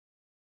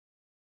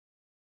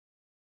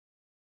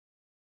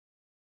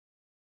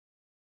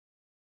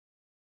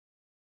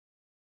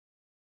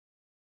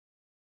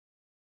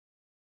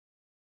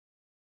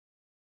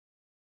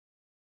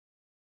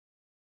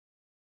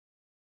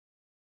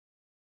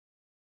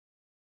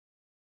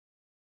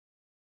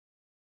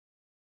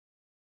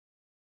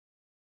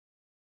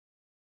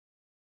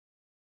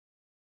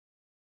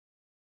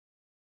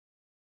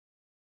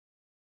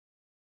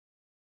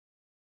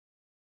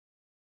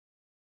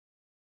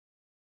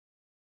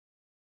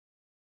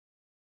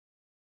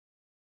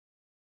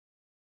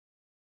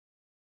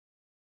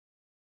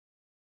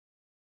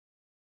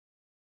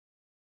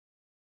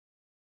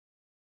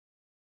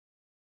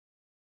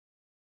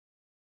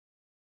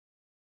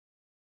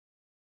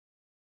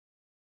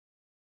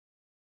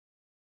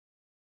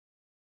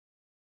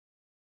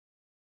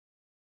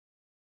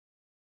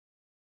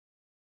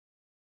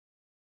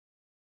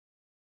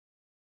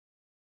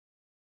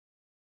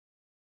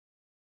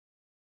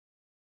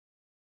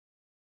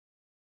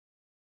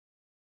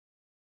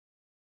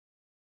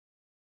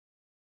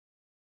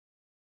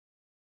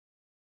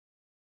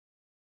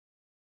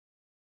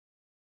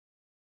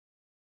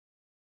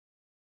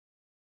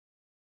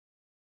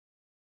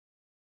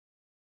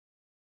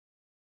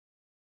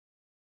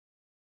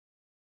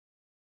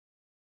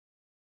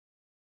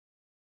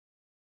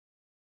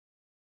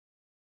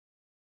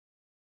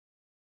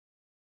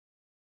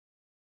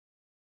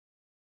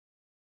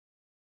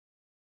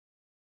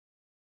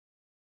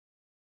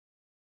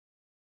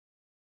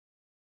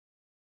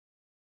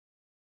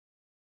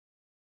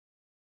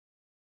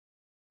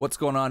What's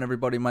going on,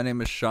 everybody? My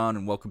name is Sean,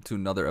 and welcome to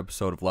another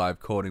episode of Live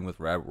Coding with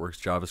Rabbitwerks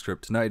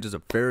JavaScript. Tonight is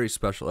a very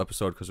special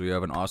episode because we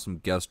have an awesome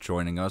guest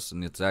joining us,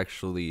 and it's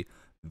actually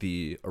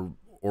the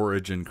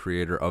origin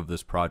creator of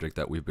this project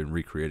that we've been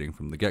recreating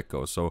from the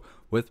get-go. So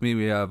with me,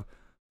 we have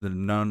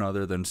none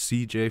other than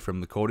CJ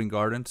from the Coding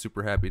Garden.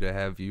 Super happy to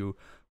have you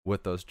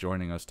with us,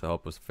 joining us to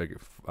help us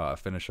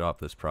finish off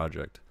this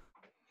project.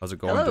 How's it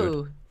going,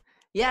 Hello. dude?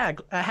 Yeah,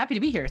 happy to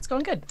be here. It's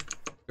going good.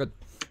 Good.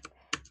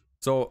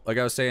 So, like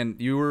I was saying,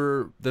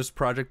 this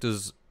project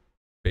is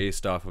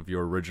based off of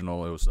your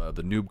original. It was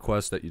the Noob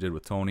Quest that you did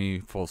with Tony,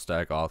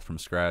 FullStack Auth from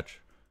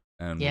scratch,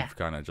 and Yeah. we've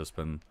kind of just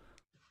been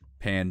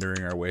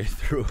pandering our way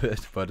through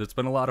it. But it's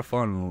been a lot of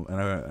fun,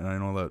 and I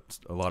know that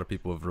a lot of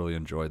people have really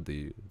enjoyed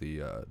the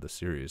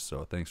series.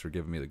 So, thanks for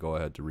giving me the go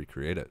ahead to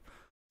recreate it.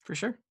 For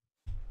sure.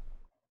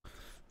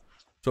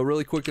 So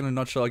really quick in a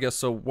nutshell, I guess.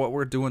 So what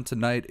we're doing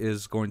tonight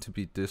is going to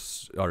be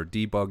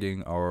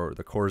debugging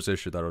the CORS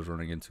issue that I was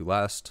running into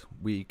last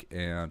week,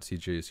 and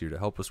CJ is here to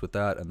help us with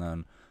that. And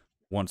then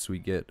once we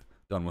get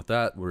done with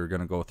that, we're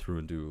gonna go through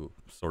and do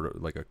sort of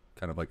like a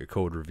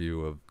code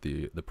review of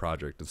the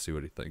project and see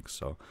what he thinks.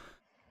 So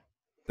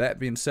that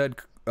being said,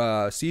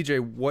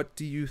 CJ, what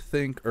do you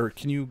think, or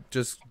can you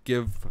just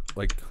give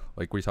like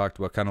we talked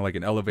about, kind of like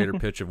an elevator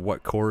pitch of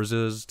what CORS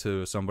is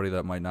to somebody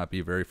that might not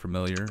be very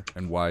familiar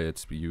and why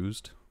it's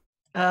used?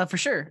 For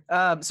sure.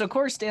 So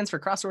CORS stands for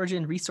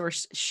Cross-Origin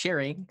Resource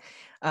Sharing,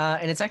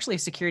 and it's actually a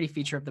security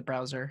feature of the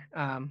browser.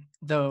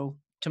 Though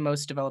to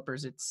most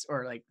developers,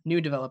 or like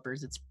new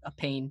developers, it's a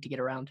pain to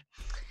get around.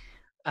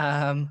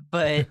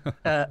 But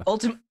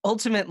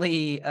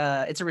ultimately,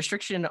 it's a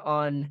restriction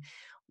on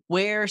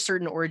where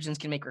certain origins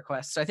can make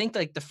requests. So I think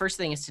like the first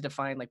thing is to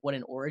define like what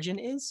an origin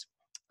is.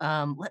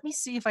 Let me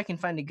see if I can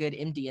find a good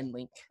MDN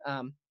link.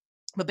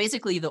 But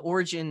basically, the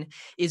origin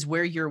is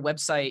where your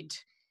website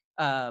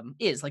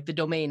is, like the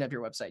domain of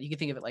your website. You can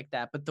think of it like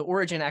that. But the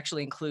origin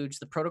actually includes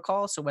the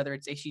protocol. So whether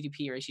it's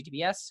HTTP or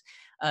HTTPS,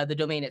 the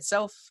domain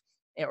itself,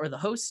 or the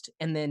host,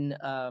 and then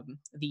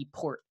the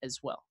port as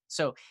well.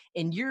 So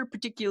in your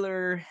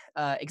particular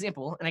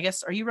example, and I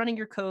guess, are you running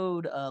your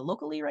code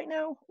locally right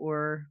now,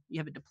 or you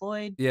have it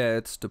deployed? Yeah,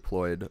 it's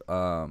deployed.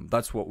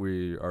 That's what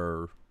we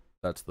are.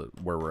 That's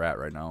where we're at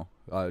right now.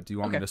 Do you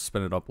want me Okay. to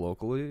spin it up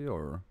locally,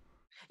 or?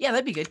 Yeah,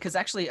 that'd be good, because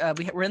actually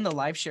we're in the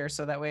live share,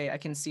 so that way I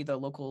can see the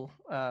local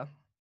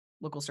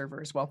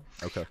server as well.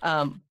 Okay.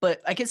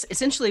 But I guess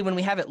essentially when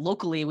we have it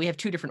locally, we have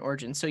two different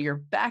origins. So your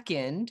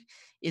backend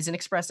is an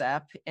Express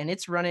app, and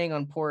it's running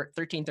on port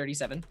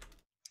 1337.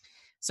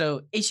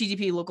 So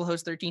HTTP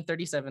localhost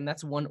 1337,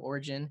 that's one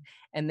origin.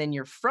 And then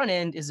your front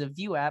end is a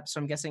Vue app, so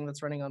I'm guessing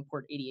that's running on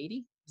port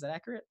 8080. Is that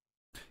accurate?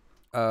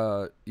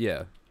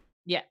 Yeah.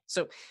 Yeah.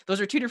 So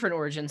those are two different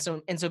origins.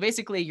 So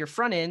basically your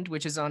front end,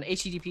 which is on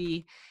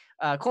HTTP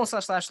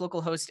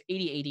 //localhost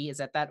 8080, is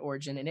at that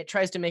origin, and it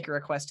tries to make a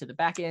request to the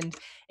backend.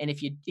 And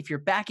if your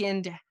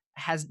backend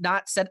has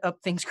not set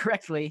up things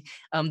correctly,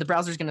 the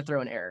browser is going to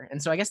throw an error.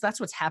 And so I guess that's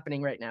what's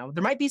happening right now.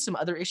 There might be some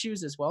other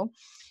issues as well,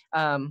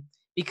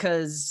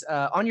 because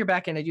on your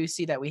backend, I do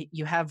see that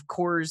you have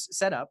CORS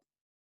set up.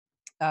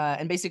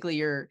 And basically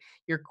your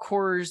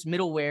CORS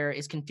middleware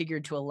is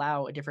configured to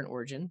allow a different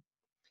origin.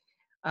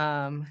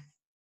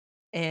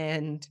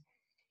 And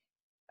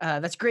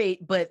that's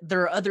great, but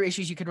there are other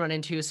issues you could run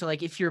into. So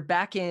like if your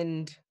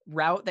backend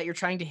route that you're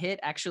trying to hit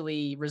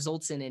actually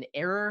results in an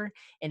error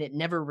and it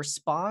never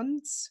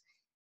responds,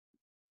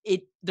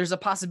 there's a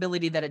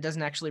possibility that it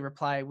doesn't actually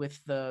reply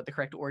with the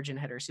correct origin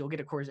header. So you'll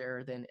get a CORS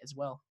error then as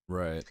well.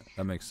 Right.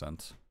 That makes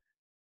sense.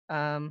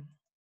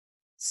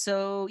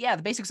 So yeah,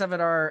 the basics of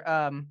it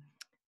are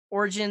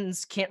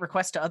origins can't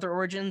request to other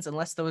origins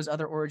unless those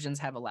other origins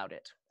have allowed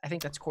it. I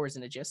think that's CORS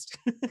in a gist.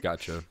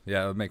 Gotcha.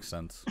 Yeah, it makes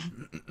sense.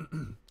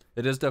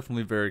 It is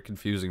definitely very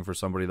confusing for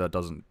somebody that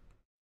doesn't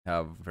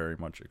have very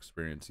much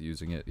experience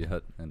using it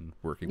yet and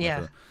working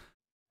with it.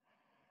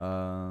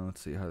 Let's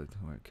see,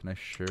 can I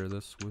share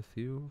this with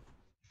you?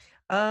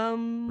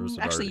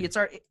 Actually, it's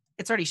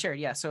already shared.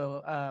 Yeah.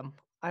 So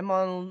I'm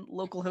on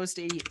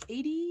localhost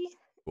 8080,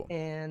 Cool.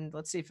 and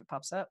let's see if it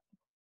pops up.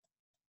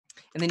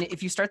 And then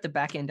if you start the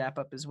backend app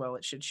up as well,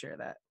 it should share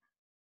that.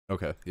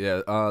 Okay.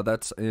 Yeah.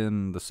 That's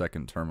in the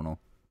second terminal,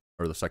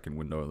 or the second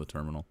window of the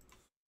terminal.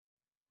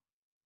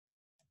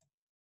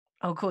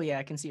 Oh, cool. Yeah,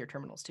 I can see your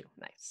terminals too.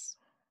 Nice.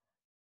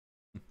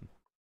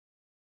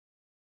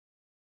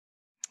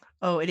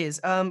 Oh, it is.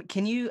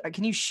 Can you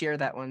share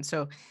that one?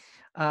 So,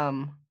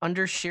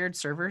 under shared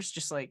servers,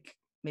 just like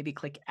maybe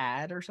click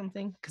add or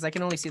something, because I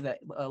can only see that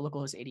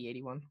localhost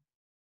 8081.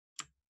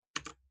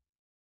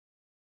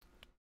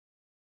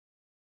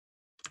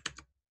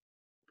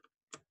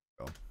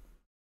 Oh.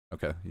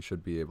 Okay. You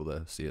should be able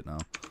to see it now.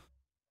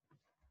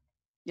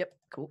 Yep.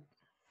 Cool.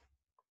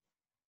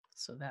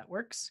 So that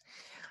works.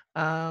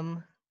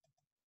 Yeah,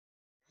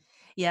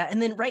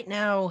 and then right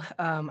now,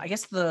 I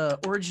guess the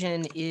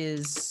origin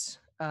is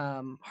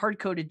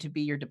hard-coded to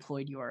be your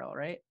deployed URL,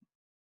 right?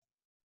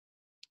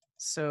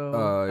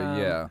 So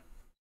Yeah.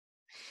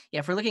 Yeah,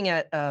 if we're looking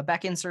at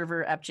backend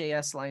server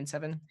app.js line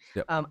 7,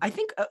 Yep. I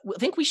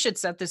think we should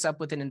set this up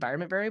with an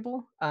environment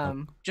variable,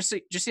 just so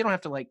you don't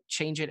have to like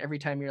change it every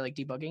time you're like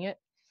debugging it.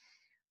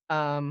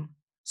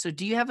 So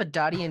do you have a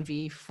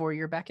 .env for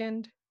your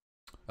backend?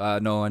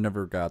 No, I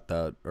never got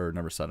that or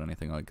never set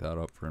anything like that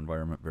up for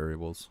environment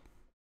variables.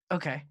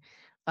 Okay.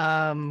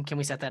 Can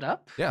we set that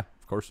up? Yeah,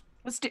 of course.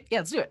 Let's do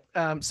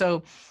it.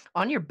 So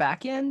on your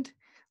backend,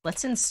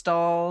 let's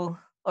install.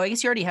 Oh, I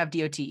guess you already have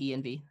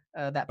 .env.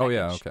 That package. Oh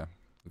yeah, okay.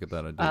 Look at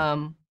that, I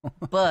do.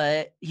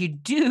 But you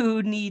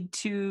do need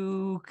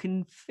to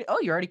oh,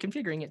 you're already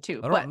configuring it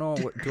too. I don't know.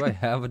 Do I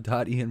have a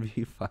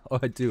 .env file? Oh,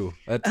 I do.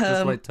 That's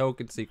just my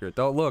token secret.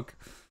 Don't look.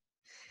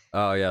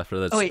 Oh yeah,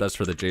 that's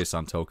for the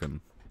JSON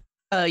token.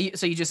 So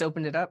you just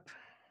opened it up?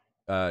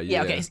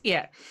 Yeah. Okay.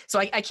 Yeah. So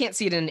I can't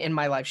see it in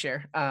my live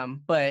share,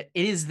 but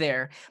it is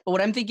there. But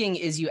what I'm thinking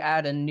is you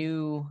add a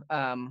new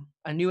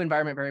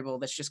environment variable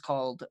that's just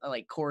called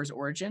like CORS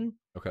origin.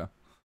 Okay.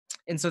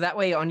 And so that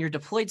way on your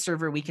deployed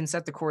server, we can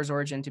set the CORS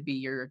origin to be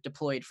your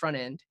deployed front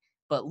end,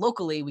 but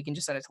locally we can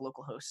just set it to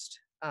localhost.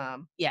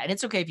 Yeah, and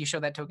it's okay if you show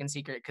that token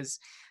secret because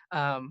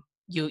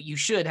you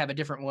should have a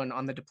different one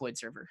on the deployed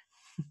server.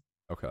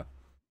 Okay.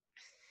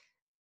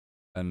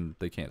 And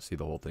they can't see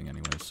the whole thing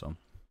anyway, so.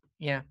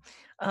 Yeah.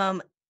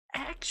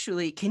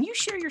 Actually, can you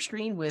share your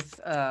screen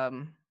with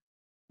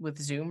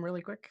Zoom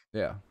really quick?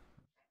 Yeah.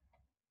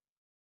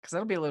 Because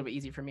that'll be a little bit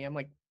easy for me. I'm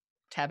like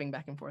tabbing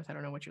back and forth. I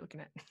don't know what you're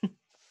looking at.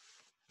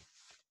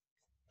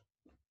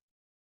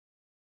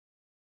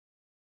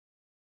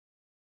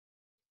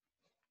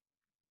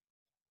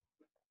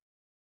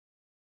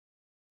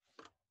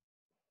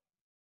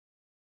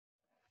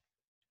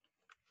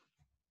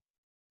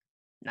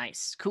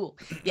 Nice. Cool.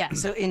 Yeah.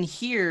 So in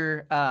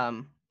here, I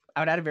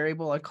would add a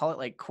variable. I'd call it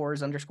like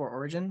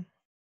CORS_origin.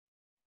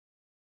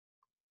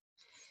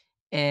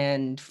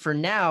 And for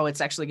now, it's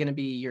actually going to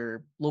be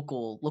your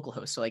local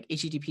host. So like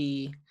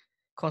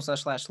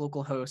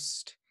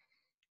http://localhost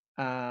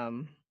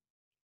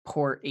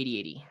port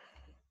 8080.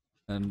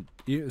 And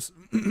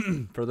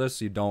for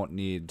this, you don't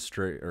need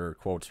straight or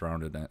quotes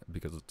around it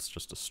because it's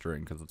just a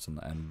string because it's in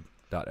the end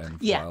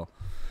file.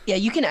 Yeah,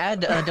 you can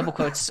add double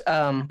quotes,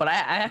 but I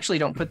actually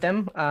don't put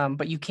them,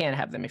 but you can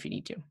have them if you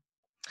need to.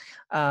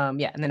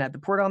 Yeah, and then add the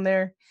port on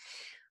there.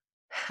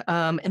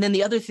 And then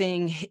the other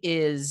thing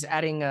is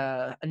adding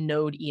a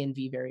node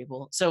env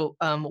variable. So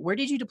where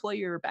did you deploy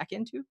your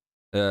backend to?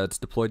 It's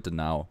deployed to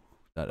now.sh.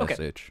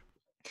 Okay.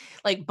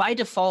 Like by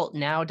default,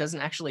 now doesn't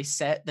actually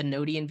set the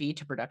node env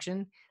to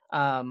production,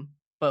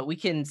 but we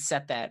can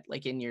set that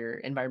like in your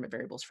environment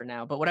variables for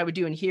now. But what I would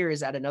do in here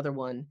is add another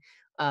one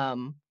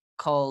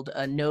called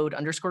a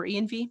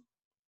node_env.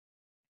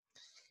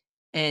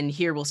 And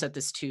here we'll set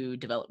this to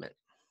development.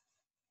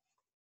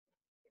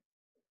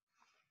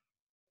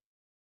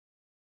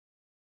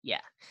 Yeah.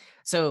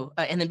 So,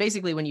 and then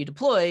basically when you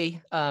deploy,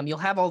 you'll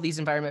have all these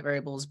environment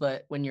variables,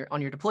 but when you're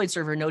on your deployed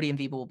server, node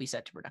env will be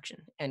set to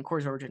production and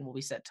CORS origin will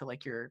be set to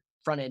like your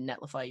front end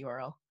netlify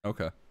URL.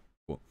 Okay.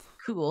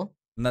 Cool.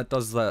 And that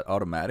does that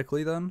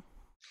automatically then?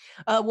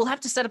 We'll have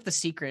to set up the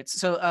secrets.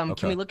 So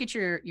can we look at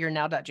your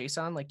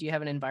now.json? Like, do you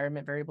have an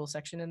environment variable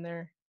section in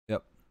there?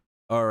 Yep.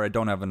 Or I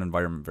don't have an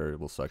environment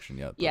variable section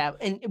yet. But... Yeah,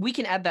 and we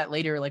can add that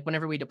later, like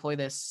whenever we deploy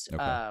this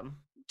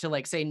to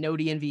like say node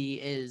env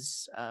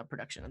is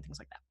production and things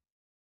like that.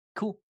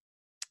 Cool.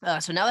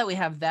 So now that we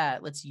have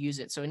that, let's use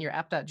it. So in your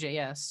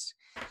app.js,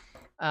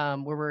 where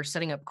we're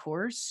setting up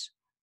CORS,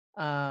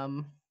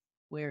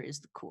 where is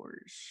the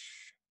CORS?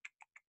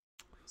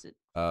 Is it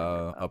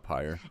up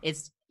higher?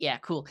 It's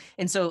cool.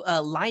 And so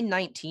line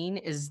 19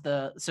 is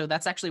so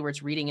that's actually where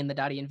it's reading in the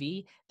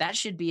 .env. That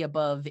should be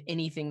above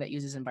anything that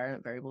uses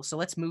environment variables. So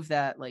let's move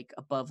that like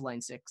above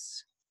line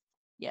 6.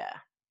 Yeah.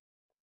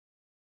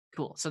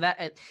 Cool. So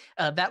that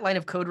that line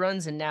of code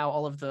runs, and now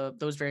all of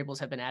those variables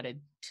have been added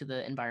to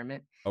the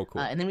environment. Oh,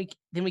 cool. And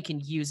then we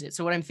can use it.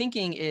 So what I'm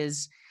thinking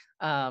is,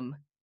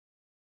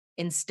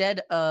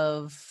 instead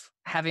of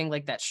having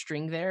like that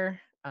string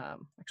there,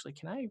 actually,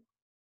 can I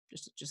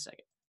just a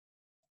second?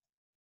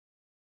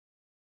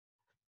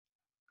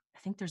 I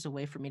think there's a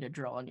way for me to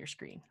draw on your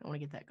screen. I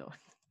want to get that going.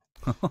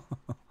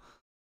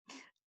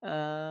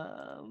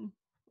 No.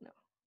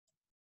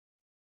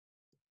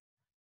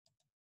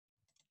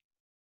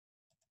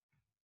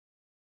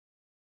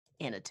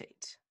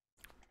 Annotate.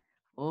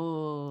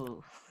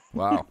 Oh.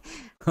 Wow.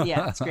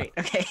 Yeah, that's great.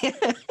 Okay.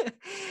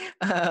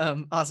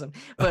 Awesome.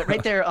 But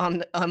right there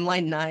on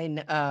line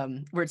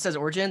 9, where it says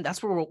origin,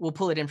 that's where we'll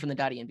pull it in from the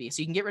 .env.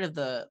 So you can get rid of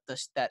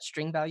that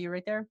string value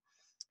right there.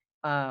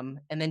 And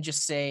then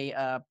just say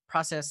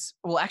process.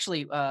 Well,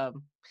 actually,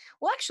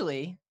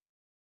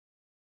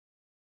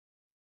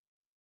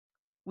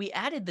 we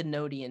added the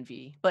node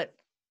env, but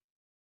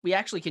we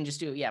actually can just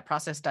do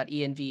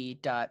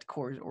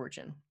process.env.CORS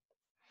origin.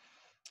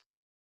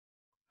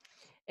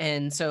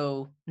 And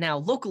so now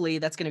locally,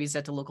 that's going to be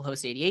set to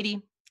localhost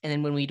 8080. And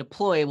then when we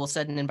deploy, we'll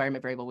set an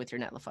environment variable with your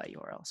netlify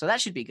URL. So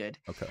that should be good.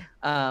 Okay.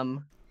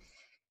 Now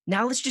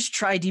let's just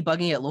try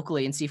debugging it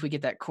locally and see if we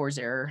get that CORS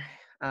error.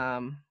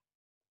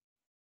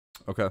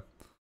 Okay.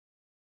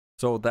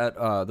 So that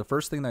the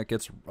first thing that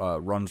gets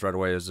runs right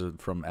away is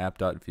from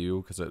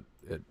app.vue because it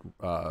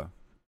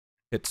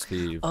hits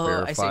the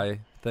Oh, I see. verify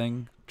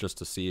thing just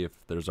to see if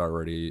there's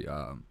already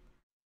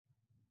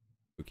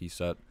cookie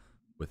set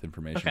with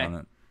information Okay. on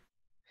it.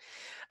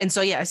 And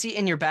so yeah, I see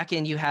in your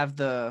backend you have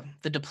the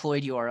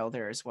deployed URL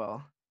there as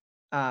well.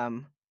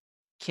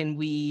 Can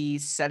we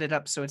set it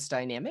up so it's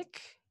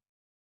dynamic?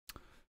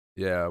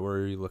 Yeah, where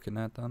are you looking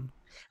at then?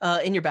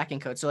 In your backend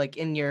code. So like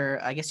in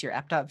your, I guess your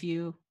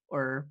app.view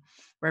or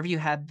wherever you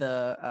had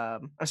the,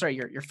 I'm sorry,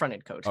 your front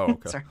end code. Oh,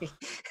 okay. Sorry.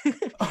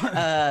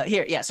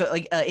 Here, yeah. So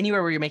like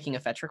anywhere where you're making a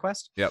fetch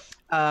request. Yep.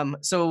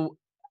 So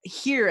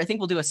here, I think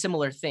we'll do a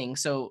similar thing.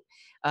 So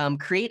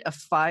create a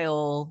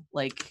file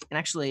like, and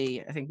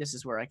actually, I think this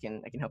is where I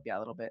can help you out a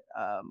little bit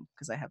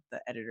because I have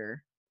the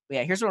editor. But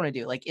yeah, here's what I'm gonna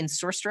do. Like in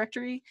source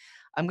directory,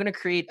 I'm gonna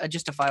create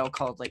just a file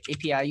called like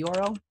API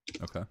URL.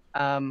 Okay.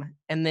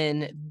 And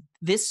then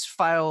this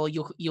file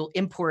you'll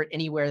import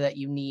anywhere that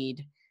you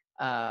need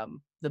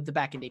the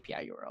backend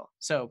API URL.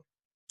 So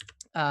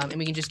and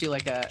we can just do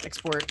like a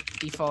export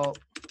default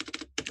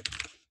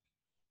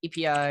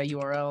API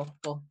URL.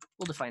 We'll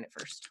define it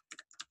first.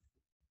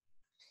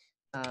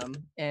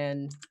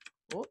 And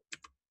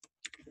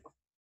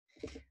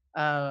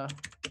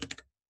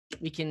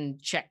we can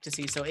check to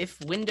see. So if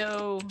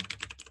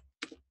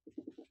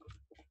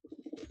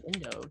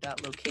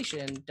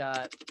window.location.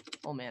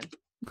 Oh man.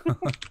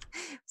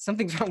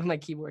 Something's wrong with my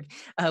keyboard.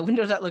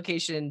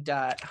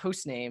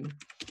 Window.location.hostname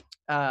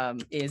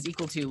is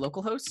equal to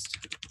localhost.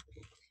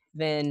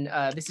 Then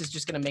this is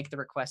just going to make the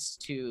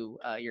request to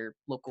your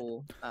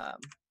local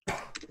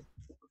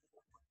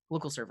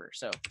server.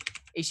 So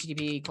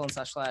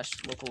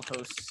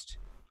http://localhost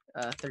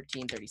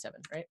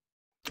 1337, right?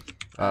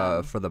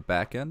 For the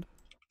backend?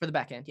 For the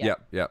backend, yeah.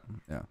 Yep.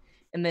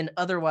 And then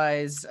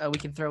otherwise, we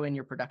can throw in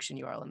your production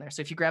URL in there.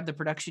 So if you grab the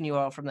production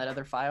URL from that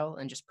other file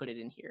and just put it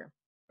in here.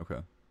 Okay.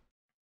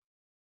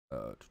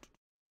 The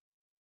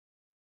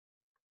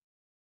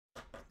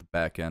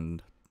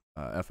backend,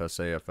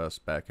 FSAFS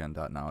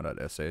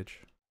backend.now.sh.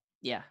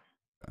 Yeah.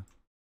 Okay.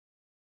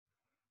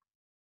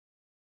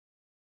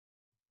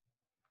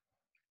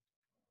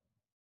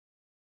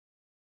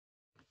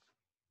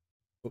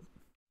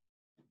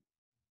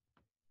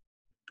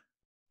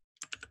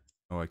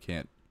 Oh, I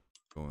can't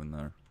go in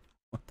there.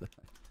 What the heck?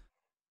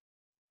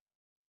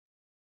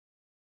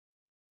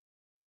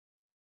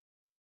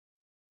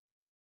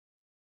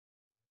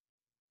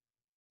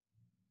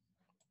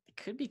 It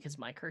could be because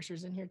my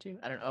cursor's in here too.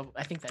 I don't know.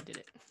 I think that did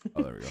it.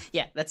 Oh, there we go.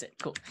 Yeah, that's it.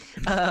 Cool.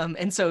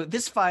 And so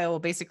this file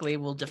basically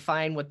will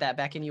define what that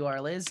backend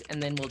URL is,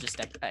 and then we'll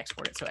just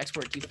export it. So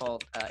export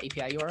default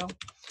API URL.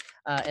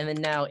 And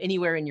then now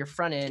anywhere in your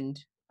front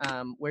end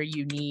where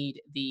you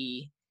need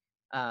the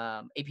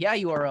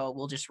API URL,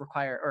 we'll just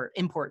require or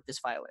import this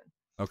file in.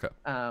 Okay.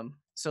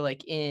 So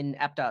like in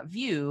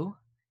app.view,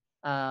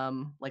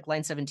 like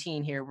line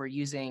 17 here, we're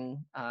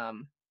using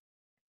auth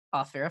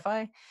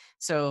verify.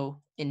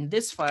 So in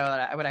this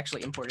file, I would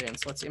actually import it in.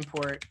 So let's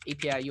import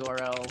API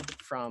URL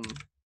from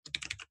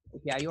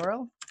API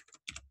URL.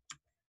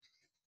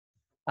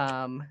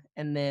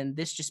 And then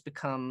this just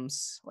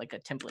becomes like a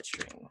template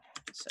string.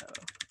 So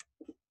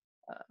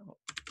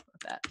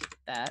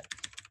that.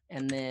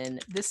 And then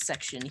this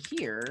section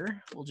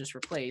here we'll just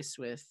replace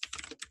with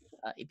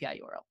API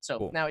URL. So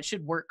cool. Now it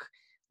should work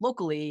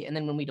locally, and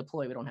then when we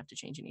deploy, we don't have to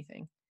change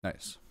anything.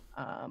 Nice.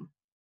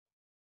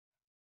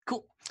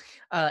 Cool.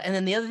 And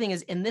then the other thing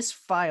is in this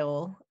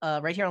file,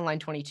 right here on line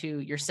 22,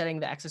 you're setting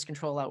the access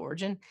control allow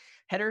origin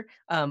header.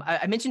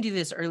 I mentioned to you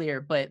this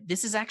earlier, but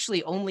this is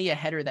actually only a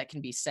header that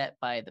can be set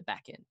by the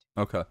backend.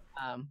 Okay.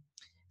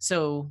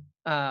 So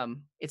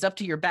it's up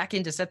to your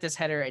backend to set this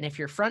header, and if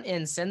your front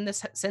end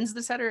sends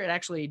this header, it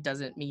actually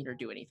doesn't mean or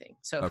do anything.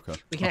 So okay.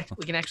 we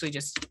can actually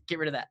just get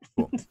rid of that.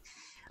 Cool.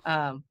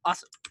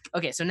 Awesome.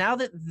 Okay, so now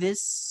that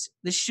this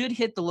should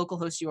hit the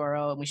localhost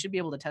URL, and we should be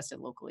able to test it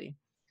locally.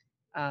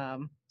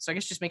 So I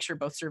guess just make sure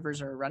both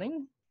servers are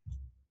running.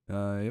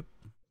 Yep.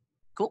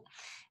 Cool.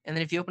 And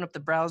then if you open up the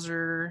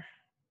browser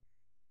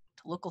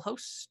to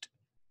localhost.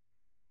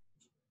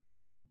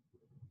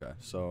 Okay,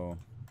 so.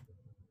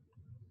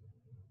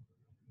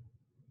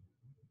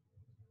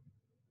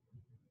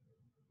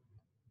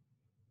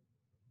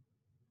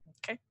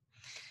 Okay.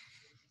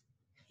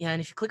 Yeah,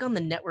 and if you click on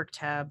the network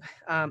tab,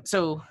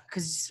 so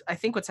because I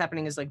think what's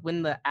happening is like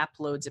when the app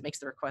loads, it makes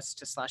the request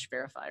to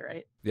 /verify,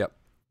 right? Yep.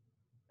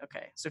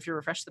 Okay, so if you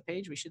refresh the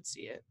page, we should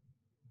see it.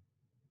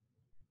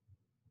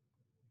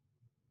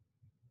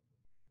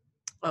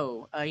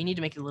 Oh, you need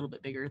to make it a little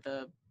bit bigger.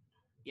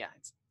 Yeah,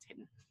 it's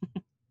hidden.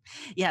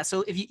 Yeah,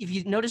 so if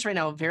you notice right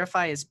now,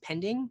 verify is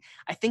pending.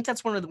 I think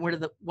that's one of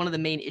the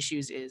main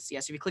issues is,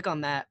 yes, if you click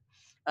on that,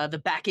 the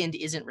backend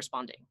isn't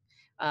responding.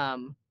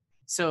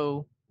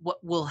 So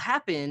what will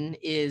happen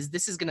is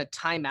this is going to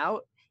time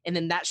out, and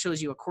then that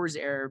shows you a CORS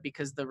error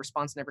because the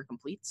response never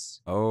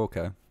completes. Oh,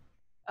 okay.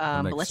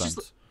 But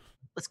let's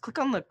click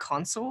on the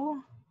console,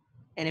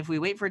 and if we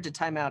wait for it to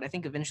time out, I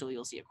think eventually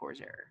you'll see a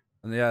CORS error.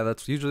 And yeah,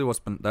 that's usually what's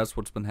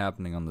been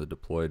happening on the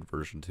deployed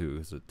version too,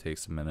 because it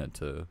takes a minute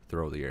to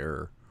throw the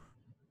error.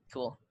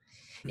 Cool.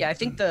 Yeah, I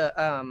think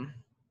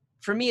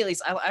for me at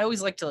least, I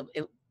always like to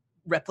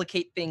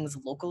replicate things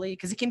locally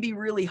because it can be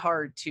really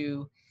hard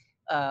to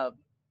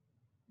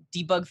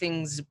debug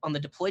things on the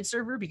deployed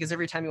server because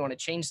every time you want to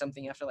change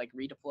something, you have to like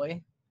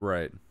redeploy.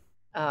 Right.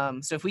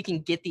 So if we can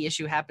get the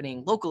issue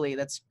happening locally,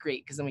 that's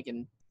great because then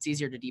it's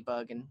easier to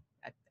debug and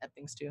add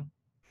things too.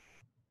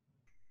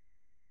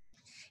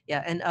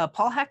 Yeah, and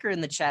Paul Hacker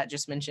in the chat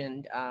just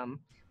mentioned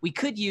we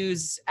could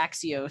use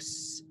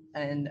Axios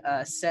and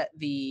set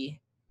the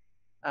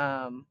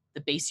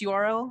base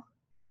URL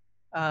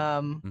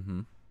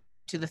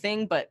to the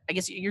thing, but I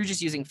guess you're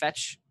just using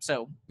fetch,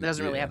 so it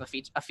doesn't really have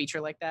a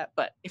feature like that.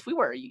 But if we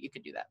were, you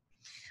could do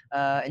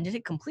that. And did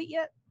it complete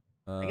yet?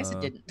 I guess it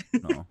didn't.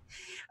 No.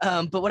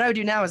 But what I would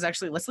do now is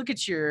actually let's look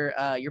at your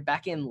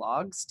backend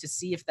logs to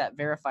see if that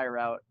verify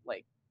route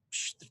like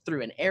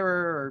threw an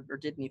error or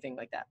did anything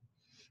like that.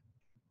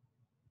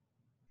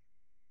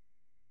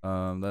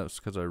 That's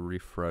because I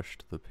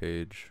refreshed the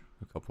page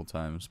a couple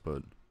times,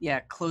 but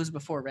yeah, close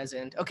before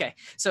resident. Okay,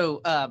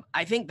 so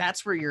I think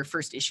that's where your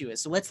first issue is.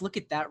 So let's look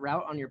at that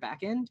route on your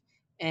backend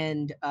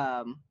and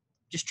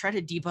just try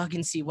to debug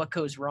and see what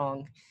goes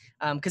wrong.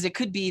 Because it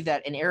could be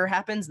that an error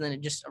happens and then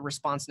it just a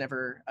response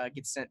never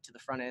gets sent to the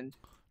front end.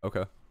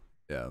 Okay.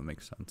 Yeah, that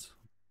makes sense.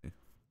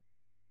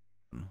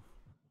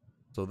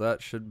 So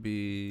that should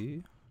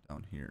be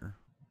down here.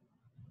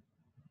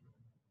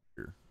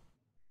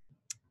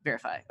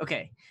 Verify.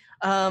 Okay.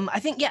 I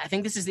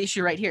think this is the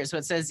issue right here. So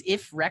it says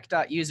if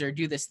rec.user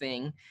do this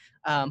thing,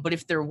 but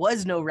if there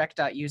was no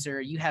rec.user,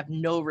 you have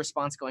no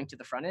response going to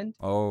the front end.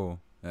 Oh,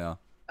 yeah.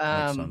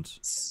 Makes sense.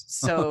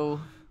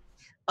 So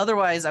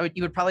otherwise,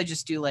 you would probably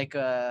just do like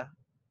add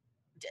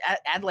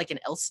like an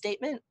else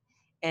statement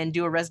and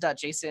do a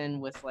res.json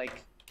with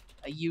like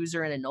a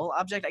user and a null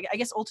object. I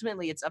guess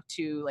ultimately it's up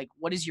to like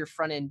what is your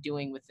front end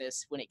doing with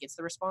this when it gets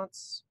the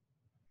response.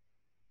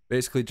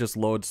 Basically just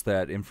loads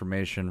that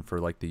information for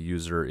like the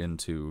user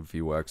into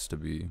Vuex to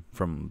be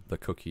from the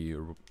cookie.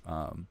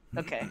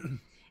 Okay.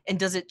 And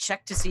does it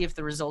check to see if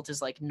the result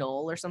is like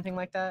null or something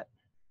like that?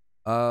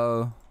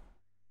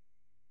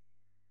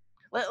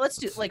 Let's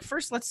do like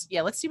first let's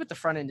see what the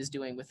front end is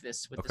doing with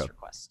this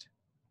request.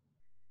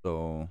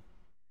 So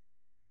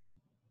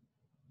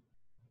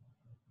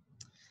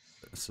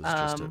this is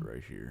just it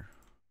right here.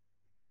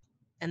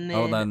 And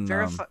then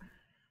verify.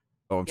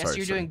 I'm sorry.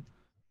 You're doing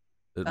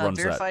it runs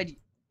verified.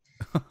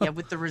 Yeah,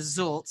 with the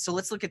result. So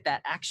let's look at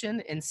that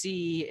action and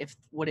see if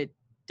what it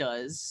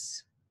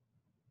does.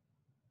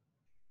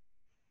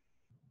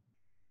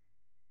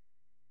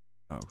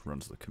 Oh, it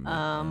runs the commit.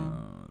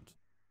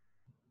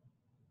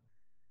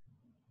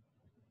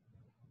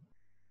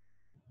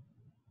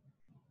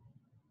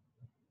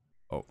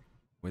 Oh,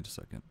 wait a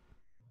second.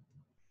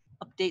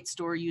 Update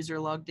store user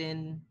logged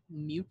in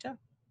muta.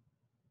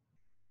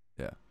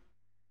 Yeah.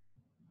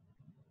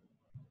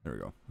 There we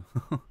go.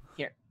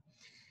 Here.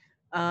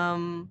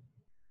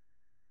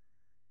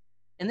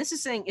 And this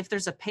is saying if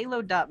there's a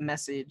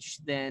payload.message,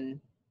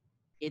 then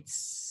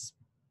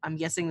I'm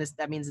guessing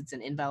that means it's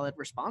an invalid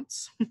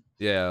response.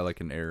 Yeah,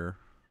 like an error.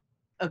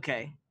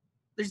 Okay.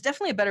 There's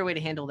definitely a better way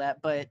to handle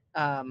that, but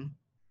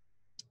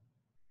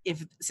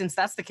since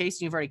that's the case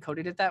and you've already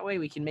coded it that way,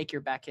 we can make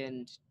your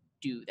backend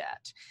do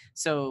that.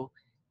 So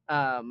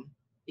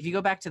if you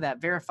go back to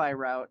that verify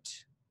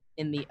route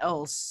in the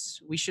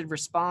else, we should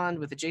respond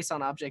with a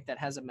JSON object that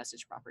has a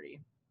message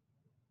property.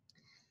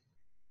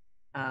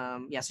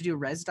 So do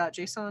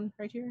res.json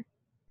right here.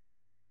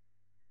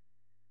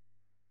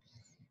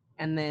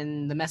 And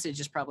then the message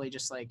is probably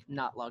just like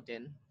not logged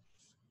in.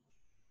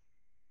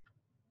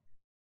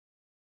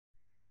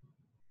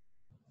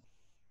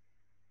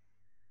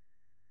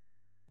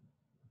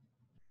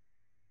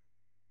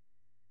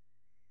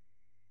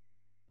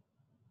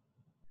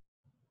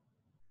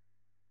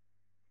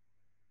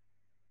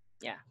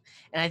 Yeah,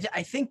 and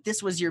I think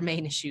this was your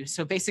main issue.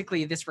 So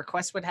basically this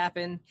request would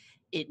happen,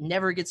 it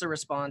never gets a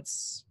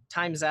response,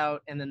 times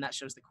out, and then that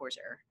shows the CORS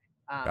error.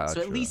 Gotcha.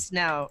 So at least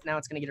now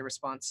it's going to get a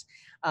response.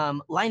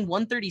 Line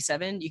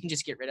 137, you can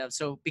just get rid of.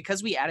 So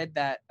because we added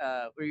that,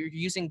 or you're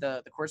using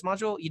the CORS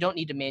module, you don't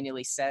need to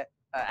manually set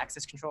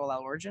access control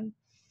allow origin.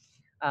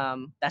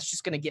 That's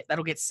just going to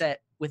that'll get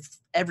set with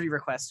every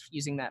request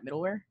using that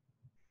middleware.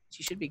 So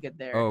you should be good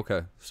there. Oh,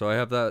 okay. So I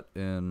have that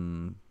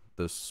in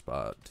this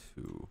spot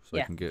too, so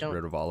I can get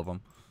rid of all of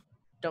them.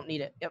 Don't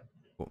need it. Yep.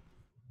 Cool.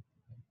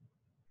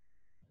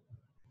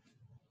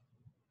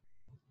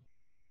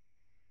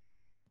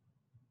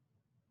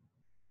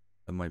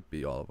 That might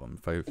be all of them.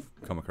 If I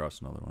come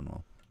across another one,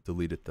 I'll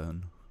delete it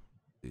then.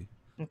 See.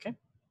 Okay.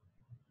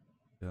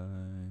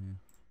 Good.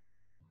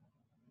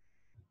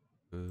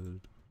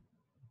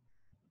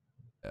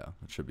 Yeah,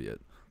 that should be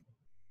it.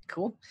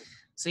 Cool.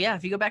 So yeah,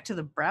 if you go back to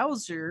the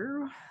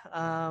browser,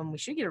 we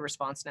should get a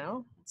response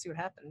now. Let's see what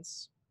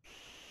happens.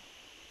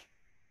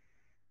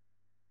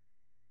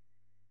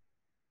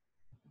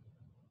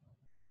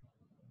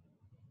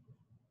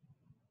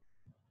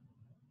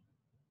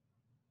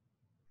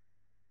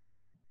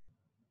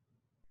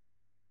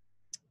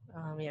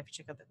 Yeah, if you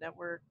check out the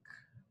network.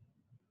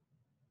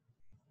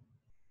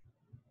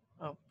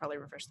 Oh, probably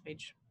refresh the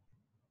page.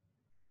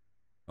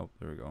 Oh,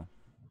 there we go.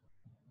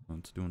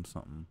 It's doing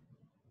something.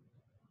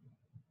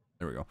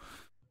 There we go.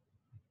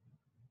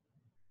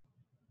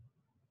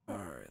 All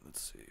right,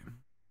 let's see.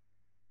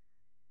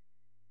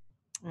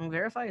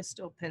 Verify is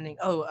still pending.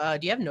 Oh,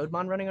 do you have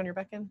NodeMon running on your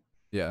backend?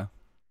 Yeah.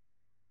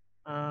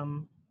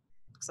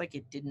 Looks like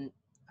it didn't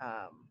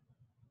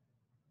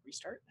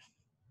restart.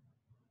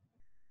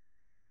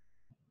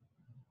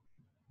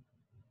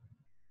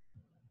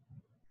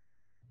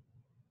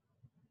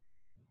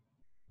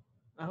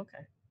 Oh,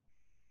 okay.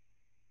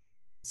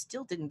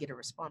 Still didn't get a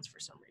response for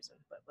some reason,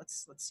 but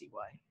let's see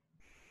why.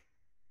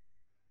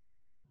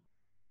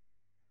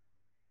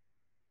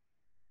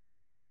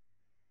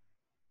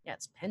 Yeah,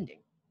 it's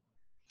pending.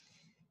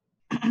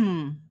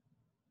 If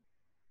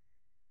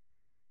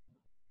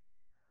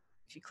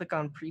you click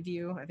on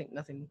preview, I think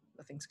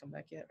nothing's come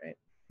back yet, right?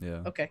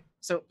 Yeah. Okay,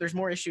 so there's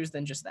more issues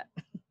than just that.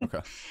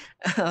 Okay.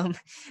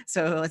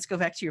 So let's go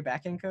back to your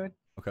backend code.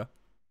 Okay.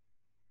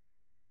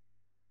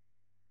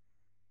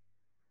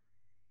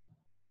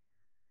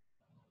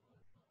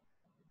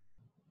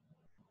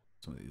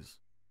 Some of these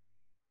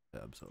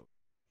tabs out.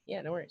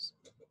 Yeah, no worries.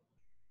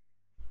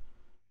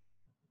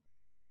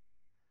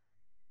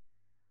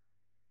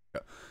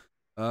 Yeah.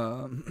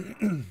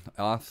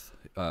 Auth.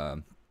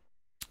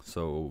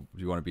 So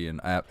do you want to be in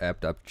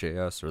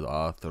app.js or the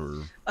auth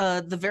or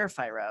The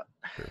verify route.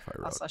 verify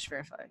route?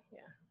 /verify. Yeah.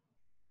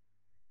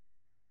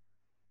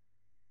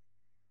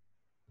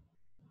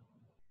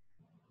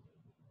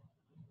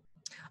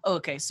 Oh,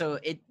 okay, so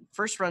it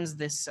first runs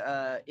this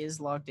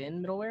is logged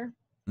in middleware.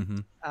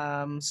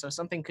 Mm-hmm. So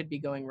something could be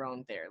going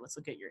wrong there. Let's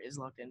look at your is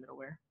logged in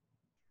middleware.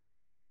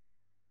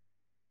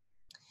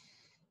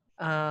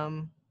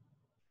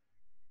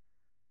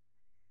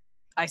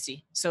 I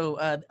see.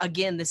 So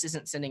again, this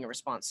isn't sending a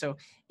response. So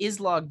is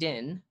logged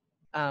in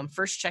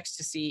first checks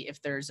to see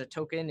if there's a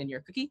token in your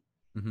cookie.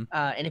 Mm-hmm.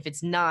 And if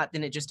it's not,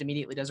 then it just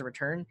immediately does a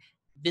return.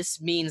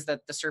 This means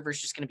that the server's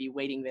just going to be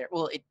waiting there.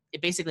 Well,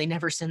 it basically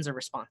never sends a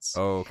response.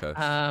 Oh, okay.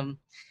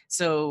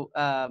 So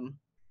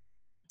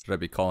should I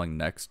be calling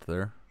next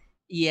there?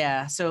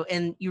 yeah. So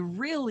and you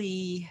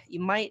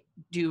might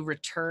do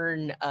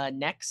return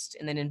next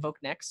and then invoke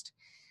next.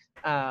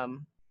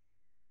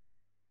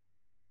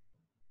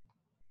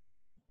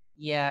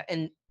 Yeah,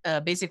 and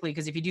basically,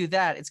 because if you do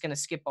that, it's going to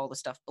skip all the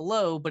stuff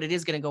below, but it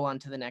is going to go on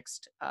to the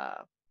next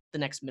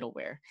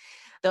middleware.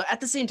 Though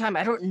at the same time,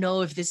 I don't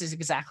know if this is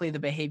exactly the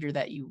behavior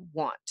that you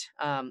want.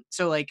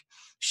 So like,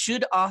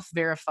 should auth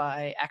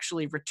verify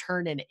actually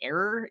return an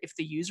error if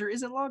the user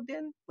isn't logged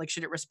in? Like,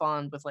 should it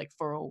respond with like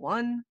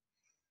 401?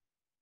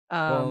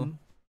 Well,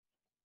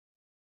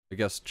 I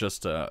guess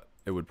just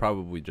it would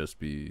probably just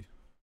be.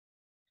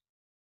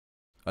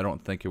 I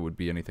don't think it would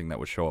be anything that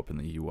would show up in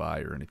the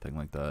UI or anything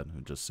like that. It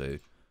would just say,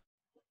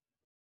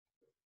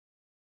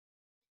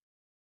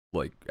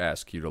 like,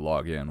 ask you to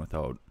log in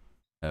without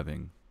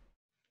having.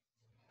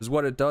 Because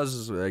what it does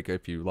is, like,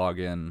 if you log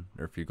in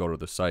or if you go to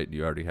the site and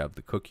you already have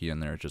the cookie in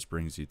there, it just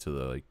brings you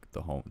to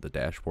the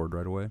dashboard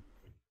right away.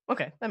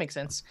 Okay, that makes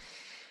sense.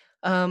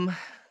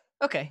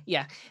 Okay,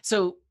 yeah.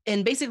 So,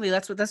 and basically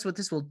that's what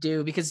this will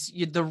do, because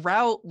the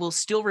route will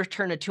still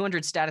return a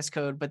 200 status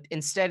code, but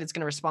instead it's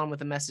going to respond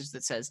with a message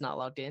that says not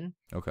logged in.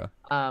 Okay.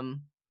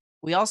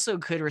 We also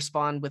could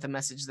respond with a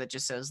message that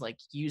just says like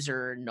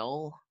user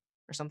null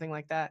or something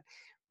like that,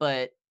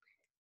 but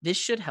this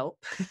should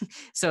help.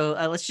 So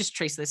let's just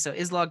trace this. So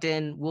is logged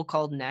in, we'll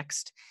call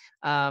next.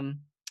 And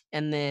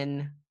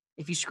then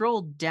if you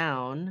scroll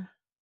down,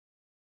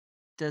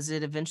 does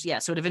it eventually? Yeah,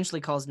 so it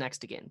eventually calls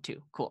next again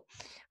too. Cool.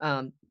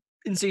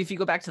 And so if you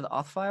go back to the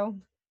auth file,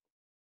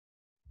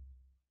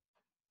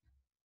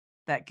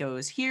 that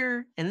goes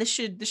here, and this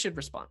should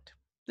respond.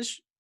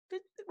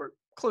 We're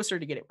closer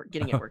to getting it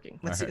working.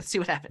 Let's see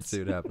what happens. Let's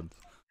see what happens.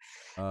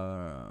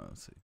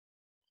 Let's see.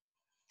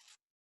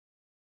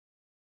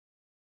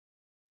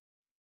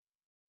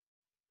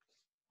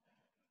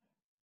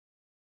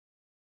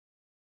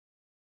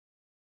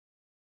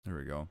 There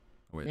we go.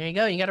 Wait. There you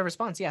go. You got a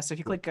response. Yeah. So if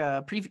you click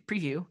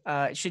preview,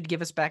 it should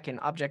give us back an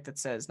object that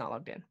says not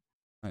logged in.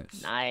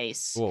 Nice.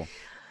 Nice. Cool.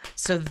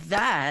 So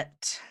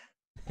that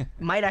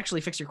might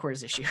actually fix your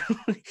CORS issue.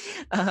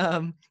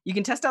 You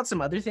can test out some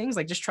other things,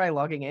 like just try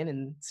logging in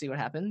and see what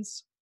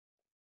happens.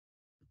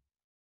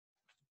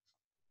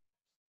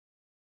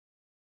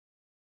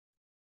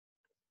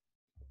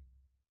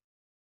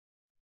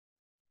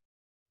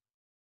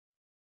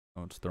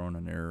 Oh, it's throwing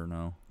an error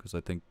now because I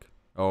think.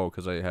 Oh,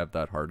 because I have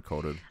that hard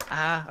coded.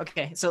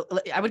 Okay. So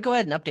I would go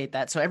ahead and update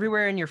that. So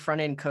everywhere in your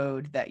front end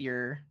code that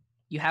you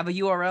have a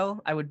URL,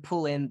 I would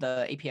pull in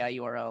the API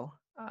URL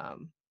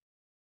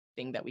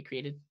thing that we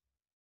created.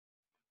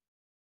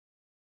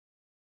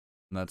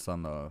 And that's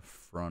on the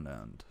front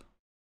end.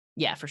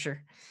 Yeah, for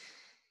sure.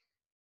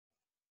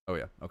 Oh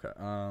yeah. Okay.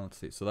 Let's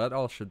see. So that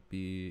all should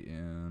be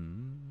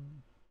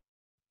in.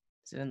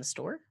 Is it in the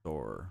store?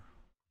 Store.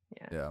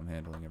 Yeah. Yeah, I'm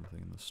handling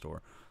everything in the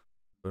store.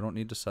 So I don't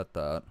need to set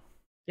that.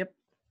 Yep.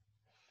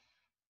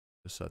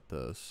 to set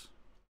this.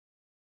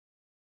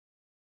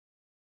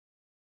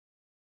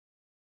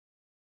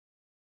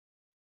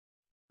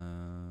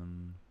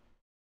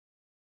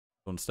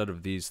 So instead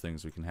of these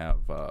things, we can have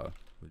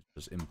we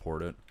just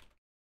import it.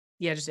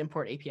 Yeah, just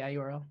import API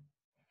URL.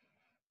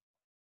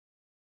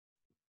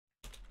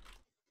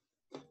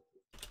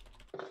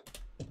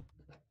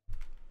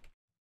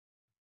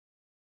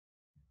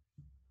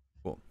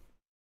 Cool.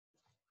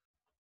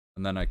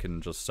 And then I can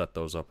just set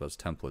those up as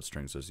template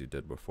strings as you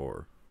did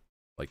before,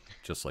 like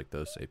just like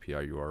this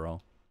API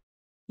URL.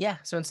 Yeah,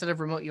 so instead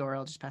of remote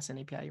URL, just pass an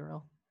API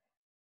URL.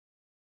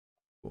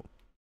 Cool.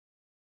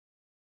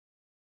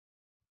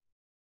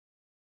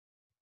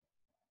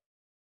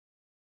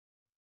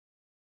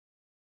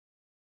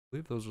 I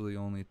believe those are the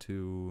only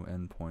two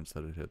endpoints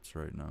that it hits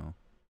right now.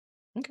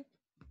 Okay.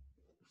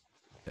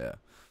 Yeah.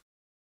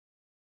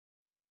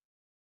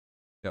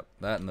 Yep,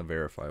 that and the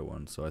verify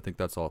one. So I think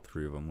that's all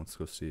three of them. Let's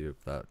go see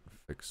if that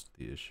fixed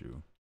the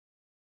issue.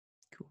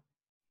 Cool.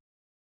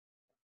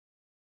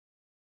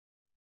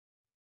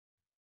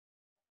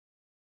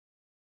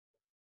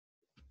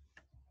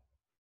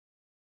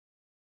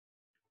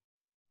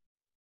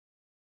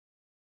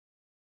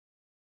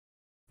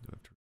 Do I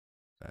have to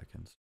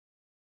backends?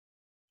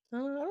 I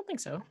don't think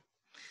so.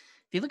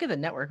 If you look at the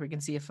network, we can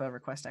see if a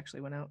request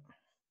actually went out.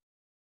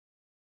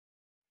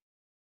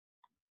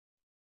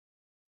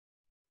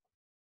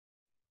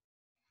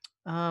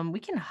 We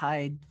can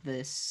hide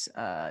this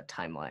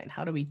timeline.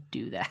 How do we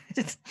do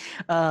that?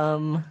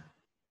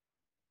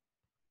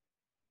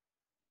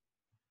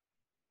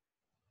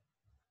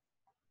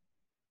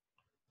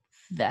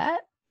 That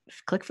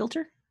click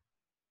filter?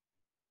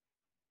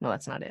 No,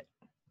 that's not it.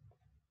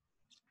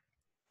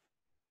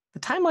 The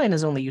timeline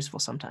is only useful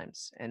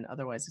sometimes, and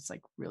otherwise it's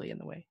like really in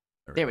the way.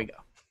 There we go.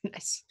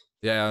 Nice.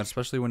 Yeah,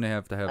 especially when they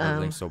have to have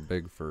everything so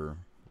big for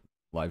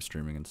live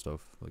streaming and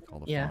stuff, like all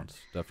the fonts.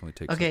 Definitely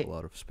takes up a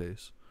lot of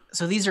space.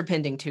 So these are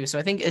pending too. So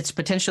I think it's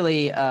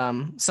potentially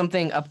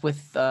something up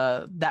with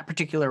that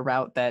particular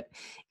route that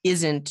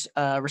isn't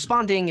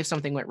responding if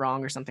something went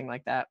wrong or something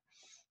like that.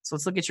 So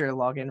let's look at your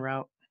login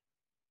route.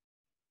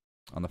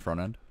 On the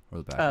front end or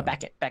the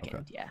back end? Back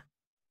end, yeah.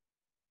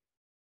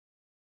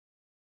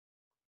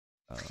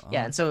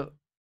 Yeah, and so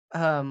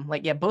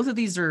both of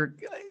these are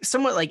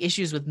somewhat like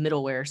issues with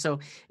middleware. So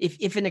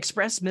if an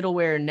Express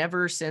middleware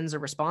never sends a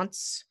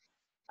response,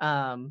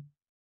 the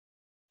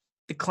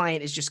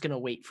client is just going to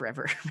wait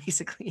forever,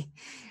 basically.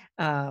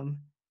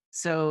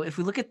 So if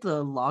we look at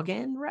the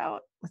login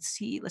route, let's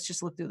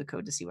just look through the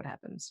code to see what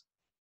happens.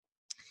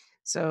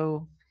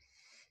 So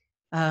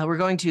we're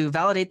going to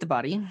validate the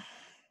body.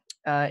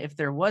 If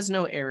there was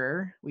no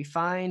error, we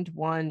find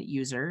one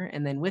user,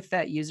 and then with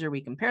that user,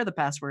 we compare the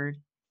password.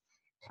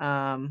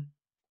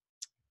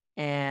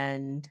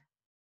 And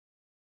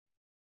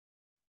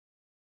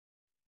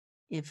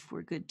if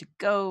we're good to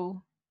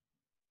go,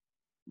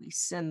 we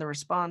send the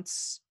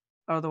response.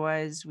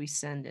 Otherwise, we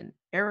send an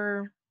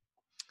error.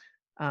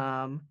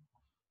 If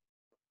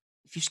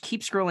you just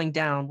keep scrolling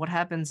down, what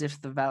happens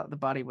if the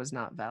body was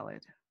not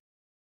valid?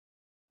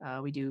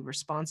 We do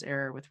response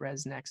error with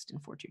res next in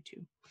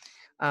 422.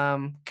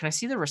 Can I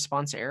see the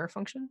response error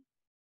function?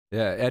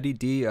 Yeah, Eddie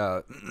D,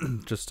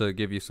 just to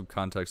give you some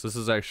context, this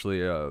is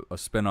actually a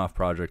spin-off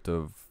project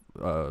of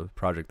a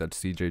project that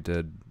CJ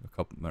did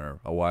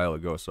a while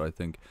ago, so I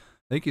think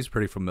he's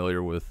pretty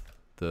familiar with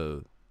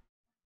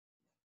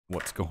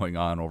what's going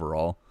on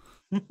overall.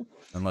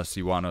 Unless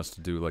you want us to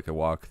do like a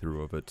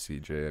walkthrough of it,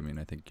 CJ. I mean,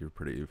 I think you're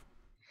pretty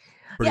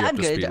yeah, I'm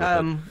good.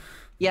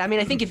 Yeah, I mean,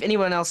 I think if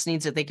anyone else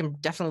needs it, they can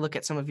definitely look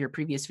at some of your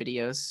previous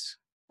videos.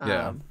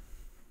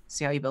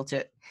 See how you built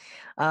it.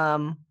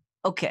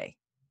 Okay.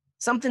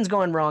 Something's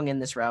going wrong in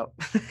this route.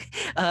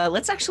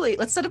 Let's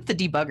set up the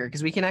debugger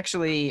because we can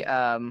actually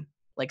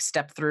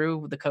step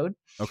through the code.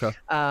 Okay.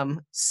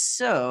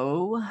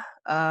 So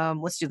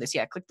let's do this.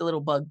 Yeah, click the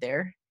little bug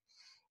there,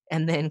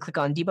 and then click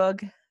on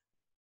debug,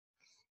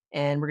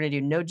 and we're gonna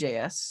do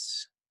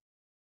node.js.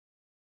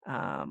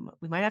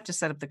 We might have to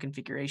set up the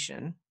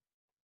configuration,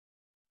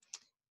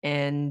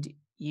 and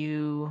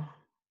you.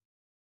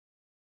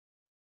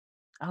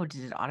 Oh,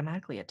 did it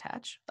automatically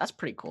attach? That's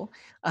pretty cool.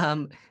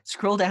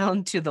 Scroll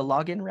down to the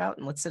login route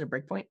and let's set a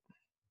breakpoint.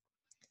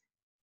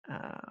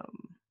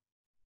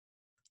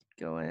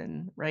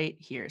 Going right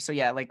here. So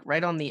yeah, like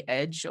right on the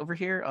edge over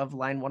here of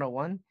line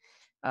 101.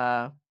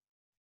 Line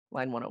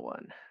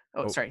 101.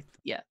 Oh, sorry.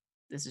 Yeah,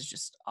 this is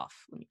just off.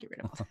 Let me get rid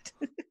of all that.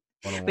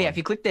 But yeah, if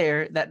you click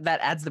there, that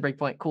adds the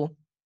breakpoint. Cool.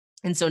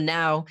 And so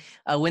now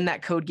when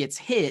that code gets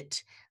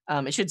hit,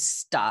 it should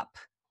stop.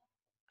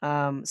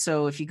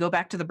 So if you go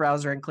back to the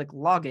browser and click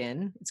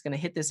login, it's going to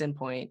hit this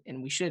endpoint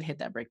and we should hit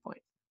that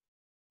breakpoint.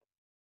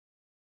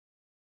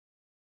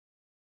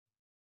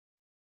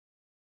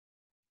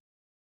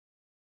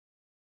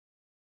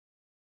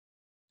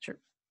 Sure.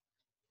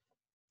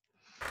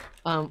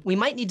 We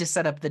might need to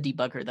set up the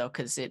debugger though,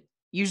 because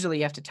usually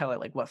you have to tell it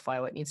like what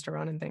file it needs to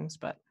run and things,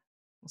 but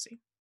we'll see.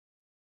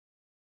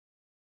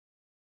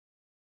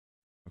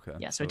 Okay.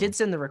 Yeah, so it did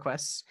send the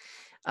requests.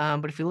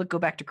 But if you go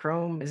back to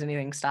Chrome, is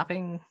anything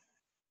stopping?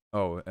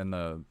 Oh, and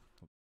the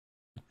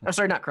Oh,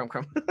 sorry, not Chrome.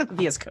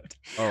 VS Code.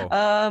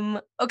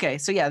 oh. Okay,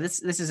 so yeah,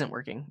 this isn't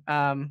working.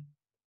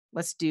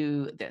 Let's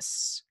do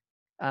this.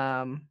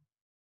 Can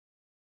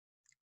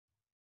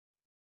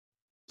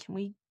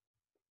we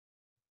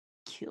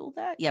kill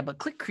that? Yeah, but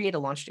click create a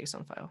launch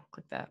JSON file.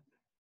 Click that.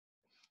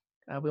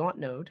 We want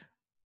node.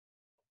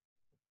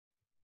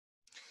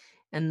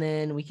 And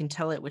then we can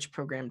tell it which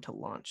program to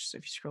launch. So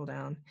if you scroll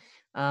down,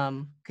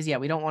 because yeah,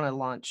 we don't want to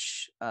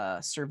launch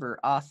server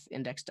auth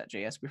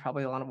index.js. We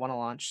probably want to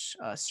launch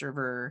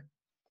server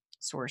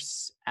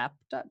source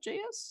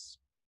app.js.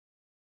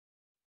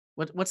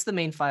 What's the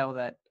main file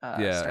that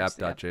Yeah, starts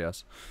the app?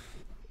 app.js.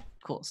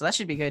 Cool. So that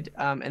should be good.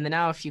 And then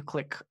now if you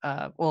click,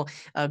 go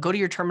to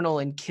your terminal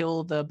and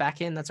kill the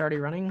backend that's already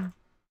running.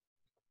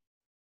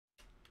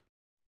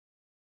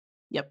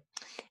 Yep.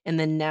 And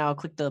then now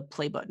click the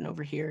play button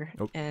over here.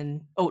 Nope.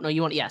 And oh no,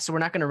 you want, yeah. So we're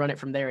not going to run it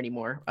from there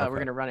anymore. Okay. We're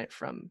going to run it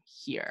from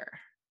here.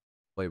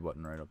 Play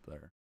button right up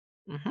there.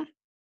 Mm-hmm.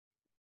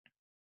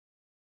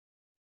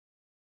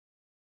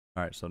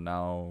 All right, so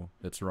now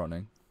it's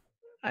running.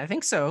 I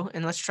think so.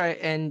 And let's try,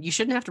 and you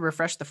shouldn't have to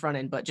refresh the front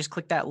end, but just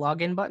click that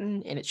login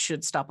button and it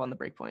should stop on the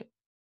breakpoint.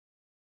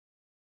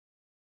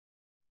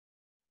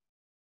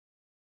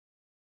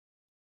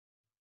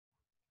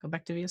 Go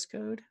back to VS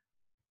Code.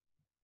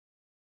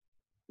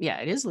 Yeah,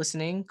 it is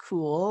listening.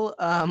 Cool.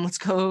 Let's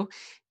go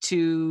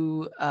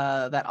to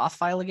that auth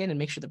file again and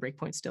make sure the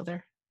breakpoint's still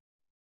there.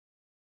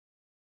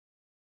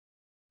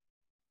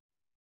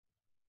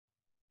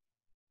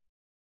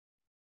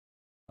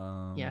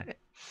 Yeah. And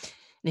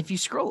if you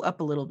scroll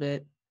up a little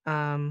bit,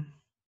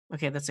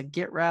 okay, that's a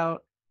get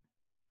route,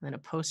 then a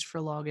post for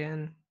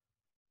login.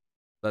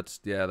 That's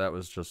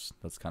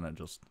kind of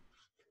just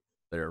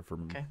there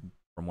from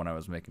when I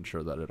was making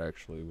sure that it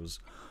actually was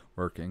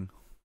working.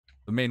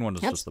 The main one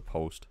is just the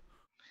post.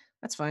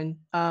 That's fine.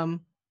 Can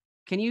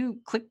you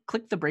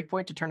click the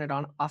breakpoint to turn it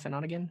on, off and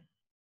on again?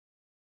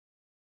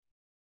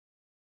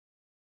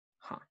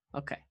 Huh.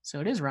 Okay, so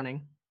it is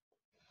running.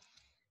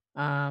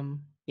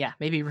 Yeah,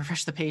 maybe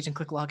refresh the page and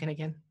click login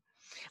again.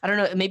 I don't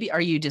know. Maybe are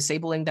you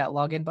disabling that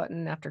login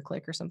button after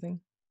click or something?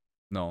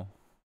 No.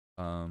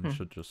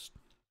 Should just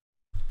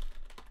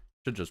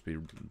be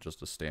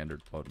just a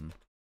standard button.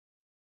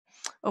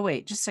 Oh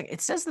wait, just a second.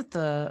 It says that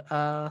the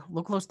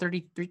localhost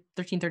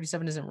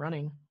 1337 isn't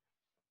running.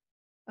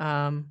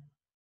 Can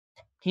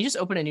you just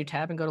open a new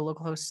tab and go to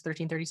localhost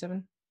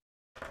 1337?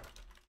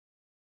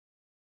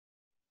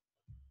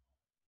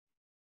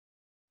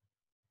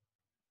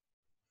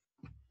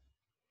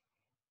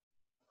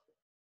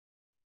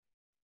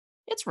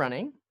 It's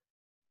running.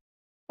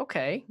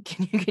 Okay.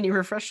 Can you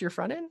refresh your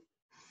front end?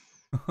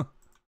 This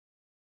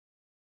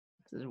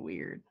is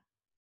weird.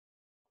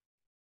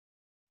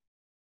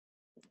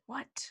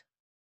 What?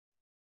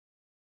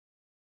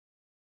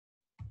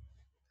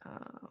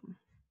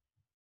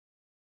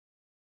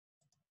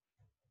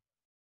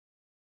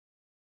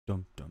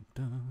 Dum dum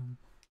dum.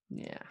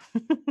 Yeah.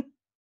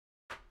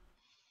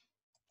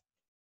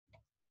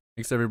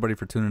 Thanks everybody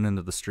for tuning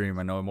into the stream.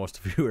 I know most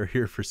of you are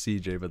here for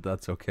CJ, but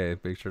that's okay.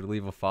 Make sure to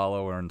leave a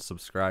follow and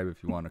subscribe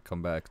if you want to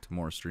come back to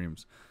more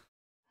streams.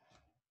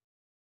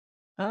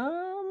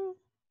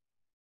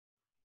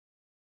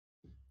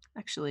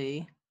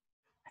 Actually,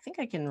 I think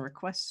I can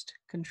request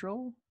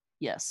control.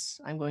 Yes,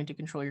 I'm going to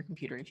control your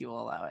computer if you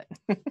will allow it.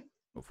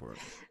 Go for it.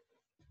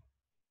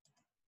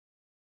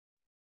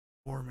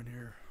 Warm in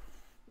here.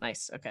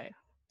 Nice. Okay.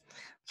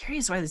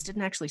 Curious why this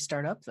didn't actually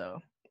start up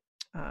though.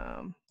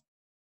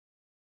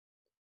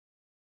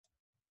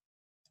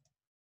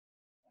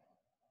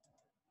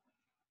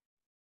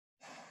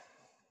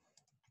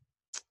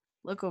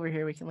 Look over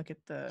here. We can look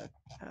at the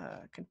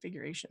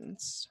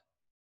configurations.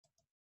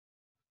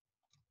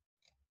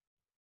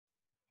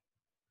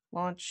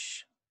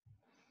 Launch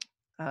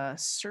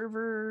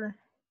server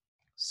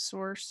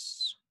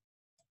source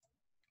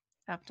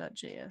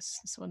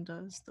app.js. This one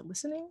does the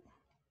listening.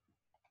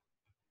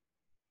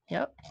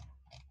 Yep.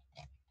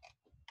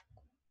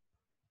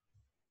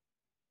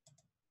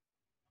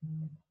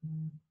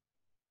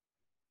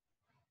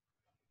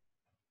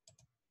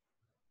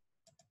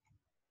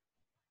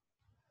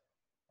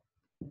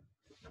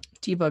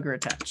 Debugger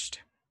attached.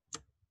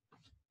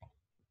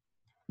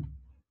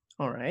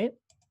 All right.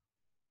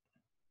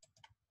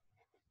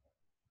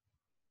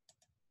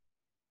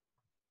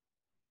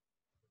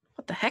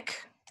 What the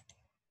heck?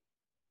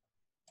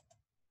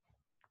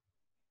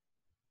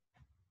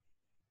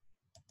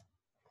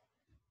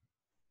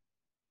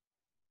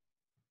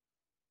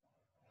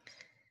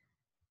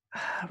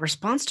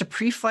 Response to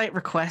pre-flight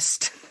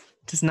request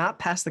does not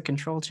pass the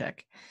control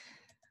check.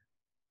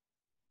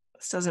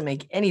 This doesn't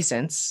make any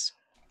sense.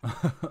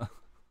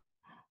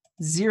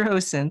 0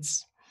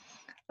 sense.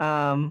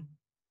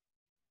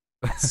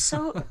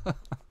 So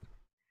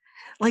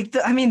like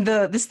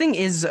this thing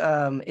is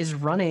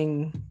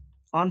running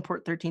on port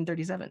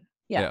 1337.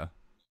 Yeah.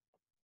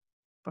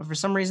 But for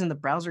some reason the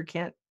browser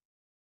can't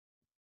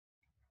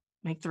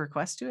make the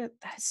request to it.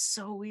 That is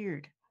so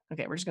weird.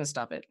 Okay, we're just gonna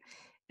stop it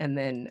and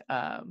then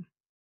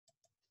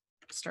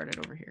start it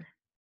over here.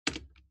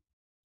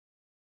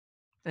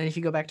 And if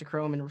you go back to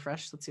Chrome and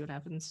refresh, let's see what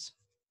happens.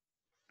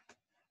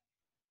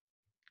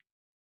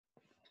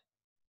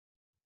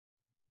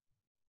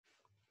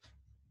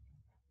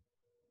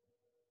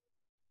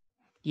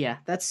 Yeah,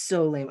 that's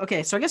so lame.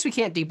 Okay, so I guess we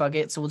can't debug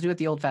it, so we'll do it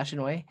the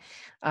old-fashioned way.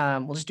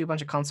 We'll just do a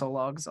bunch of console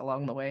logs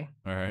along the way.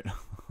 All right.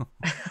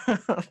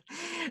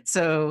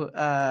 So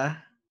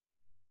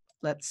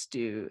let's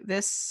do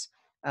this.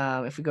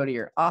 If we go to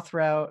your auth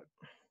route,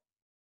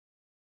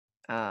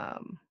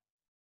 and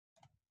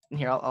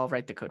here I'll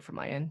write the code from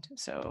my end.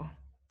 So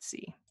let's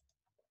see.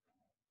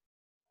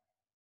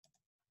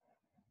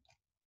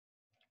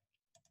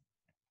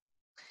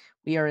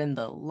 We are in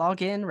the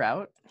login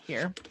route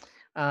here.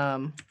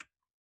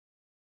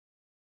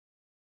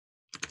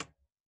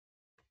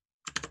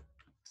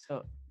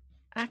 So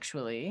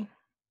actually,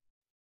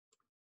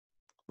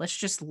 let's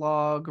just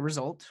log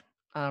result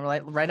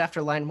right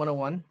after line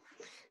 101.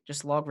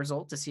 Just log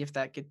result to see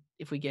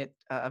if we get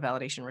a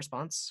validation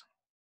response.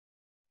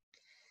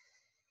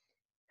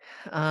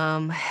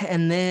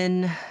 And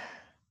then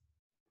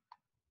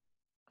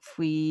if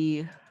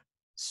we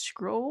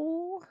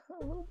scroll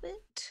a little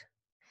bit,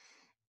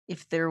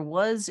 if there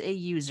was a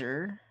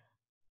user,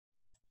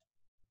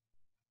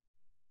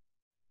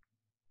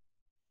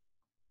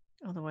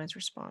 otherwise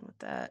respond with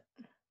that.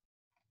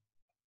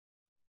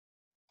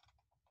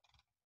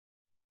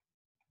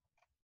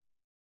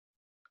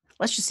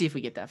 Let's just see if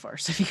we get that far.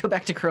 So if you go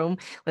back to Chrome,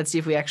 let's see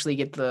if we actually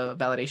get the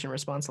validation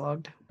response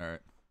logged. All right.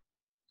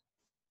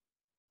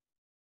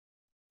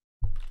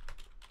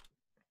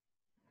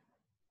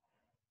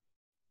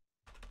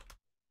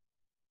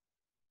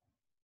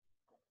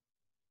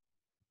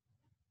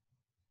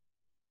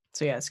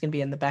 So yeah, it's gonna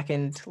be in the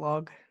backend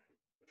log.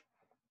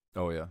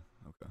 Oh yeah.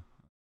 Okay.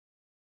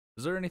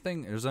 Is there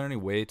any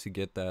way to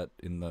get that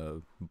in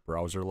the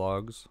browser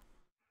logs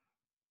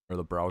or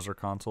the browser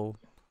console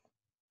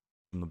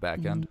from the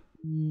back end?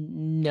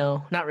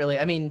 No, not really.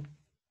 I mean,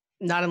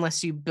 not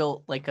unless you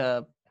built like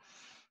a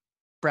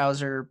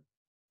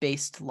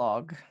browser-based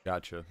log.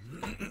 Gotcha.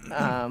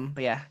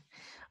 But yeah.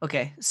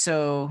 Okay,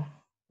 so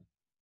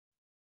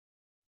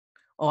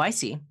oh, I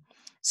see.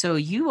 So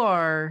you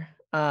are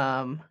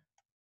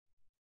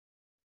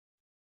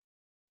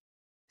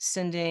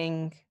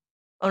sending.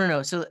 Oh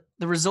no. So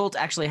the result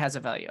actually has a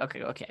value.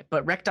 Okay.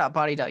 But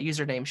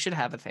rec.body.username should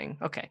have a thing.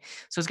 Okay.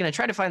 So it's going to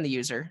try to find the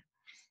user,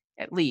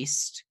 at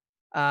least,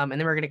 and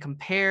then we're going to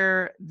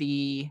compare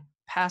the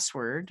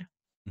password.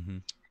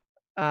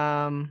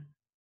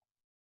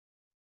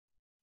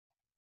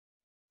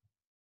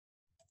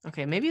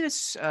 Okay, maybe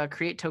this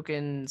create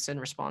token send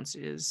response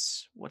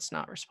is what's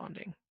not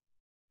responding.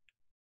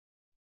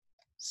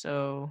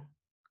 So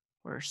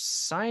we're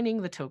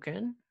signing the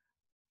token.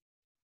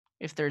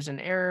 If there's an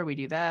error, we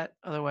do that.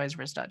 Otherwise,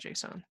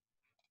 res.json.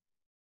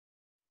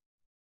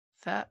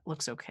 That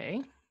looks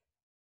okay.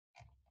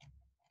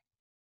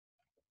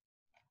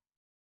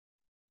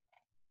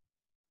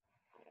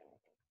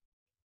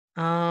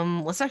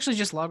 Let's actually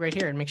just log right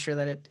here and make sure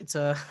that it's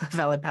a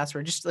valid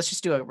password. Let's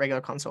just do a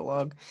regular console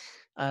log.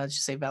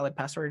 Just say valid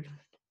password.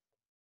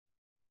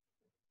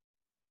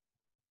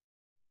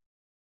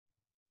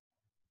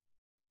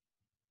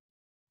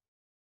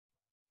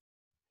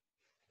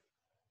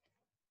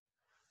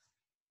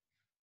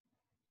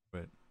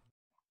 Wait.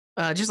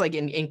 Just like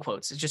in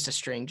quotes, it's just a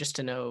string, just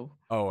to know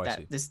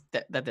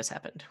that this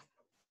happened.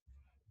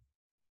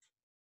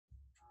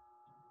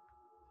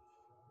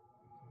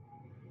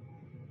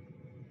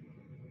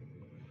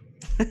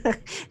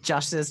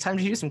 Josh says, time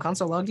to do some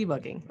console log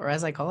debugging, or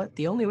as I call it,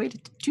 the only way to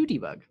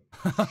debug.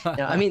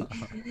 No, I mean,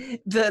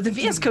 the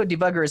VS Code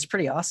debugger is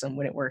pretty awesome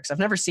when it works. I've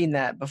never seen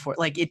that before.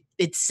 Like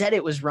it said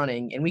it was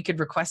running, and we could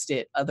request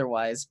it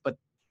otherwise, but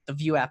the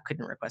Vue app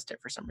couldn't request it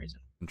for some reason.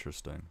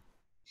 Interesting.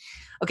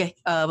 Okay,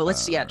 but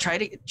let's try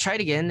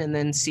it again, and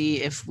then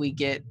see if we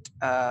get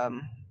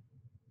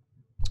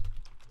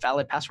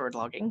valid password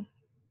logging.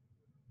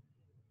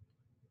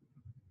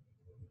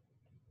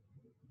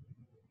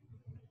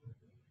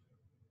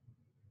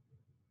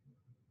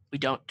 We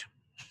don't.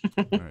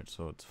 All right,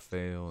 so it's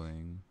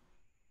failing.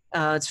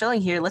 It's failing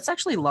here. Let's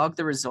actually log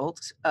the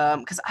result,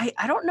 because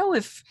I don't know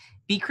if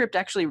bcrypt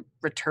actually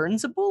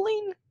returns a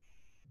boolean.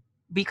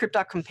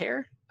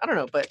 bcrypt.compare. I don't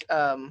know, but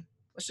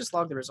let's just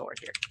log the result right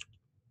here.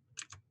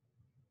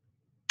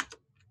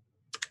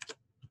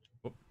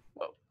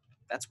 Whoa,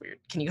 that's weird.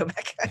 Can you go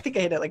back? I think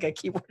I hit like a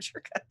keyboard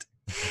shortcut.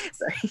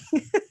 Sorry.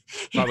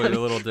 Probably a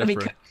little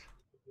different.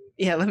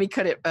 Let me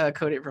code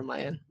it from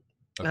my end.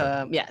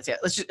 Okay. Yeah.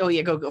 Let's just. Oh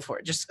yeah, go for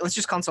it. Let's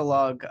just console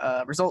log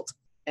result,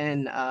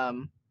 and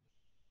I'm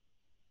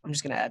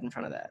just gonna add in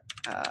front of that.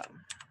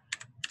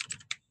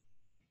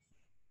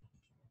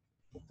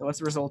 So what's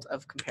the result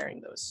of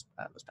comparing those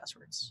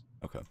passwords?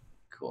 Okay.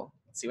 Cool.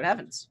 Let's see what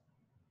happens.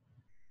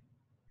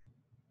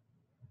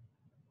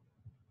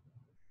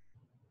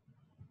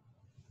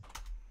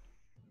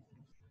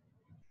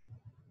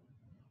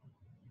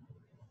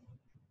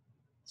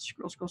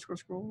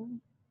 Scroll.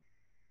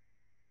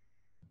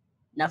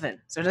 Nothing.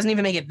 So it doesn't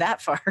even make it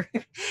that far.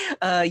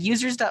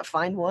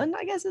 Users.find1,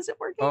 I guess, is it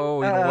working?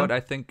 Oh, you know what? I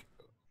think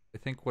I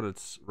think what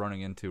it's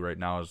running into right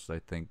now is I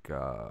think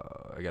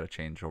I got to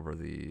change over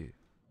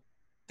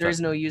There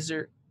is no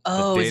user. the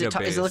Oh, is it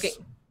looking? database is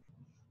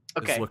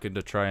Okay. looking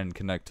to try and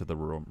connect to the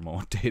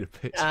remote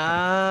database.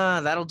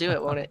 That'll do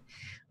it, won't it?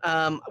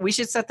 We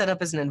should set that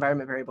up as an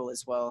environment variable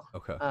as well.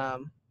 Okay.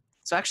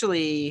 So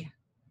actually,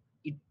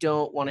 you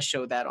don't want to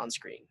show that on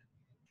screen.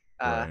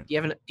 Right. Do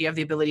you have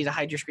the ability to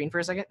hide your screen for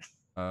a second?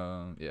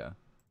 Yeah.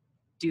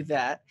 Do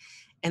that,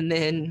 and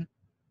then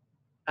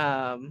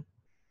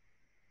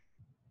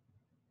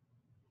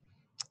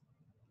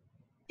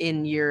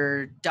in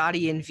your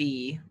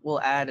 .env,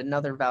 we'll add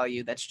another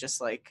value that's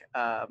just like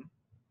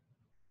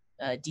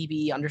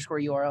db underscore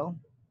URL.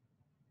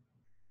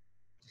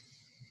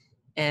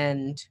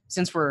 And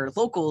since we're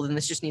local, then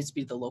this just needs to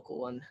be the local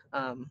one.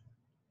 So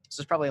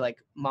it's probably like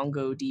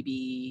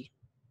MongoDB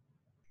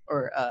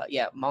or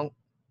yeah,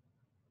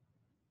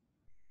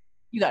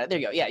 you got it. There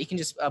you go. Yeah, you can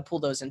just pull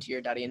those into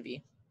your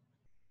 .env.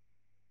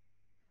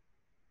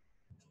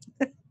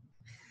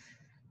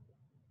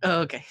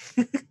 Oh, okay.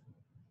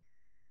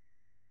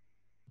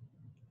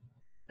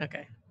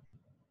 Okay.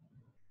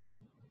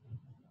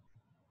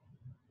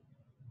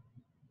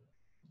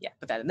 Yeah,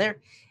 put that in there.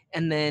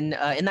 And then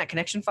in that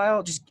connection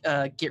file, just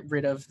get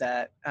rid of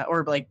that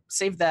or like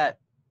save that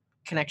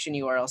connection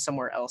URL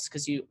somewhere else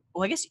because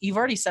I guess you've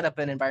already set up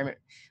an environment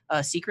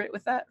secret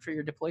with that for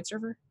your deployed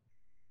server.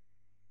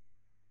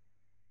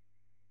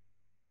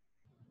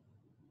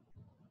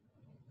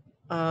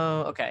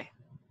 Oh, okay.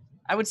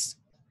 I would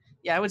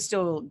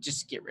still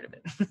just get rid of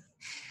it.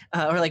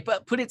 Or like,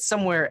 but put it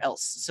somewhere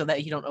else so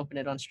that you don't open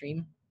it on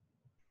stream.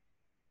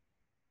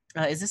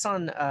 Is this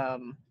on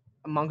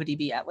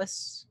MongoDB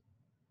Atlas?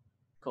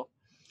 Cool.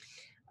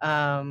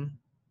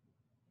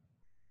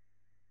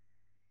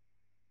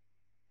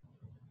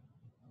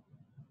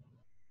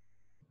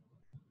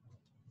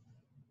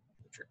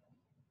 Sure.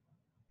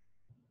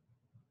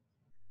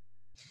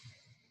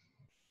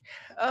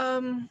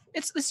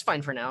 It's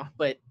fine for now,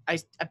 but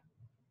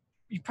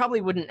you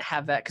probably wouldn't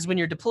have that because when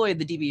you're deployed,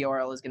 the DB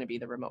URL is going to be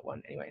the remote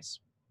one,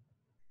 anyways.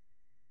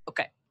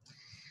 Okay.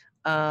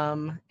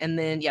 And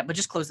then yeah, but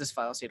just close this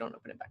file so you don't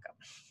open it back up.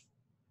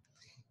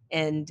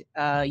 And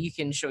you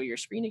can show your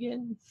screen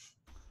again.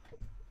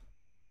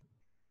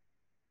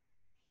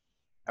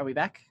 Are we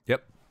back?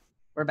 Yep.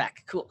 We're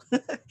back. Cool.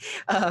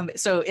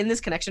 So in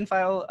this connection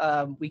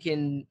file, we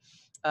can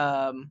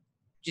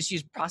just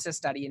use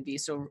process.env.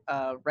 So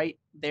right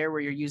there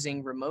where you're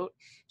using remote,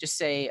 just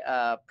say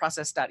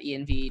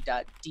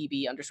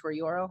process.env.db underscore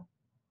URL.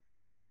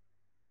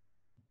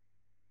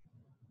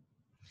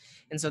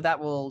 And so that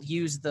will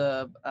use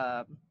the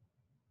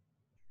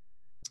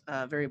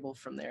variable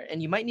from there.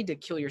 And you might need to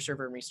kill your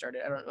server and restart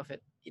it. I don't know if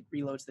it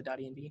reloads the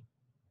 .env.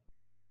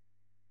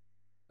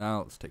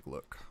 Now let's take a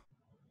look.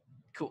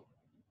 Cool.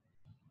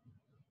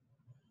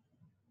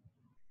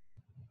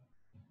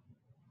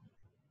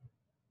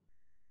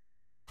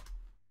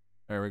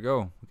 There we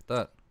go. Look at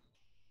that.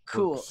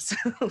 Cool. Works.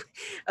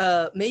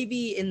 So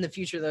maybe in the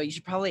future, though, you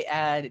should probably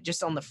add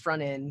just on the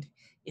front end,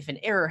 if an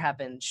error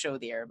happened, show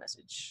the error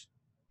message.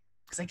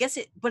 Because I guess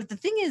but the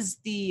thing is,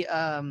 it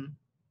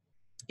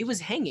was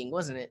hanging,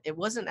 wasn't it? It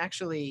wasn't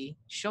actually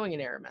showing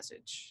an error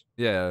message.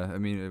 Yeah, I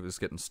mean, it was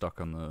getting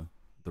stuck on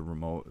the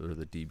remote or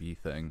the DB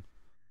thing,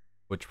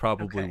 which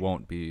probably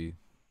won't be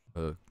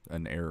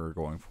an error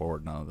going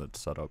forward now that's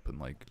set up in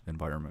like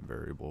environment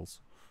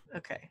variables.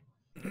 Okay.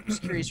 I'm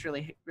just curious,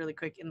 really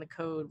quick, in the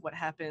code, what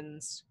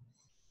happens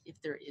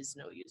if there is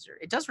no user?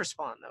 It does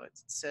respond though. It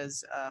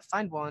says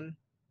find one.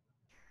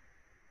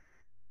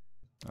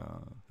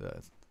 Yeah,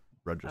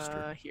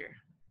 register.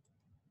 Here.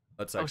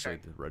 That's actually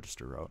the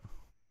register route.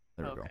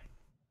 There we go.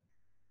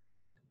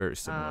 Very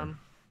similar.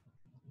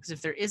 Because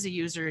if there is a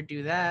user,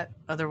 do that.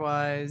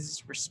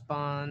 Otherwise,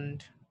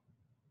 respond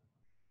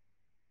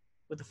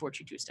with the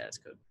 422 status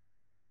code.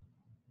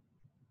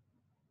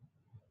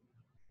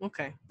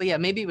 Okay. But yeah,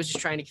 maybe it was just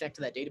trying to connect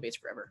to that database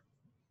forever.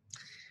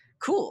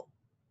 Cool.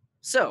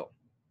 So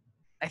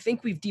I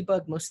think we've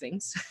debugged most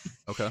things.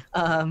 Okay.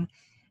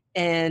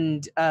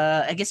 And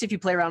I guess if you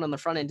play around on the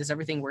front end, is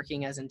everything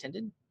working as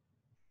intended?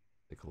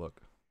 Take a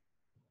look.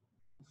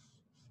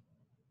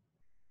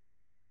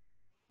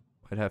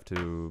 I'd have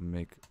to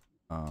make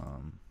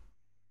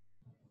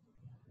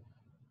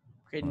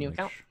create a new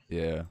account.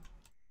 Yeah.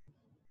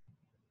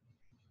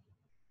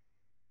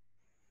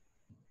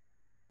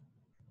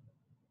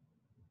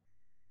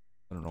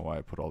 I don't know why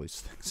I put all these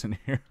things in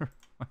here.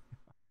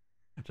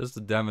 Just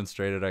to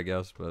demonstrate it, I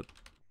guess, but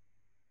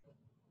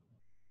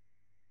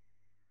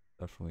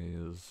definitely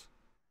is.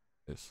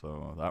 Okay,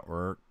 so that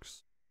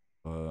works.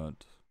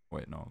 But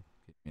wait, no,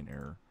 give me an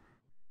error.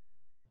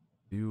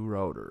 View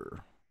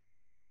router.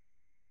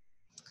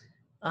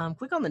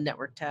 Click on the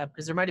network tab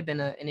because there might have been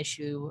an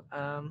issue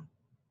in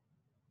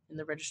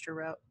the register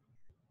route.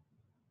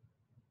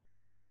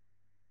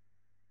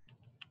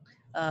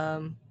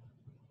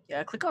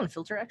 Yeah, click on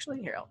filter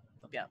actually. Here, I'll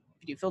help you out.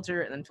 If you do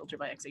filter and then filter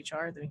by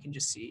XHR, then we can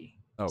just see.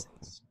 Oh,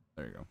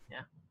 there you go.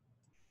 Yeah.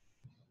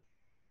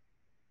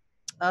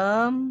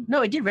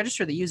 No, it did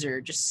register the user,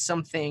 just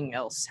something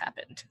else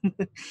happened.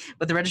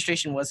 But the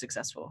registration was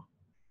successful.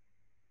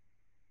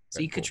 So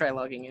Okay, you could cool. try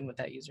logging in with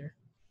that user.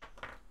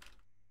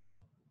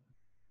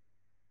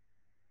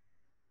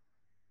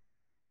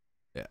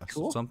 Yeah,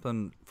 so Cool.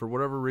 something, for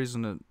whatever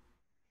reason,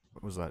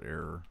 what was that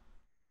error?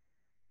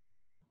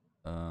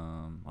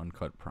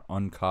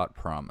 Uncaught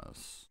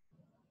promise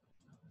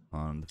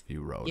on the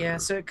view router. Yeah,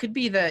 so it could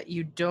be that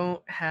you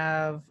don't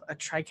have a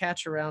try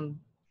catch around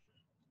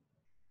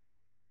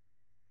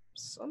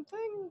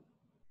something.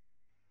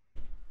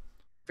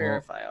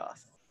 Verify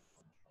auth.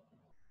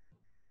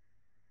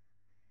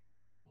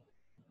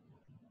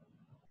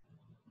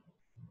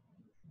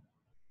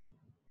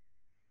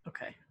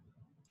 Okay.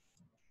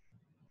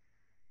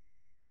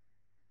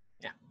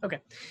 Yeah. Okay.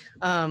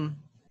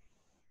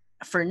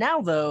 For now,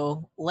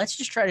 though, let's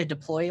just try to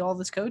deploy all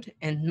this code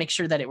and make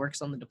sure that it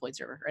works on the deployed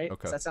server, right?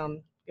 Okay. Does that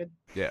sound good?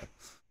 Yeah.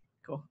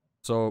 Cool.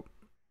 So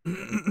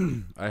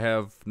I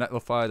have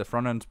Netlify, the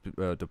front end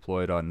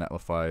deployed on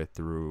Netlify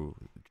through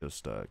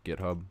just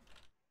GitHub.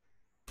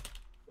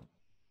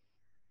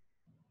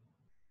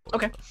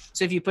 Okay.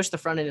 So if you push the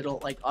front end,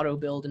 it'll like auto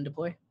build and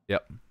deploy?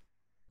 Yep.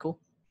 Cool.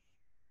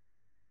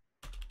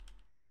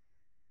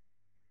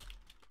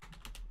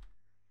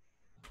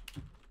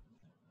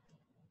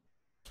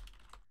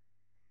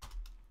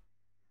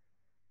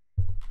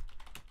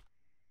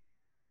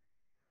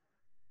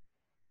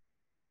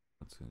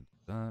 Let's do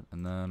that.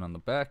 And then on the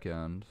back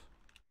end,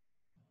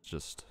 it's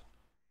just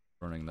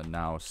running the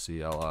now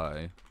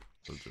CLI.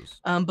 So just...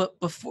 But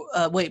before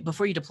wait,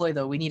 before you deploy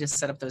though, we need to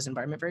set up those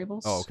environment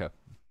variables. Oh, okay.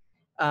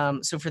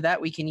 So for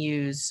that, we can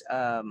use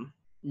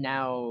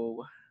now.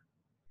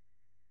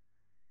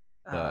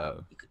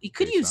 You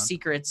could use JSON?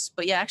 secrets,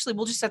 but yeah, actually,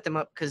 we'll just set them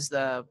up because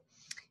the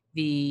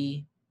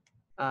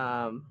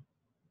at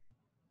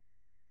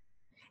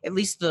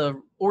least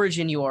the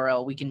origin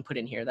URL we can put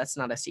in here. That's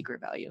not a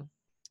secret value.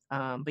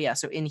 But yeah,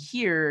 so in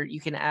here you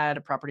can add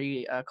a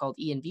property called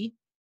env.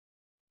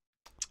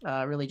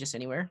 Really, just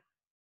anywhere.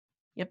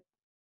 Yep.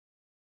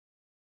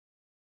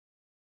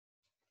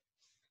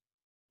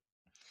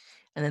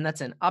 And then that's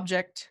an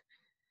object.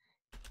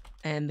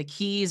 And the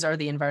keys are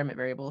the environment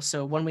variables.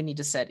 So one we need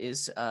to set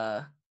is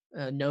node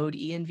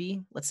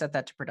env. Let's set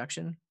that to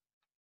production.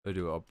 I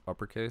do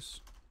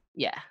uppercase?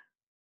 Yeah.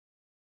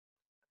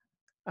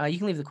 You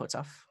can leave the quotes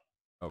off.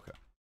 Okay.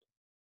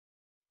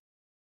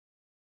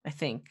 I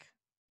think.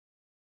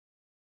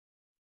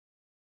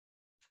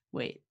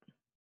 Wait.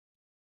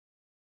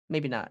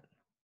 Maybe not.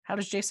 How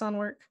does JSON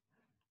work?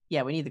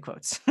 Yeah, we need the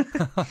quotes.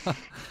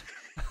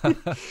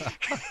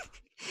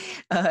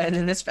 And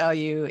then this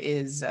value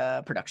is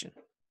production.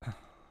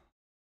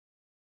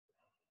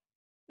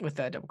 With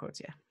double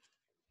quotes, yeah.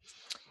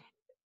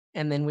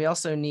 And then we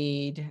also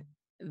need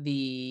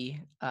the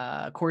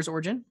CORS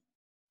origin.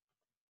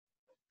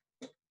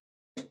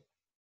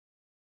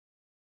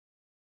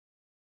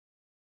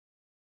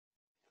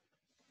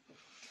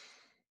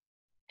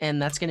 And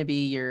that's going to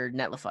be your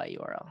Netlify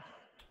URL.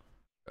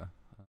 Okay.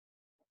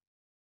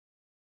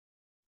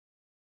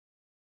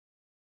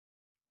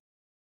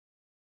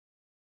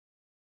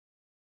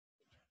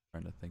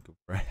 Trying to think of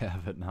where I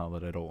have it now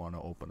that I don't want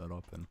to open it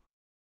up. And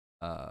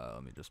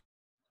let me just...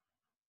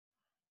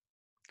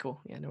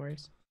 Cool. Yeah, no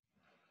worries.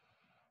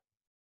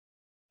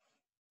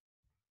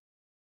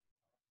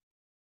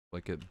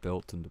 Like it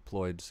built and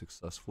deployed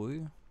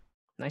successfully.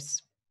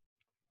 Nice.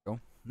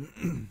 Go.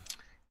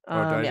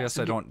 I guess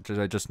so I don't.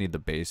 I just need the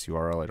base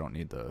URL. I don't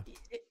need the...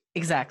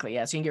 Exactly.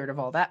 Yeah. So you can get rid of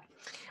all that.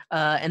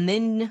 And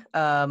then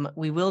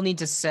we will need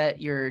to set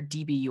your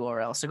DB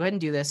URL. So go ahead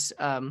and do this.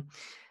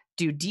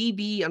 Do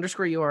DB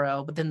underscore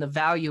URL, but then the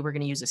value we're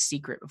going to use a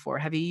secret before.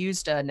 Have you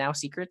used now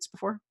secrets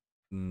before?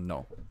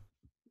 No.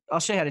 I'll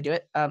show you how to do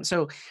it.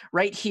 So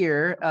right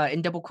here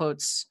in double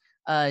quotes,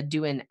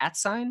 do an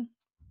 @,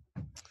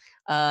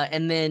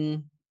 and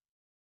then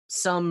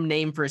some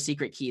name for a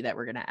secret key that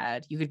we're going to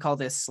add. You could call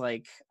this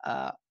like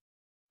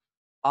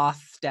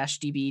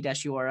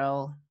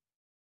auth-db-url,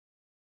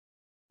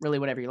 really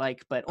whatever you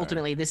like, but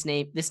ultimately this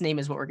name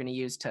is what we're going to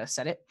use to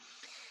set it.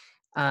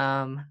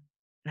 And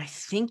I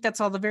think that's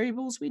all the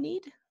variables we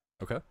need.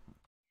 Okay.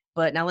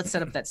 But now let's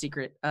set up that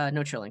secret,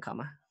 no trailing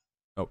comma.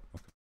 Oh,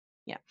 okay.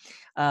 Yeah.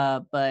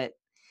 But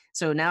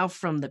so now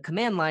from the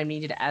command line, we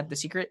need to add the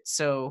secret.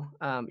 So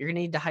you're going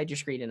to need to hide your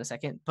screen in a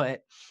second.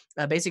 But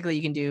basically,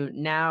 you can do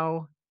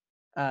now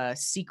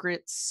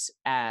secrets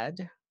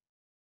add.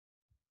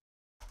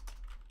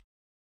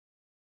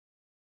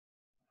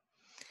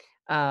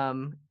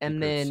 And Secrets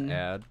then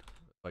add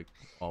like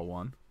all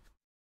one,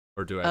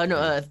 or do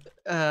I?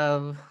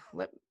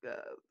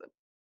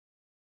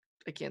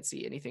 I can't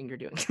see anything you're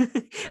doing,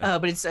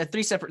 but it's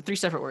three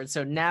separate words.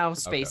 So now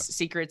space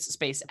secrets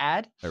space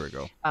add. There we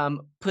go.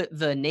 Put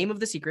the name of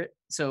the secret,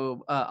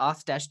 so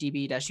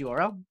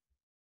auth-db-url,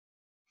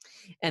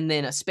 and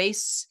then a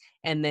space,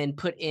 and then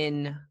put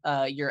in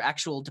your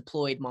actual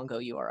deployed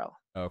Mongo URL.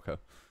 Okay.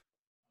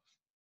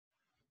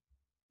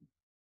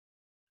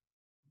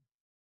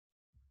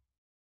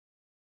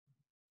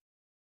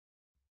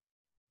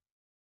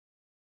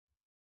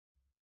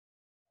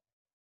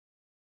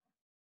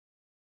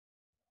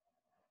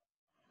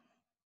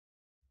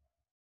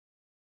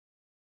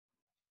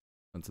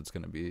 since it's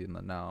going to be in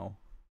the now.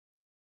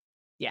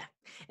 Yeah,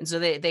 and so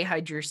they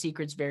hide your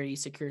secrets very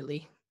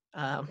securely,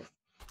 so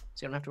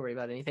you don't have to worry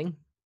about anything.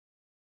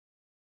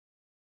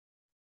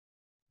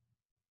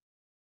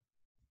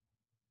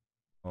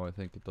 Oh, I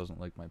think it doesn't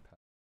like my path.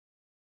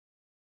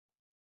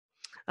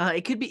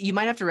 It could be, you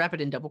might have to wrap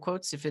it in double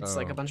quotes if it's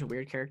like a Oh. bunch of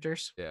weird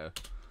characters. Yeah.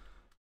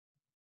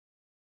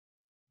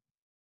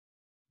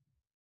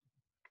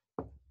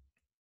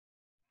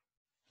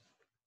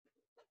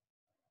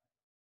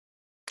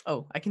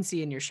 Oh, I can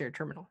see in your shared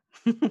terminal.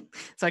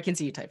 So I can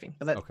see you typing,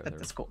 but Okay,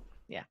 that's cool.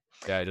 Yeah.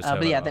 Yeah, I just have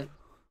but yeah, it then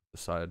the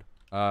side.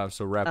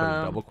 So wrap it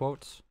in double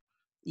quotes.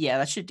 yeah,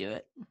 that should do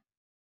it.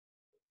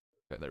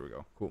 Okay, there we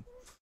go. Cool.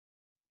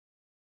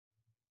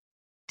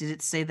 Did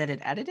it say that it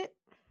added it?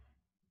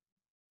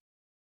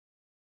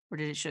 Or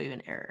did it show you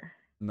an error?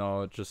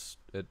 No,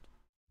 it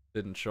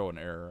didn't show an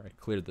error. I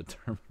cleared the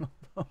terminal.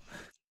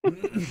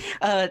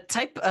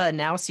 Type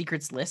now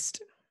secrets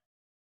list.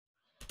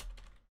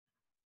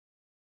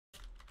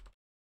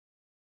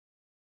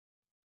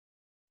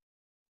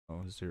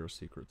 Oh, 0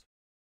 secrets.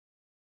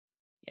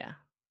 Yeah.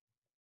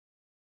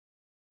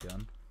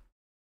 Again.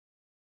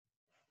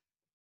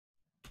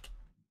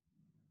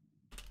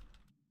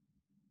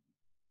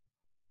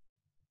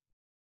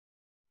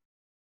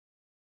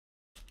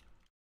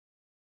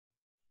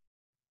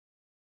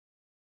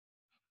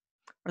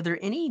 Are there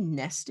any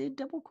nested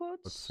double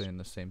quotes? It's saying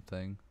the same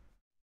thing.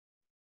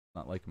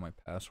 Not like my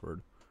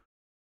password.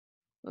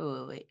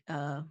 Oh, wait.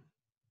 Oh.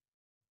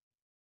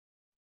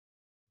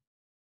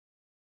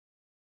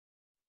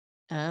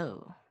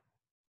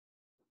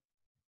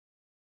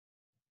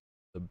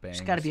 The bang.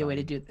 There's got to be a way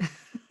to do.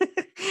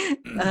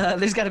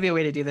 There's got to be a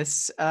way to do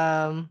this.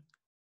 Let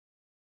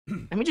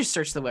me just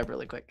search the web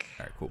really quick.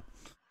 All right, cool.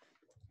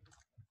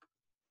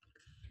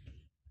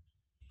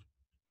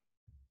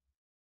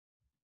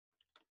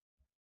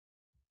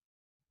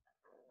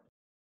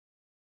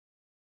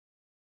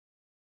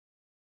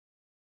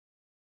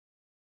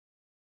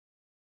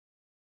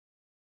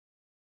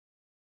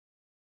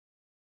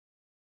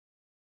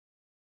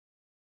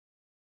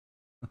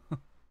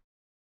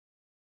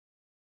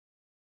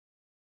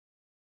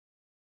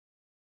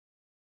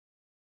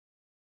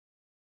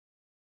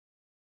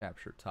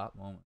 Capture top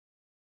moment.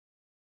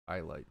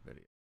 Highlight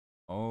video.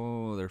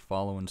 Oh, they're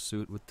following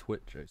suit with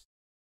Twitch.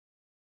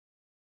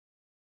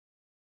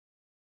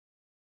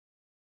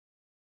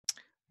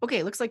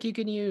 Okay, looks like you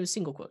can use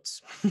single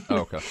quotes. Oh,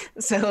 okay.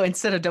 So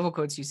instead of double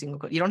quotes, use single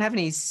quotes. You don't have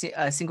any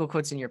single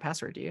quotes in your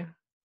password, do you?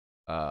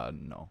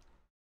 No.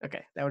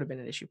 Okay, that would have been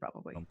an issue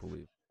probably. I don't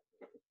believe.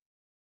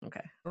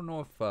 Okay. I don't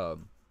know if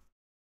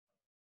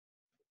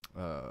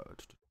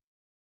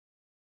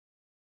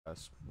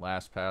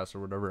LastPass or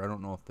whatever. I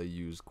don't know if they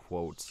use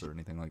quotes or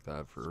anything like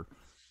that for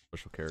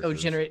special characters. Oh,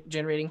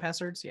 generating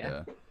passwords.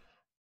 Yeah.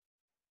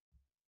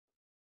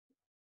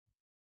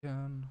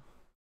 Again.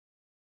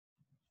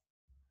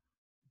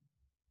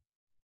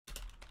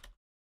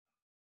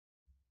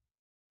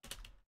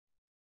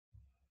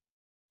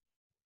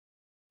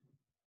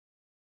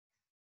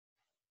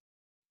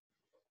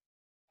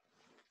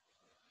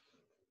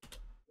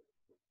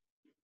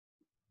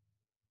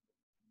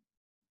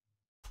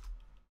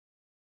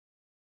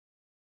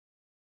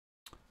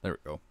 There we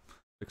go.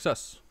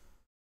 Success.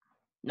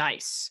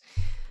 Nice.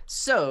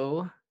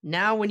 So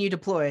now when you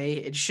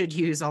deploy, it should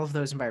use all of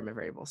those environment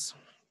variables.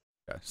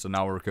 Okay, so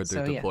now we're good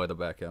to deploy the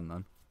backend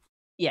then.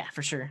 Yeah,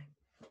 for sure.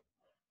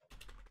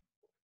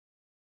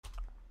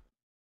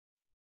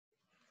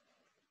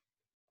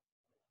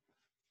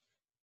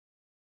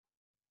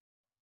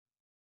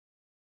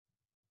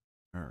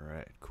 All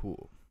right,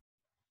 cool.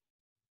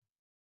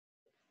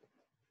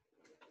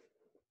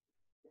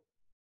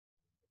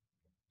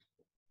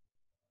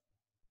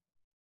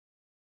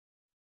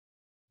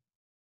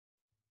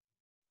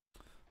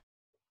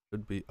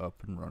 Should be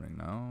up and running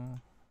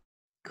now.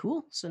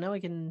 Cool. So now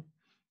we can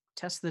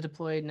test the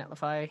deployed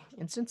Netlify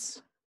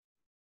instance.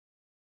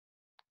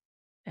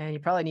 And you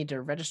probably need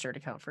to register an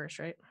account first,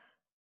 right?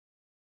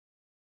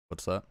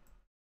 What's that?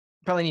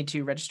 Probably need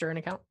to register an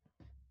account.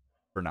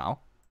 For now?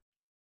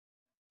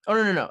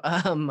 Oh no.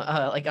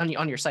 Like on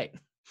your site.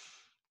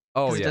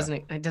 Oh yeah. Yeah.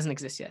 It doesn't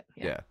exist yet.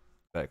 Yeah,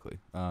 exactly.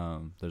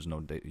 There's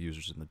no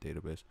users in the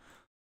database.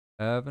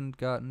 I haven't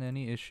gotten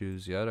any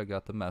issues yet. I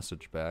got the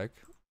message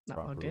back. Not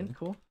logged in.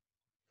 Cool.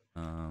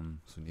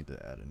 So we need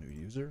to add a new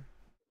user.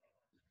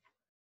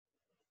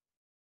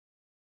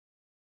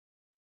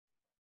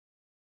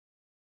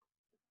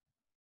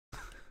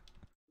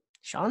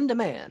 Sean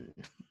Demand.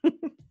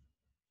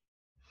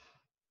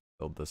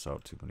 Build this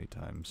out too many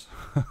times.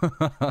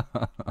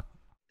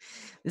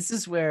 This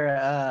is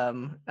where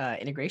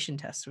integration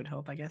tests would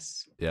help, I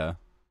guess. Yeah.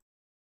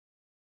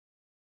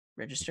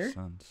 Register. Makes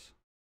sense.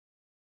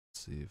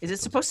 Let's see if is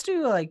it supposed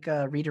to like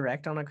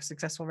redirect on a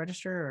successful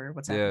register, or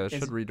what's happening? Yeah, it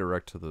should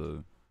redirect to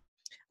the.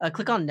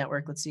 Click on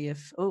network. Let's see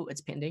if it's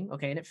pending.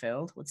 Okay, and it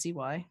failed. Let's see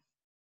why.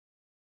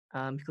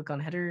 Click on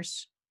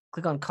headers.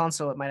 Click on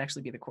console. It might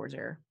actually be the CORS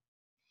error.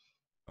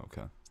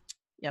 Okay.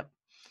 Yep.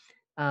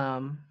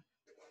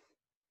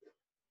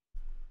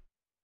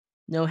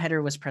 No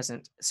header was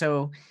present.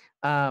 So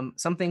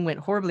something went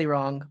horribly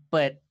wrong.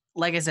 But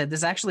like I said,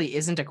 this actually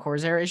isn't a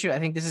CORS error issue. I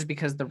think this is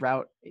because the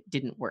route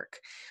didn't work.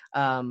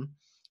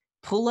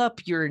 Pull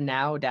up your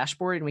now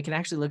dashboard and we can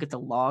actually look at the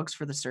logs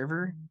for the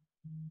server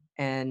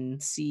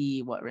and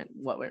see what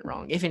went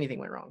wrong, if anything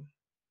went wrong.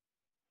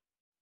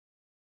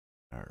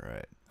 All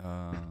right.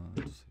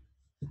 Let's see.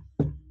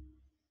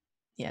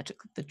 Yeah, to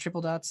click the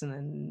triple dots and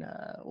then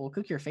we'll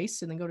click your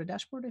face and then go to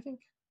dashboard, I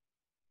think.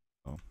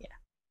 Oh. Yeah.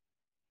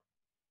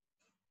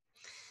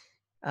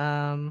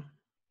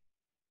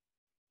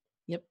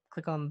 Yep,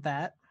 click on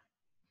that.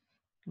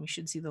 We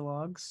should see the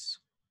logs.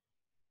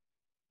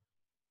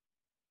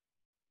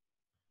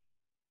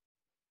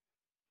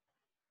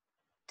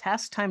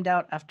 Task timed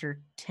out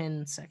after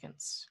 10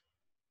 seconds.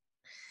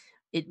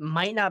 It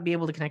might not be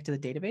able to connect to the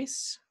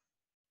database.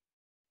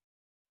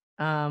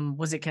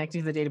 Was it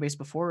connecting to the database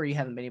before, or you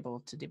haven't been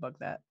able to debug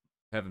that?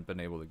 Haven't been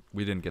able to.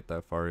 We didn't get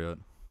that far yet.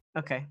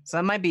 Okay, so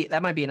that might be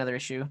another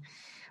issue.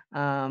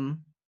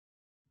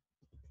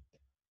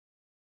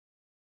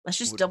 Let's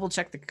just double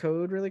check the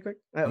code really quick.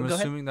 I'm go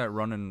assuming that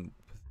running,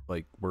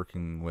 like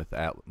working with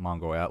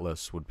Mongo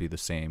Atlas would be the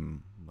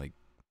same like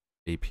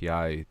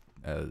API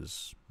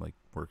as like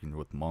working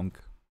with Monk.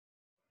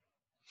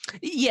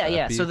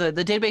 Yeah. So the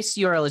database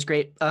URL is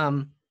great.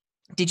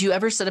 Did you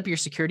ever set up your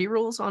security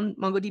rules on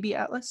MongoDB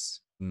Atlas?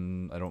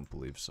 I don't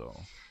believe so.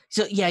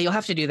 So yeah, you'll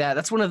have to do that.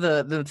 That's one of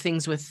the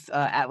things with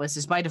Atlas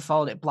is by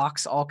default it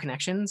blocks all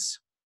connections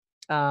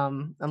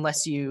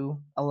unless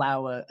you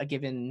allow a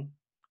given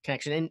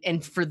connection.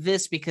 And for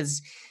this,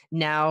 because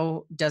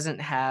now doesn't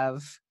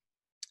have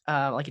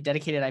like a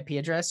dedicated IP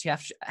address, you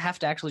have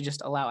to actually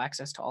just allow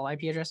access to all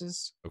IP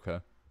addresses. Okay.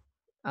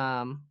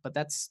 But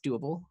that's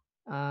doable.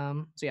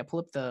 So yeah, pull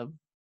up the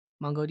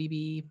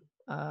MongoDB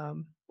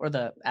or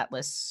the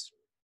Atlas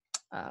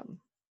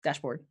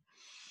dashboard.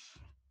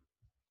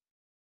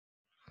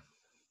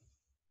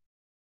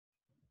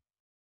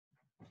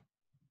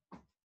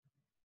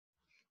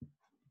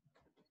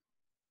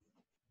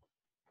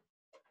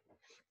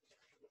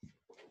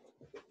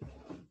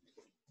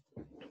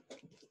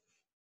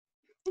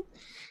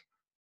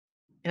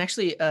 And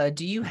actually,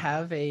 do you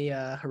have a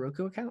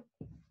Heroku account?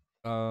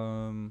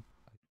 I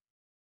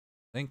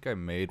think I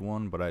made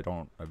one, but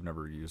I've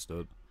never used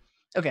it.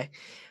 Okay.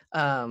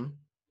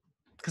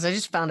 Because I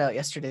just found out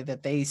yesterday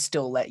that they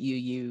still let you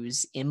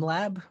use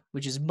imlab,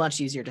 which is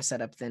much easier to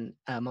set up than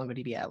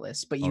MongoDB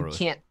Atlas. But you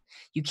can't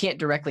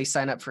directly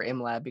sign up for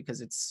imlab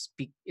because it's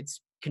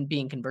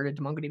being converted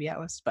to MongoDB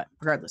Atlas. But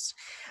regardless,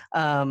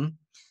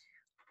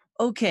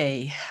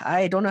 okay,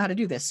 I don't know how to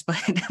do this,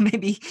 but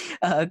maybe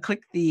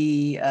click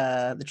the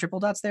triple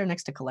dots there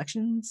next to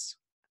collections.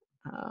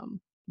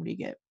 What do you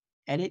get?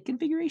 Edit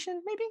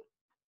configuration, maybe?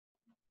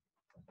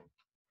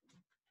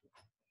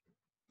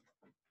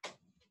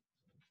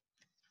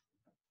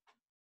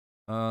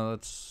 I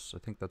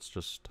think that's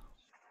just.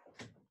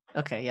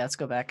 Okay, yeah, let's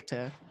go back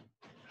to.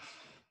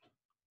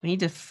 We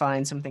need to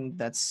find something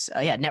that's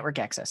yeah, network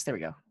access. There we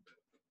go.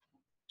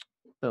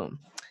 Boom.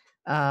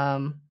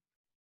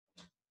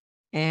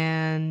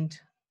 And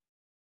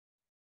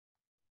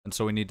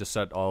so we need to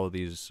set all of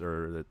these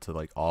or to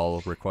like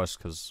all requests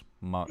because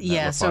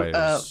yeah,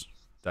 so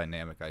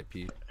dynamic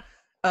IP.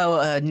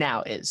 Oh,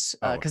 now is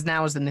because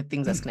now is the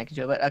things that's connected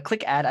to it. But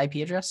click add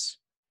IP address.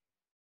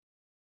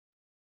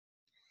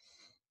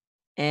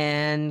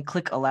 And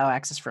click allow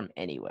access from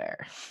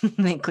anywhere.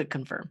 Then click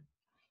confirm.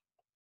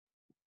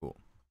 Cool.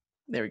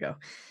 There we go.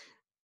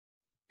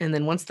 And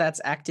then once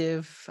that's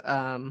active,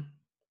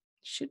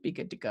 should be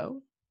good to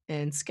go.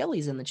 And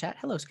Skelly's in the chat.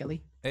 Hello,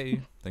 Skelly.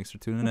 Hey, thanks for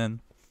tuning in.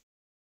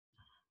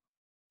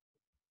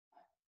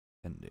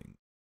 Ending.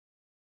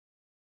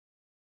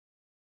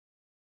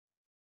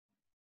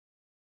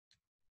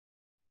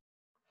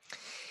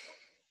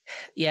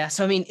 Yeah,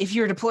 so I mean, if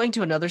you're deploying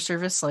to another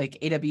service like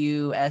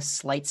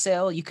AWS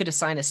Lightsail, you could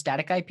assign a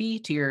static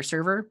IP to your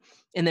server.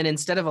 And then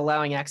instead of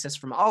allowing access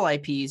from all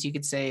IPs, you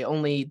could say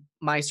only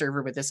my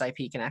server with this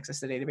IP can access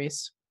the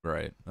database.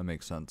 Right, that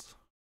makes sense.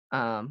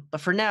 But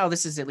for now,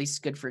 this is at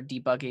least good for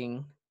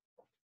debugging.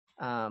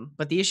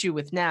 But the issue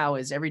with now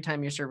is every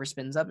time your server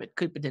spins up, it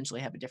could potentially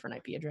have a different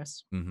IP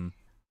address. Mm-hmm.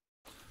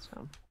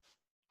 So.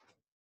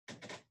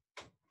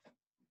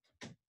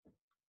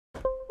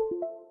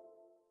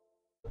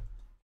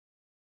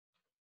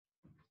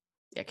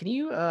 Yeah, can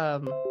you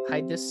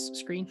hide this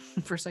screen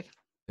for a second?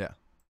 Yeah.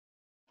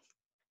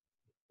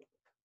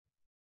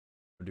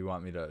 Or do you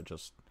want me to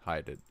just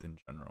hide it in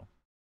general?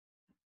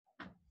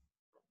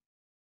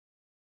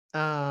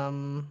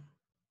 Don't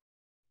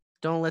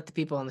let the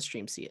people on the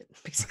stream see it,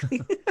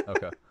 basically.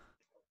 Okay.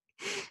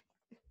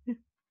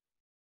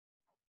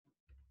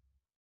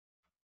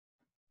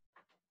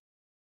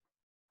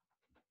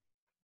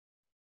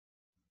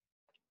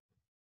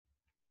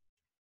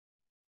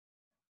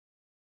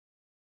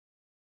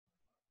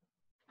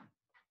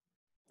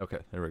 Okay,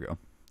 there we go.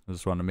 I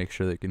just want to make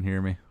sure they can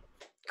hear me.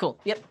 Cool.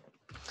 Yep.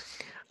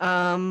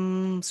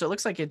 So it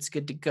looks like it's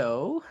good to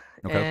go.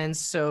 Okay. And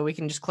so we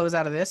can just close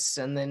out of this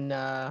and then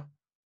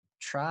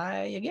try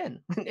again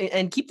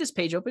and keep this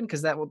page open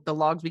because that will, the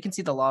logs, we can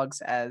see the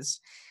logs as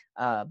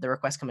the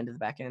requests come into the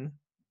backend.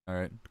 All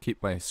right,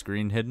 keep my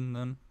screen hidden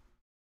then.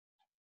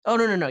 Oh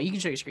no, you can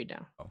show your screen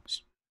now. Oh.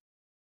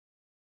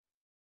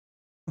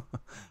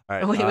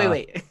 All right.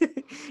 Wait.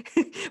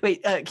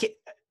 Wait,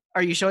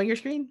 are you showing your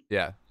screen?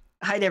 Yeah.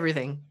 Hide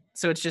everything.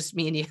 So it's just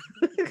me and you.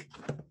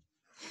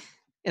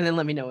 And then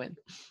let me know when.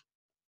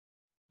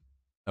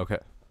 Okay.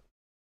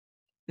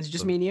 Is it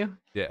just me and you?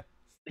 Yeah.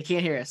 They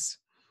can't hear us.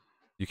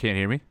 You can't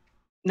hear me?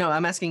 No,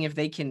 I'm asking if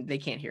they can't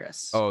hear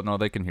us. Oh, no,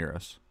 they can hear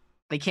us.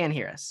 They can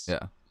hear us.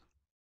 Yeah.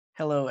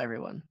 Hello,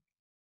 everyone.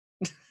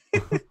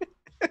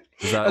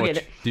 Is that okay,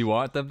 do you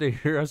want them to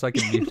hear us? I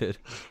can mute it.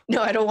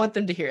 No, I don't want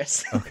them to hear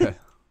us. Okay.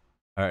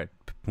 All right.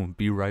 We'll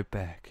be right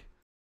back.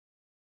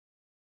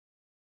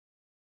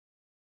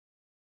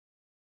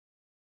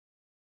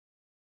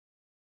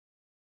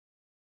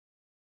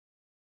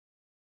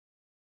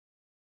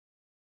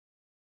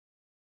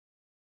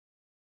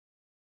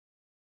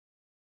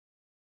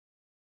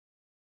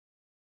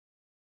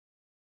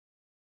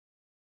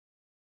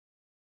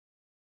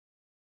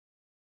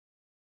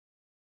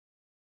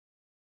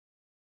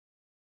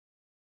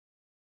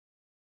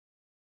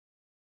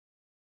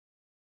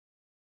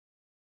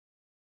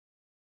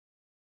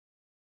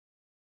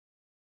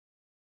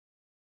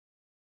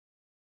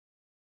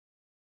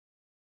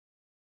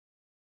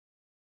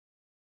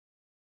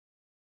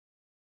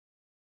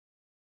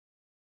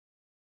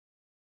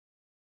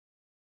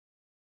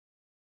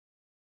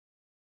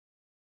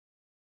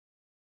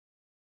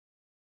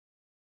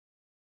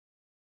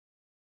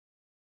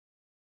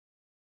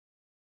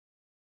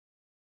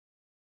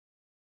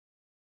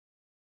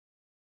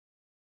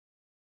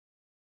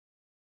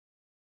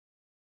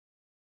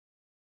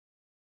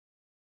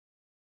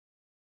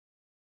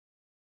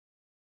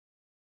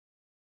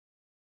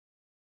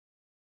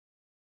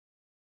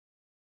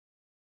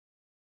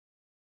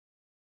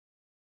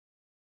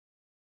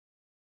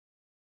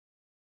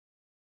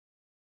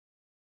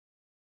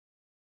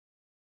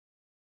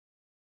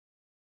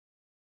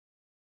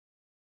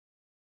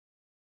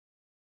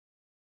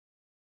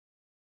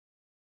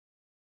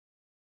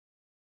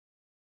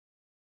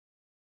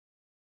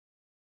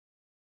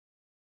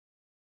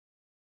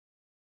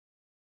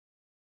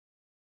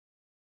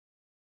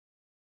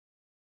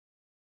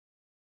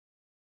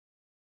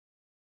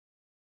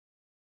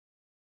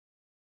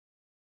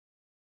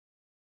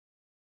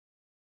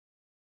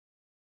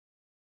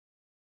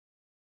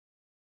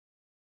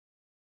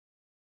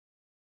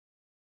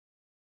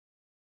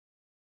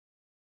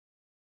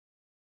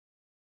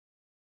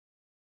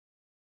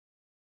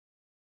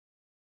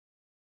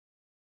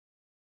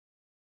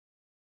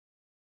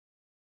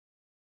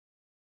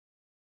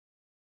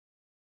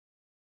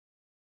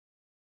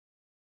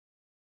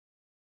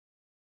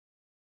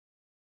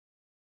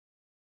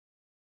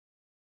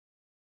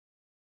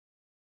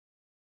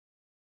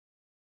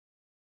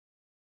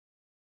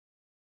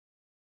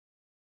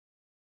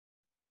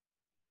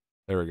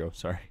 There we go.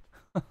 Sorry.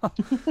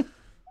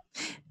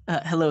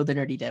 Hello, the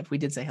nerdy dev. We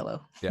did say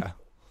hello. Yeah.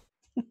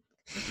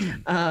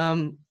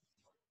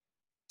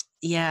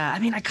 Yeah, I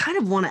mean, I kind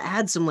of want to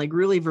add some like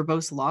really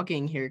verbose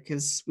logging here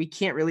because we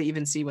can't really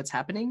even see what's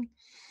happening.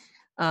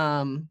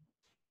 Let's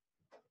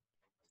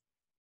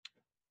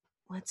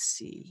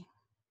see.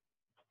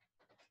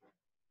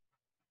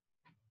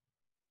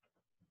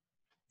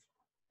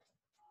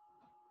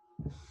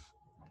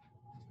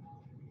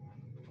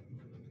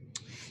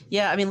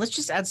 Yeah, I mean, let's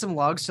just add some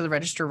logs to the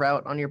register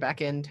route on your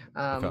backend.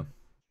 Okay.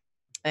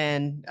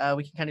 And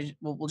we can kind of,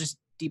 we'll just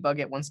debug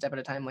it one step at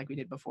a time like we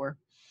did before.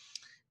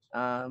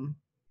 Okay,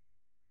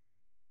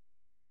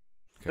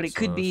 but it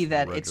could be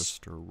that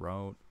register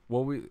route.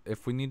 Well,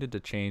 if we needed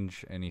to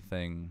change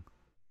anything,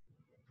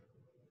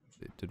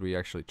 did we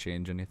actually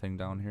change anything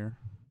down here?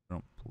 I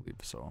don't believe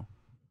so.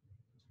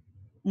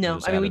 No,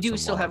 I mean, we do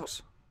still have,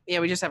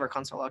 yeah, we just have our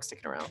console log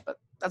sticking around, but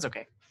that's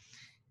okay.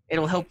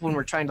 It'll help when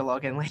we're trying to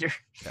log in later.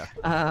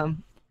 Yeah.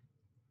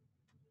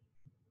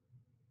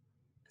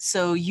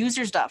 So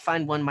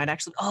users.find1 might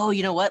actually, oh,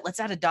 you know what? Let's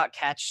add a dot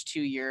catch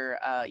to your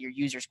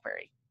users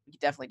query. We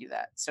could definitely do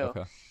that. So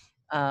okay.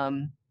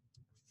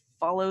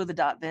 Follow the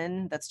dot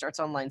then that starts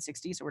on line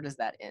 60. So where does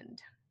that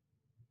end?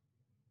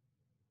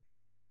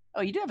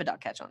 Oh, you do have a dot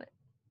catch on it.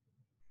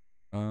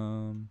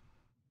 I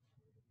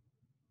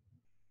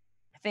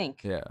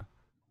think. Yeah.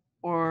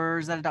 Or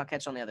is that a dot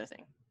catch on the other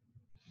thing?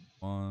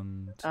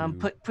 One,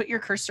 two. Put your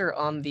cursor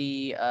on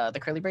the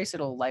curly brace.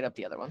 It'll light up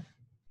the other one.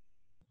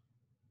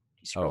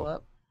 You scroll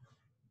up.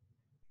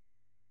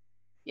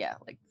 Yeah,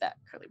 like that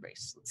curly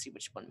brace. Let's see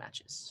which one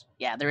matches.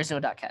 Yeah, there is no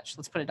dot catch.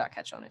 Let's put a dot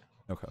catch on it.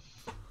 Okay.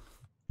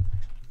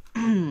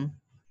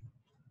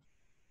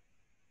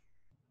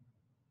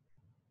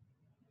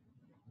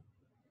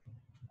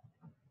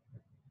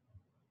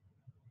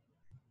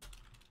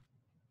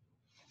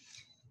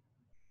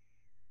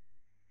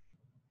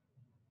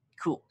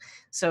 Cool.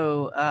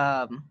 So,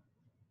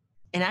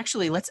 and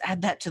actually, let's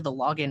add that to the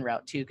login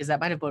route too, because that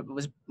might have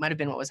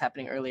been what was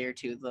happening earlier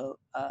too. The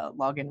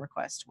login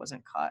request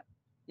wasn't caught.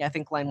 Yeah, I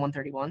think line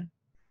 131.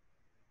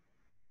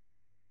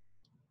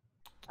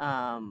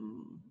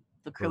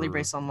 The curly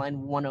brace on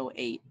line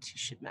 108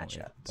 should match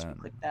yeah, up. So we then.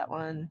 click that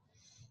one,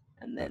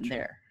 and then Gotcha.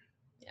 there.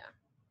 Yeah.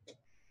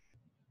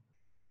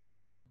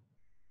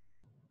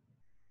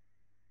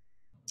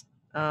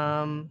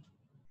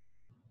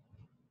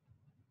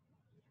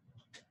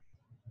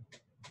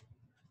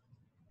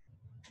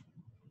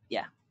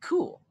 Yeah,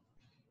 cool.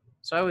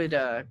 So I would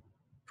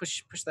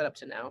push that up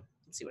to now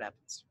and see what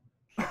happens.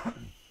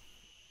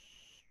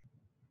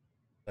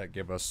 That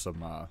give us some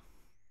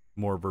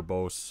more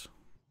verbose.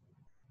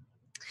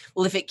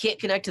 Well, if it can't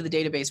connect to the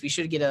database, we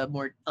should get a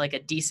more like a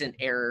decent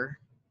error,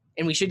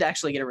 and we should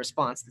actually get a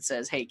response that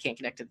says, "Hey, can't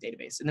connect to the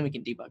database," and then we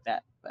can debug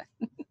that. But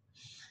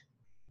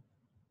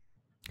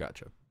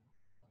Gotcha.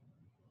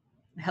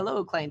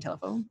 hello, client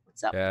telephone.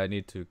 What's up? Yeah, I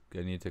need to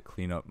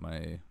clean up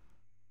my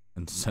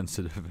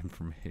insensitive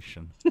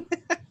information.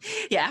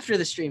 Yeah, after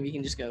the stream, you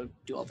can just go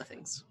do all the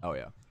things. Oh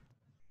yeah.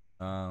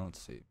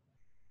 Let's see.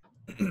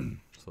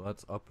 So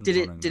that's up and Did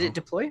running. Did it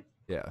deploy?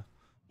 Yeah.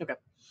 Okay.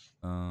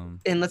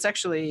 And let's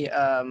actually,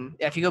 yeah,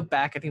 if you go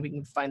back, I think we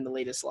can find the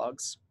latest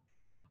logs.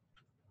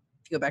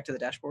 If you go back to the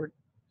dashboard.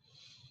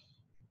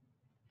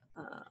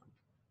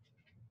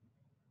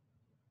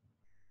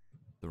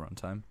 the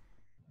runtime.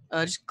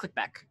 Just click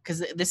back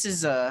because this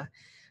is a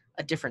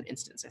different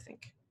instance, I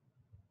think.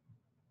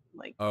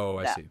 Like Oh,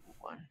 I see.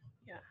 One.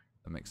 Yeah.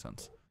 That makes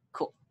sense.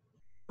 Cool.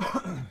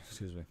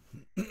 Excuse me.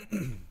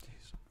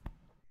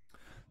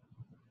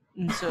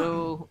 And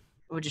so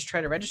we'll just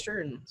try to register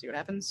and see what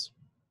happens.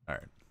 All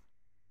right.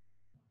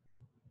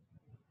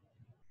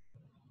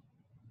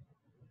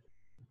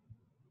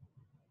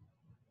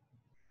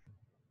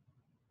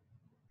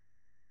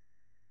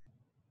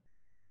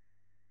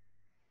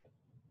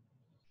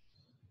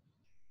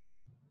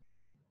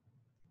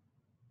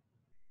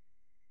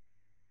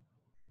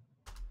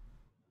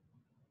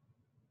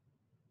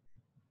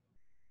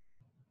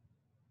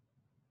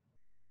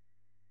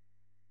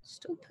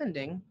 Still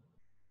pending.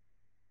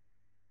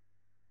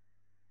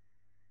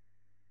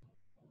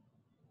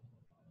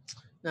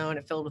 No, and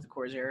it filled with a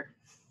CORS error.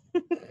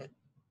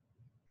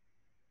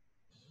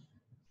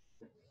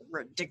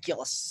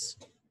 Ridiculous.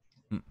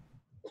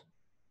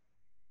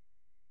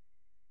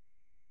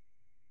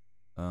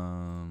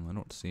 I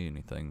don't see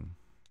anything.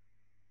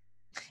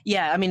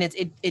 Yeah, I mean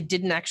it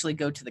didn't actually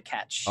go to the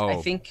catch. Oh. I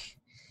think.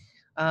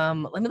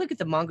 Let me look at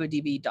the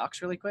MongoDB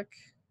docs really quick.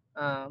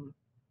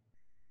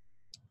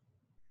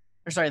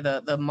 Or sorry,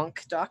 the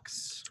Monk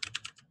docs.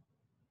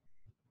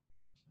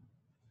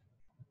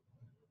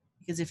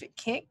 Because if it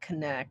can't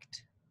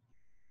connect,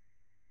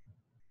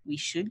 we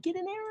should get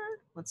an error.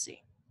 Let's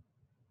see.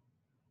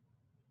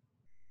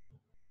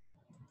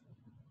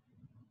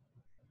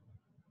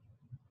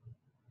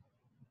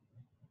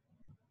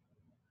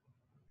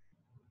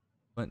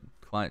 But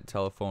client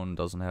telephone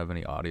doesn't have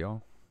any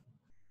audio.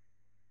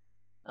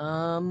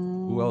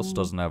 Who else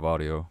doesn't have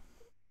audio?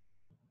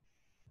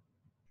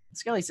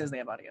 Skelly says they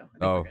have audio. I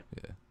think Oh, we're good.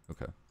 yeah.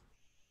 Okay.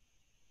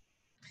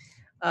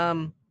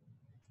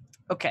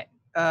 Okay.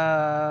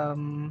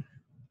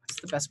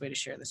 What's the best way to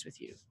share this with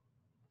you?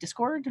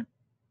 Discord?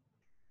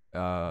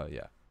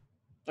 Yeah.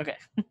 Okay.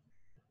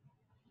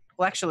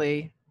 Well,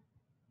 actually,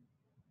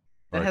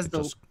 that has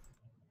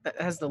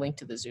the link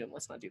to the Zoom.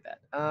 Let's not do that.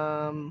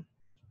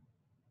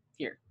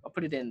 Here, I'll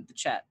put it in the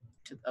chat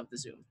of the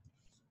Zoom.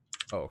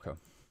 Oh, okay.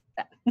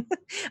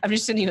 I'm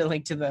just sending you a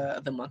link to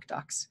the Monk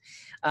docs.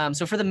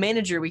 So for the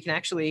manager, we can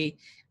actually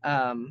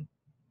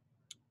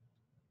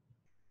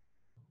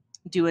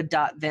do a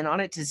dot then on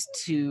it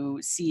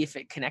to see if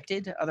it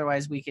connected.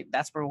 Otherwise,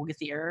 that's where we'll get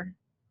the error.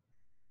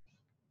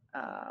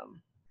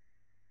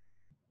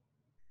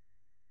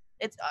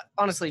 It's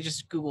honestly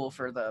just Google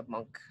for the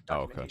Monk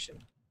documentation.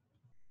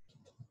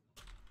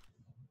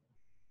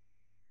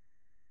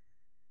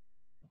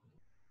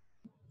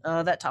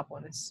 That top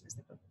one is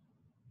the code.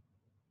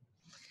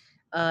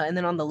 And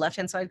then on the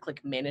left-hand side,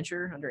 click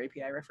Manager under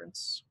API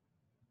reference.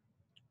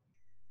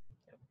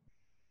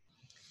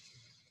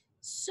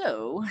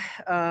 So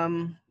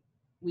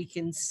we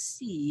can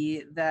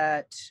see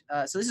that,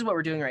 so this is what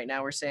we're doing right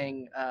now. We're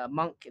saying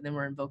Monk, and then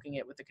we're invoking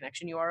it with the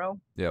connection URL.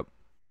 Yep.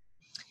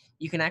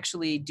 You can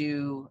actually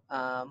do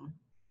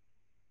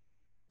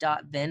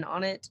dot then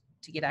on it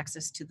to get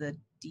access to the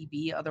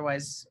DB.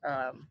 Otherwise,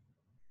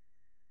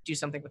 do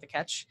something with the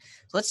catch.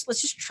 So let's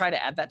just try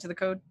to add that to the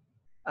code.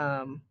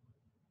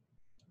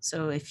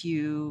 So if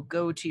you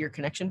go to your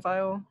connection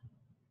file,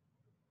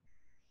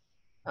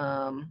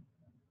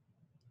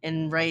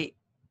 and right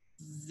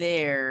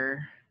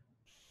there,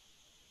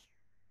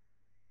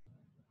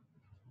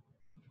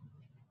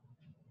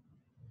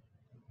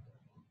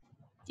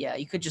 yeah,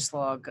 you could just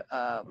log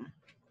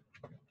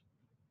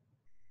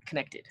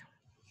connected,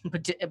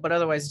 but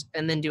otherwise,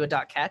 and then do a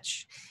dot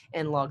catch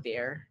and log the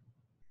error.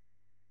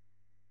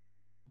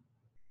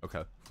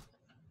 Okay.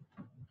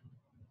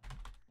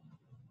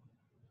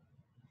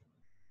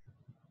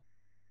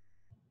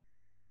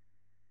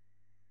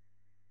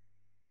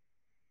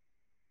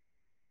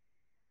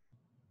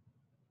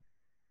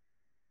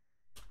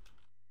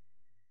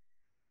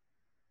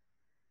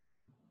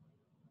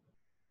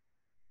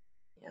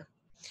 Yeah,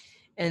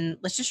 And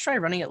let's just try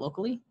running it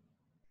locally.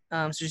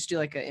 So just do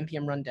like a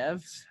npm run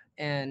dev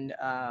and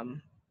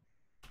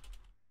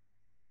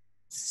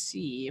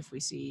see if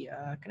we see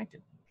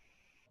connected.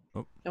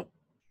 Oh. Nope.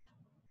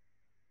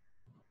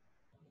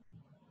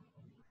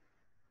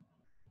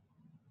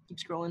 Keep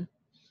scrolling.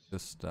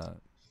 Just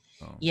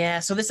Yeah,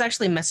 so this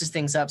actually messes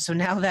things up. So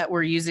now that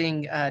we're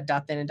using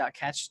 .then and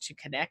 .catch to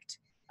connect,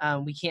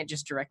 we can't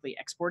just directly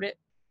export it.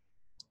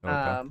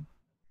 okay.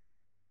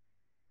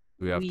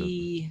 Do we have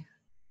to?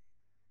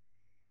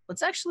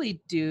 Let's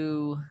actually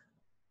do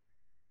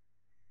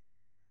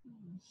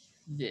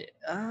the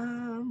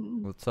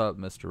What's up,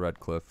 Mr.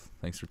 Redcliffe?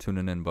 Thanks for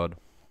tuning in, bud.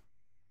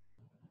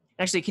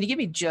 Actually, can you give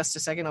me just a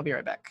second? I'll be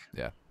right back.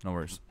 Yeah, no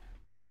worries.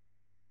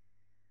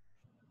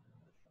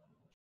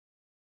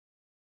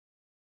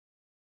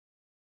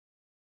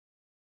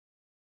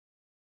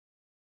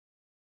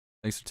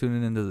 Thanks for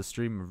tuning into the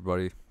stream,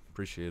 everybody.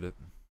 Appreciate it.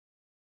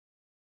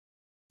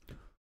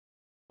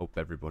 Hope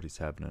everybody's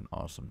having an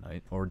awesome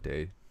night or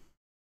day.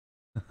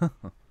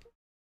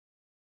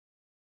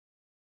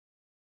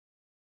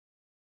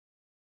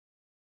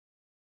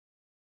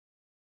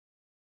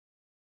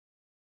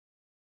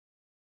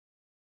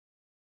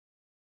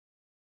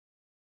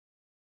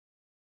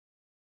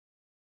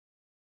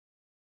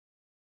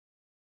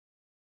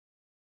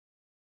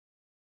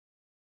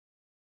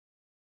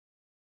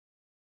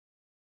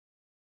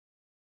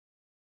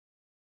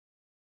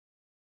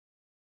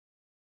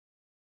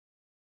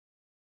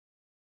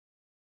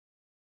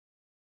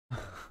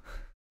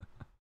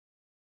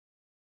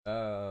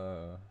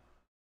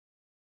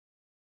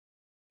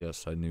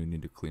 Yes, I do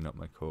need to clean up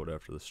my code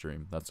after the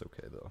stream. That's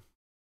okay though.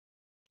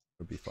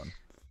 It'll be fun.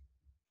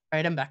 All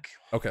right, I'm back.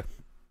 Okay.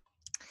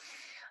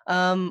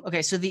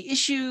 Okay, so the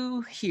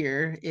issue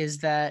here is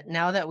that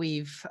now that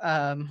we've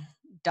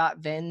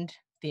 .vend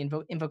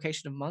the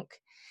invocation of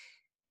monk,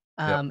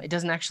 it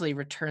doesn't actually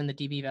return the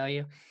DB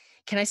value.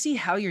 Can I see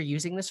how you're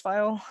using this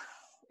file?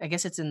 I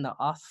guess it's in the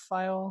auth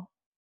file.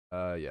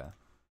 Yeah.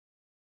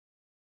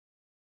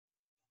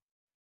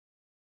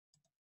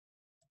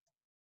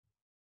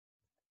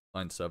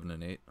 Line 7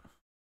 and 8.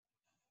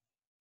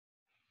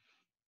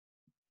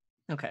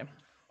 Okay.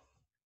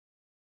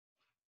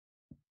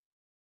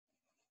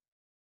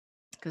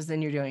 Because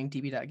then you're doing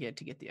db.get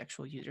to get the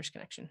actual user's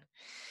connection.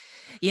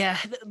 Yeah,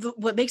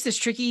 what makes this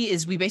tricky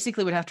is we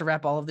basically would have to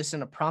wrap all of this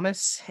in a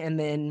promise, and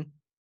then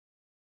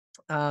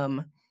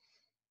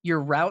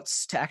your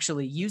routes to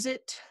actually use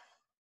it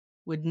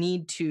would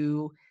need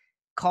to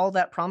call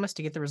that promise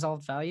to get the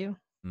resolved value.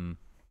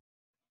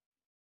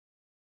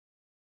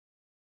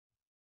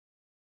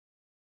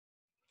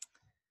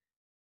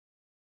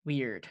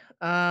 Weird.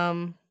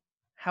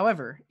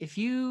 However, if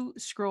you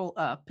scroll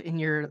up in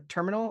your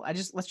terminal,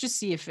 let's just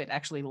see if it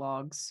actually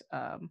logs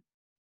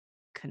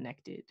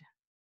connected.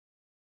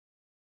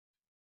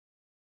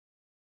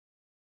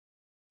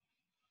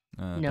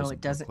 No,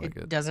 it doesn't.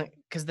 It doesn't,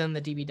 because then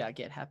the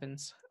db.get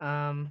happens.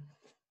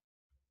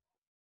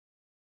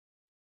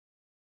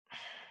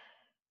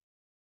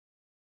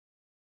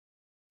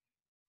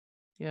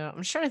 Yeah, I'm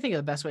just trying to think of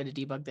the best way to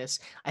debug this.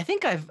 I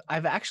think I've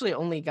actually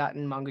only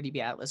gotten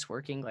MongoDB Atlas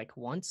working like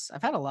once.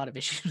 I've had a lot of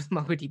issues with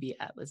MongoDB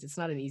Atlas. It's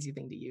not an easy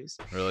thing to use.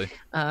 Really?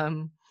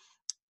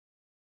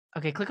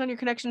 Okay, click on your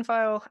connection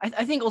file.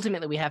 I think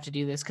ultimately we have to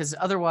do this because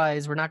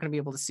otherwise we're not going to be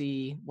able to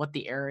see what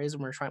the error is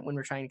when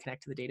we're trying to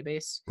connect to the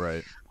database.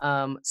 Right.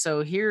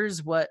 So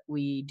here's what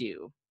we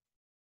do.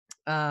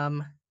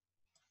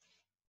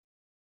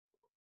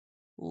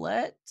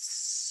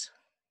 Let's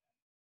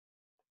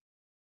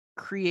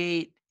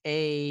create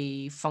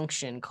a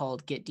function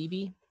called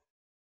getDB.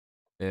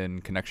 In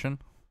connection?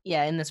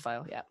 Yeah, in this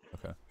file, yeah.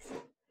 Okay.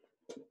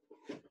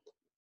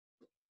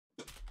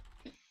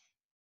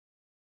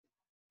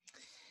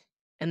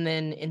 And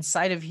then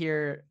inside of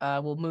here,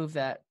 we'll move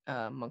that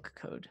monk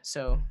code.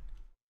 So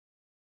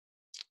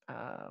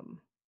there,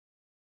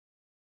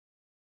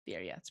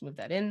 yeah, let's move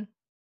that in.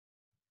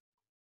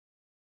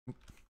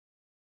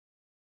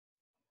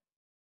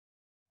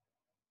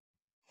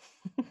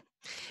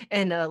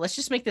 And let's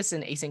just make this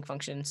an async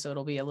function so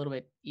it'll be a little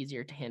bit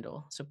easier to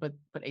handle. So put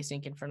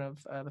async in front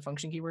of the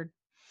function keyword.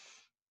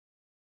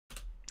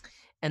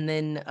 And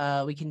then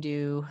we can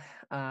do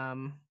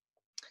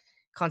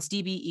const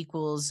db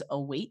equals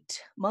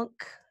await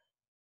monk.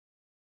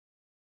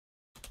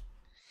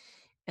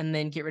 And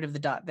then get rid of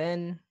the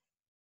 .then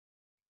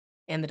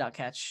and the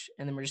 .catch.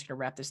 And then we're just going to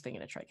wrap this thing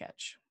in a try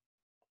catch.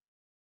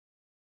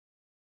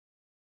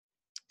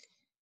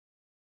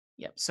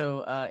 Yep.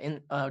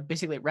 So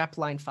basically wrap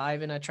line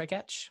 5 in a try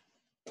catch.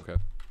 Okay.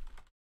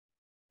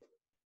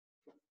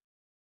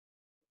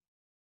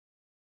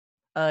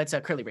 It's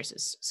curly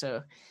braces.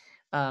 So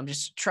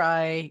just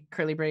try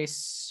curly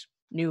brace,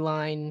 new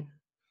line.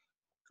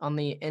 On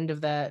the end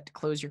of that,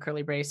 close your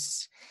curly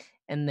brace,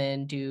 and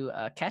then do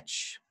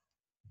catch.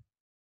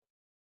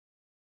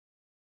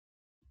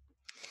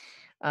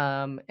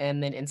 And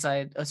then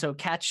inside, so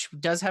catch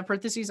does have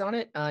parentheses on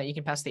it. You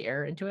can pass the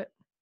error into it.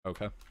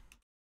 Okay.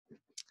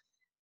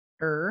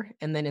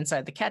 And then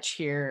inside the catch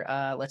here,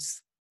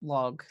 let's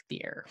log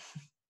the error.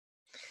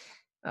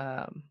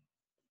 And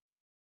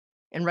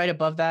right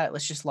above that,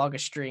 let's just log a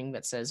string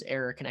that says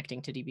error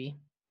connecting to DB.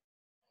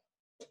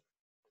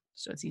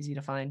 So it's easy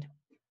to find.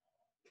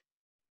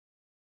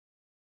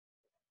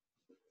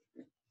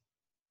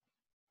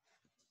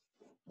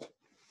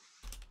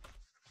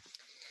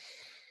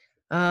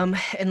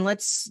 And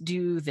let's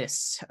do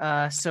this.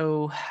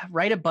 So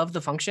right above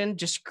the function,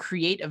 just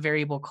create a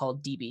variable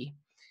called DB.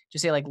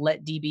 Just say like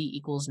let DB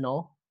equals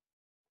null.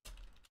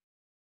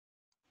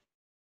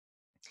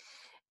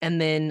 And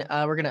then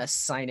we're going to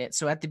assign it.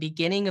 So at the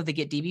beginning of the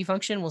getDB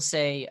function, we'll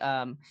say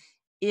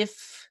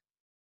if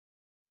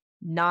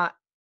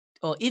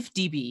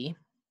DB,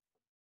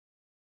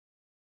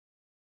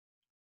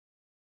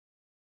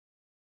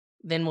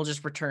 then we'll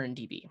just return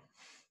DB.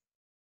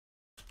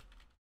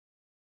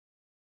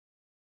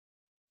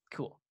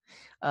 Cool.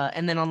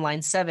 And then on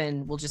line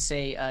 7, we'll just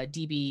say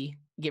DB,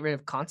 get rid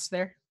of const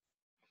there,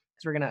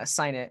 because we're going to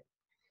assign it.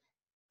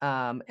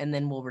 And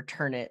then we'll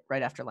return it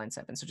right after line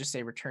 7. So just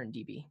say return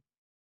DB.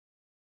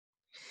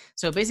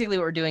 So basically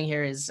what we're doing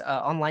here is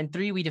on line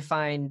 3, we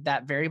define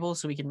that variable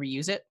so we can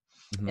reuse it.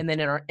 Mhm. And then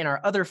in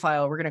our other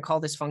file, we're going to call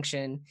this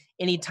function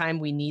anytime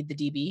we need the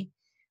DB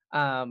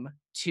and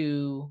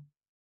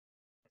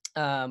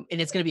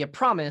it's going to be a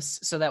promise.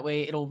 So that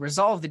way it'll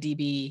resolve the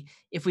DB.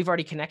 If we've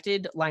already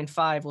connected, line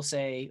 5 will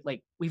say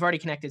like, we've already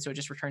connected. So it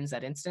just returns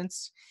that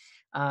instance.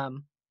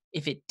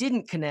 If it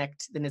didn't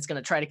connect, then it's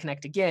going to try to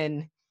connect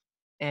again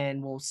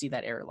and we'll see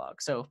that error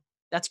log. So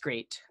that's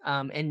great.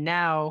 And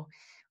now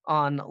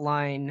on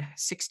line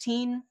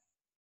 16,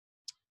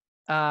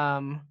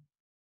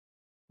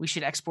 we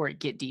should export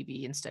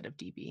getDB instead of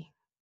DB.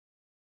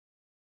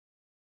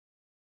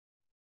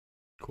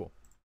 Cool.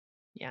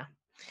 Yeah.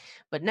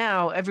 But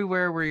now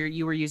everywhere where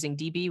you were using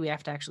DB, we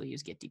have to actually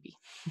use getDB.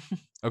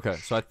 Okay,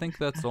 so I think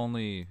that's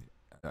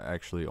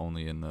actually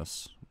only in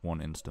this one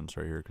instance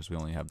right here because we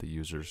only have the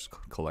users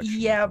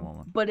collection Yeah, at the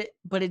moment.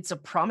 but it's a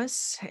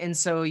promise, and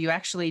so you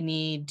actually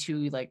need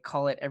to like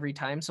call it every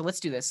time. So let's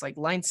do this. Like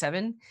line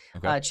 7,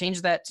 Okay.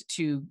 change that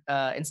to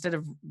instead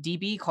of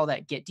DB, call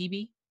that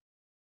getDB.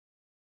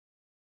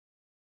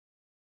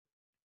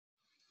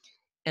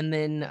 And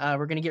then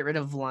we're going to get rid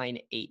of line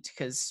 8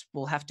 because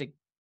we'll have to,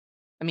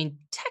 I mean,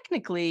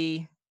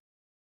 technically,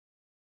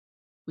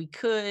 we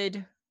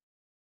could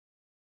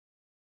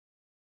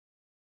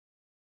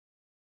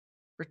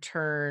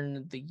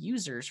return the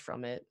users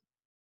from it.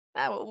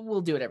 We'll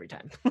do it every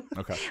time.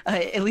 Okay.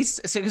 At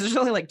least, so because there's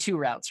only like 2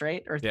 routes,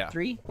 right? Or Yeah.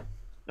 3?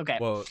 Okay.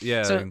 Well,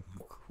 yeah, So,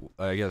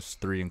 I guess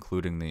 3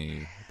 including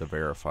the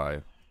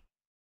verify.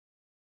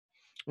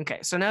 okay,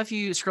 so now if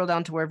you scroll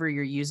down to wherever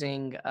you're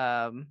using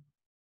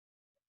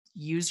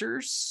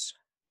users,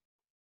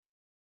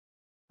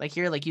 like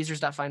here, like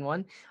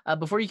users.find1,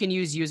 before you can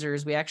use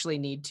users, we actually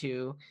need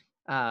to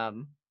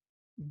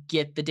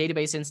get the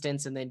database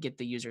instance and then get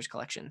the users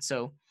collection.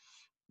 So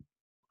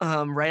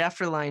right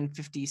after line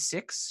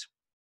 56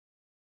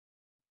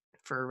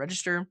 for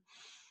register,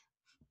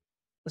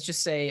 let's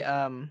just say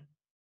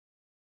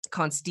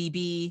const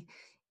db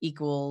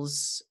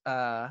equals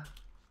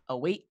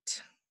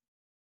await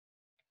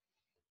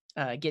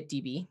get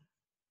db.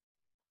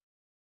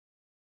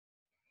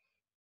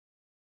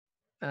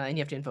 And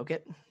you have to invoke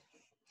it.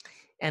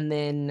 And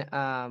then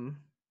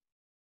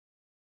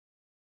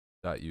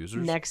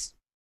 .users? next,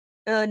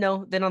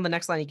 no, then on the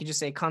next line, you can just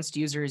say const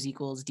users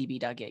equals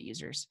db.get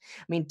users.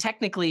 I mean,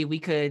 technically, we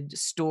could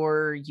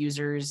store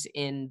users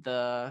in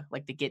the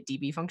like the get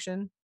db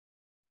function,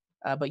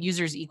 but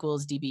users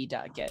equals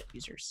db.get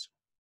users.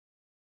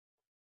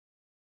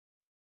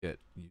 Get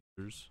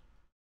users?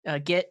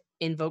 Get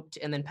invoked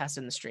and then pass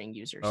in the string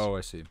users. Oh,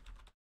 I see.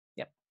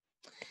 Yep.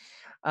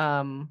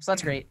 So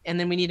that's great. And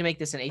then we need to make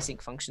this an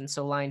async function.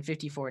 So line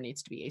 54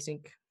 needs to be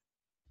async.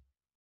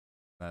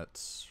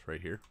 That's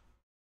right here.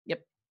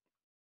 Yep.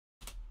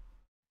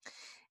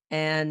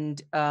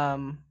 And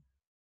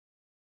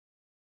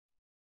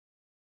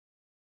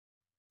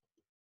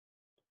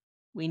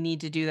we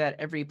need to do that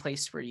every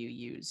place where you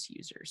use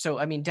user. So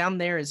I mean, down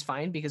there is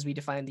fine because we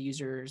defined the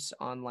users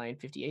on line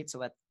 58. So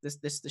that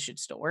this should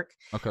still work.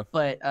 Okay.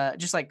 But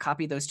just like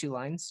copy those 2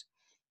 lines,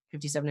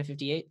 57 and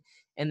 58,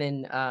 and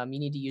then you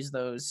need to use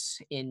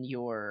those in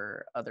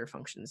your other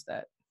functions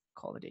that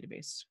call the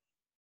database.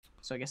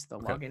 So I guess the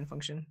login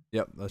function.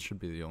 Yep, that should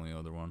be the only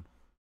other one.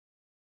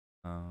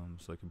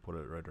 So I can put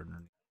it right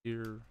underneath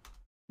here.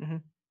 Mm-hmm.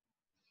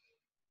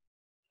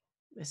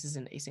 This is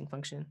an async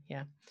function.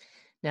 Yeah.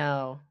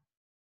 Now,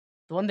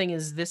 the one thing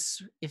is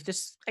this,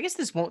 I guess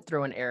this won't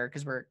throw an error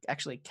because we're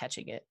actually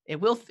catching it. It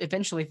will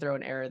eventually throw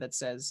an error that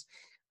says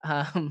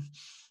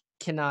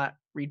cannot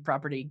read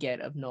property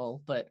get of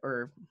null, but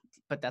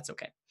that's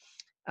okay.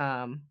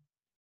 And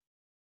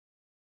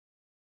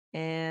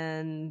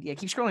yeah,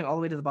 keep scrolling all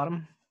the way to the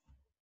bottom.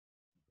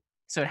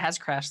 So it has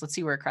crashed. Let's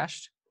see where it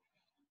crashed.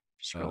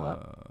 Scroll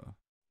up.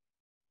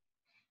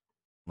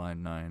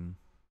 Line 9.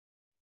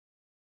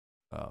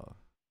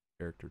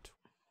 Character 2.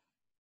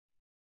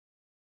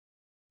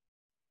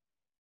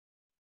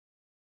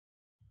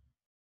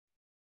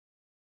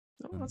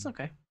 Oh, that's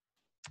okay.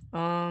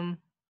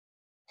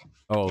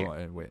 Oh,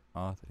 Here. wait.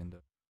 Auth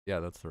index. Yeah,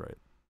 that's the right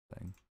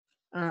thing.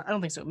 I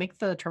don't think so. Make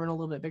the terminal a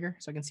little bit bigger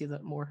so I can see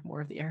the more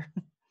of the error.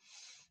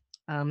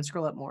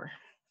 Scroll up more.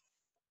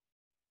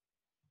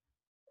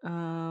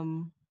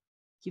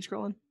 Keep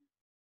scrolling.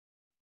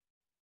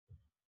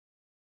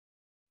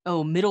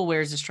 Oh,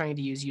 middlewares is trying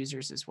to use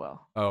users as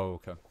well.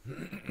 Oh, okay.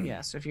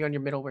 Yeah, so if you go on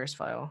your middlewares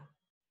file.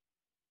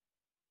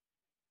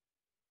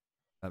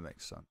 That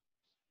makes sense.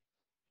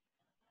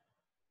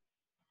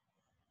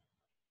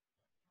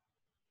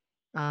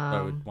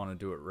 I would want to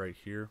do it right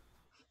here.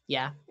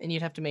 Yeah, and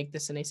you'd have to make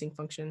this an async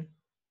function.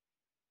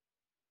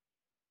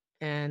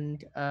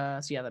 And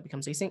so yeah, that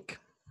becomes async.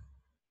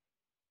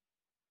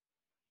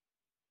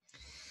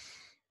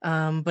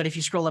 But if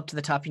you scroll up to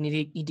the top, you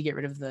need to get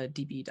rid of the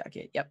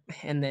db.get. Yep,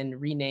 and then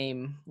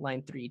rename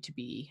line 3 to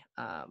be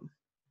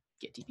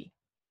get db.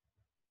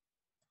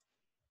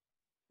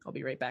 I'll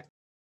be right back.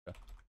 Okay.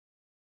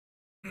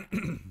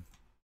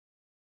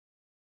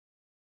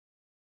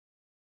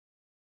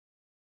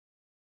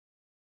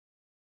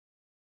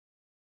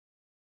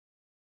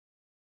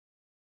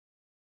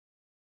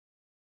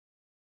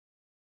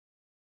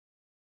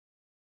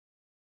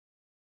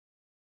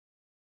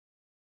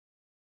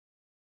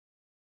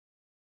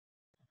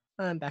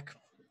 I'm back.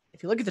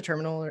 If you look at the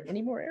terminal, are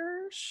any more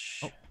errors?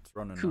 Oh, it's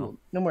running cool. now.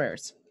 No more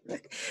errors.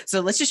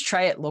 So let's just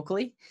try it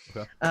locally.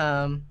 Okay.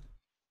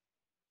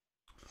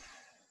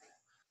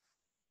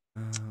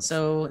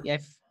 So yeah.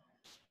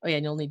 Oh yeah,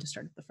 and you'll need to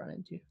start at the front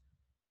end too.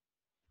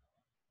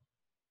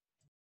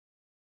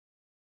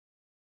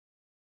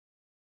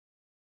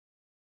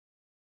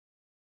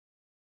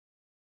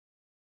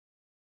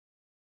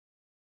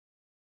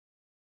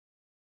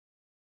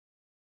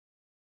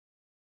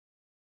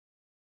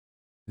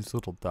 These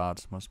little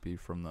dots must be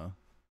from the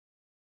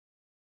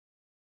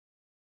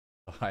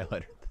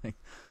highlighter thing.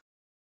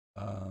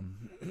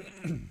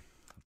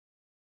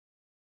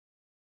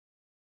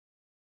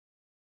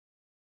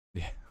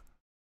 Yeah.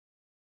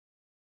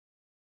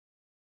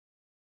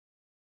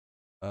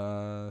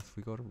 If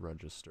we go to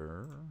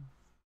register.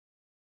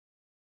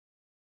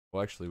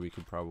 Well, actually, we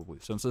could probably,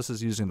 since this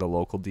is using the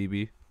local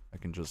DB, I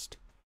can just.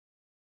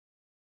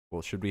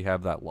 Well, should we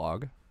have that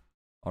log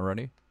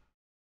already?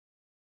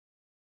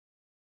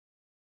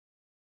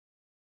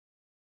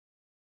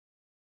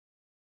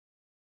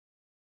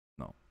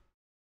 No.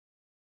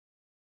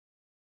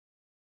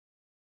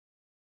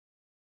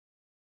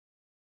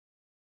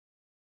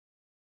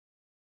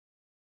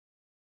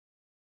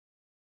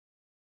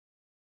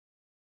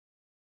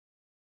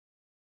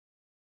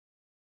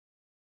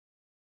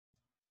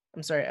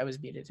 I'm sorry, I was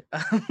muted.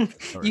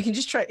 Sorry. You can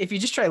just try. If you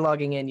just try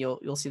logging in,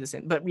 you'll see the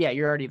same. But yeah,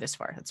 you're already this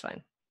far. That's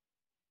fine.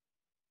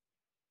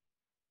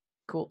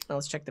 Cool. Now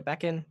let's check the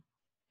backend.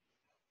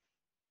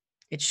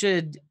 It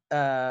should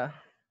try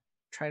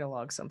to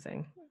log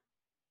something.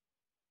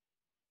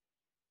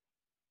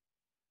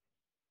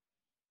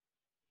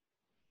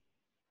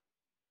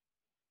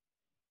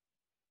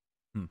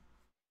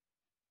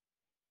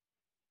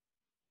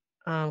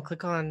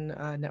 Click on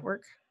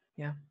network.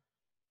 Yeah.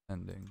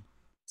 Pending.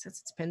 It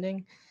says it's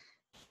pending.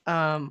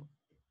 Okay.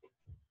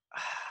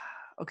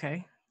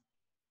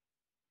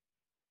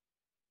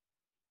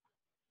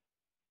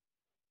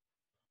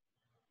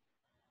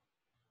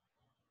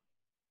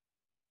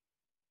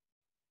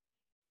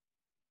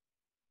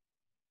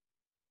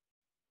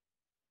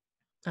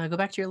 Go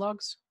back to your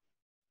logs.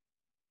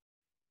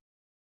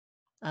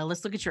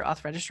 Let's look at your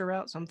auth register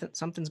route.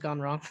 Something's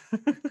gone wrong.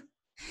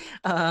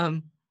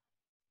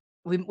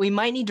 We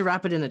might need to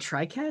wrap it in a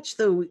try catch,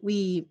 though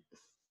we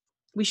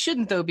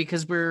shouldn't though,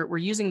 because we're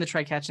using the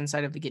try catch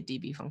inside of the get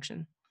db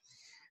function.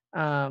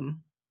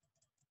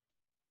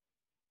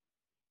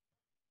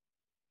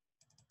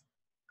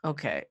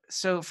 Okay,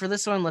 so for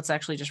this one, let's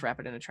actually just wrap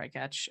it in a try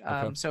catch.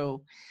 Okay.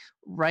 So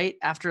right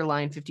after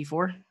line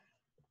 54,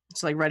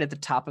 so like right at the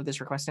top of this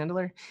request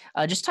handler,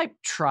 just type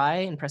try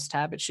and press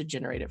tab. It should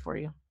generate it for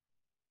you.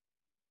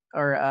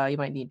 Or you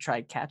might need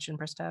try catch and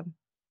press tab.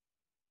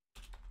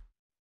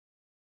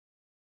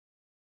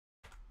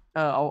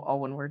 All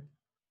one word.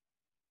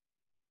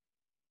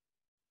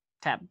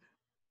 Tab.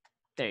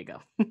 There you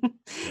go. Yeah.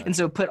 And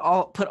so put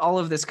all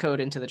of this code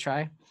into the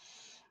try.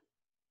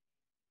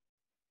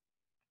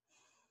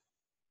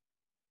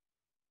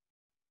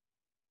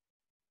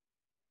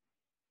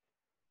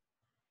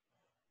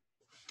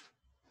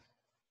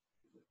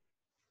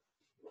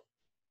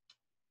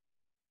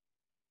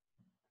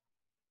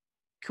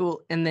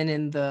 Cool. And then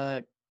in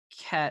the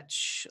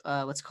catch,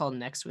 let's call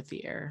next with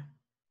the error.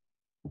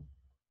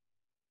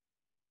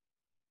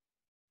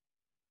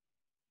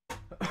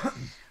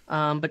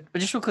 But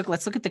just real quick,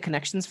 let's look at the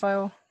connections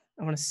file.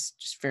 I want to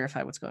just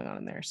verify what's going on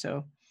in there.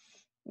 So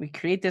we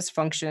create this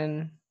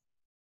function,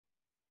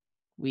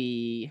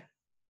 we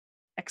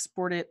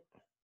export it.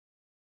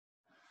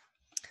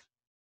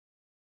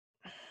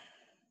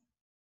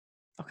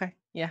 Okay,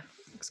 yeah,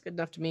 looks good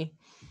enough to me.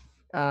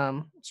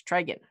 Let's try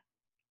again.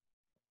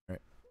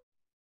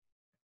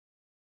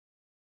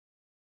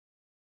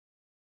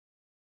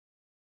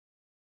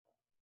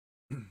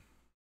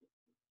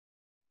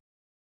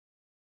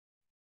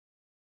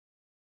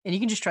 And you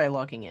can just try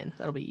logging in.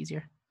 That'll be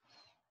easier.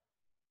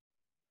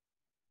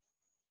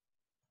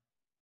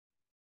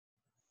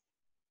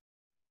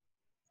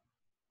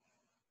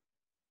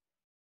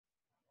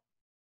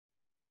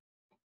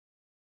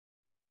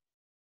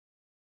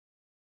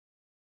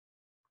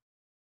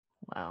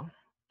 Wow.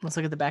 Let's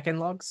look at the backend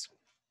logs.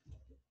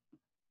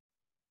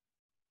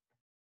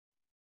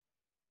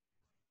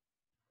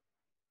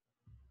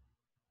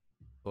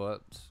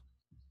 But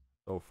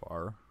so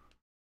far.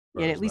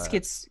 Yeah, it Where at is least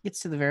that? gets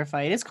to the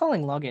verify. It is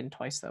calling login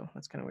twice though.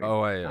 That's kind of weird.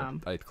 Oh,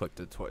 I clicked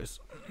it twice.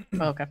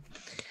 Okay.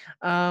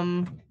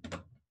 Yeah,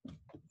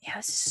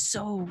 this is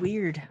so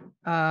weird.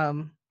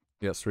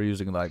 Yes, we're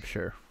using live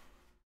share.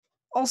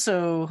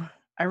 Also,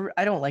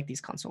 I don't like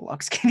these console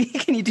logs. Can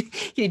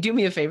you do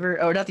me a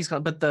favor? Oh, not these,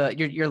 but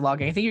your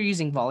logging. I think you're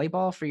using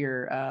Volleyball for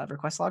your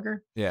request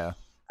logger. Yeah.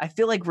 I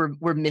feel like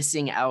we're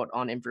missing out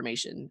on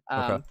information.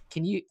 Okay.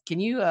 Can you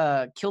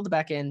kill the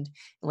backend and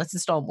let's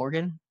install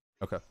Morgan?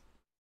 Okay.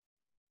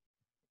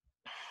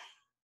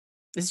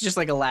 This is just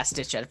like a last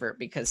ditch effort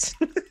because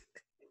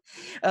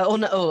no,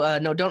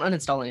 don't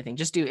uninstall anything.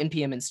 Just do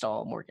npm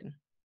install Morgan.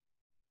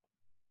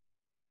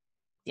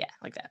 Yeah,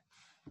 like that.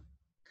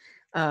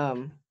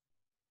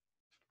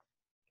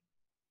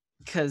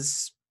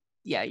 Because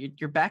yeah,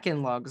 your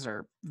backend logs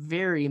are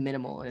very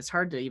minimal and it's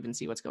hard to even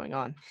see what's going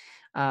on.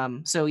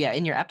 So yeah,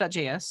 in your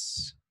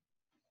app.js,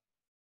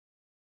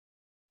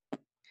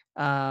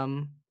 yeah,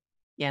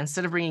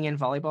 instead of bringing in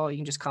Volleyball, you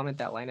can just comment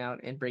that line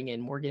out and bring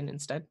in Morgan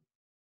instead.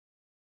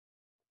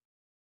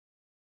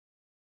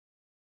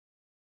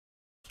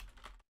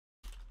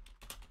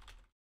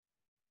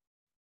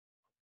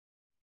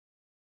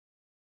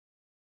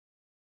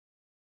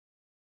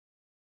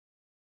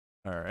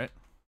 All right.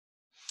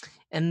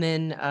 And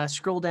then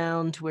scroll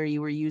down to where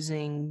you were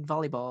using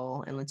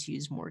Volleyball and let's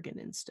use Morgan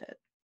instead.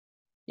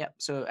 Yep.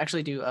 So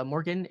actually do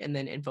Morgan and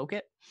then invoke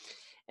it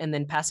and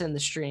then pass in the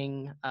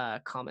string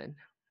common.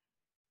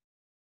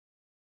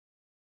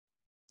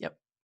 Yep.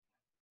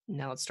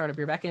 Now let's start up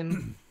your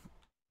backend.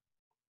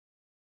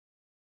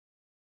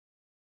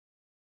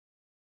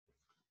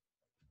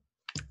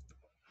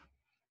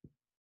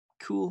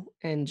 Cool.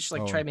 And just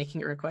like try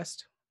making a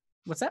request.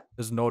 What's that?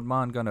 Is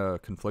NodeMon gonna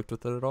conflict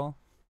with it at all?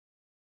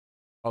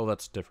 Oh,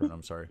 that's different.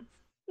 I'm sorry.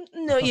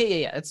 No,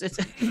 yeah.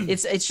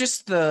 It's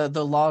just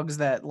the logs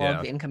that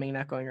log the incoming and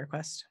outgoing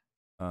request.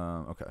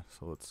 Okay,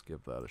 so let's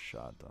give that a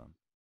shot then.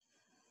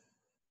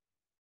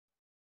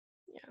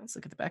 Yeah, let's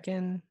look at the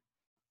backend.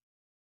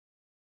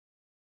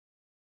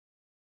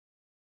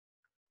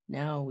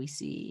 Now we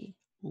see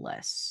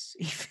less,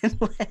 even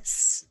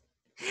less.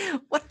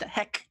 What the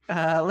heck?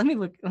 Let me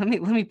look. Let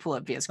me pull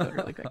up VS Code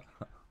really quick.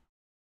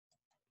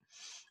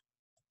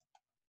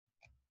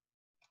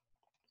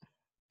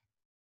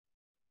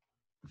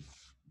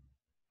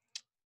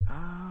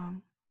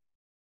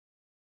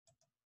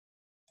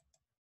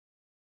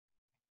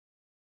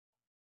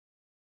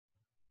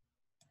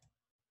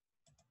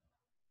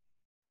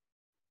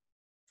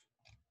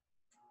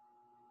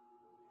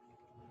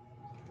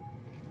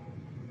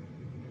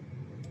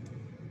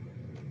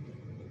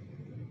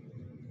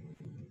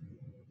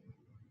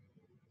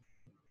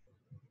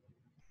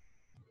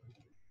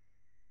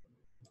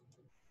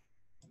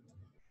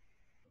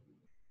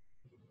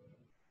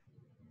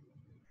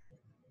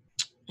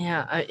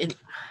 Yeah, I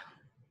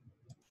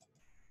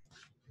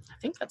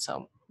think that's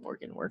how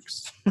Morgan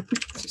works.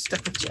 Just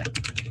double check.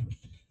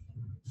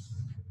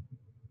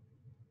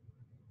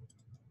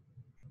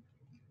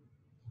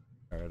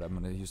 All right, I'm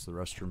gonna use the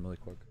restroom really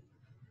quick.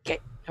 Okay,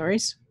 no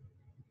worries.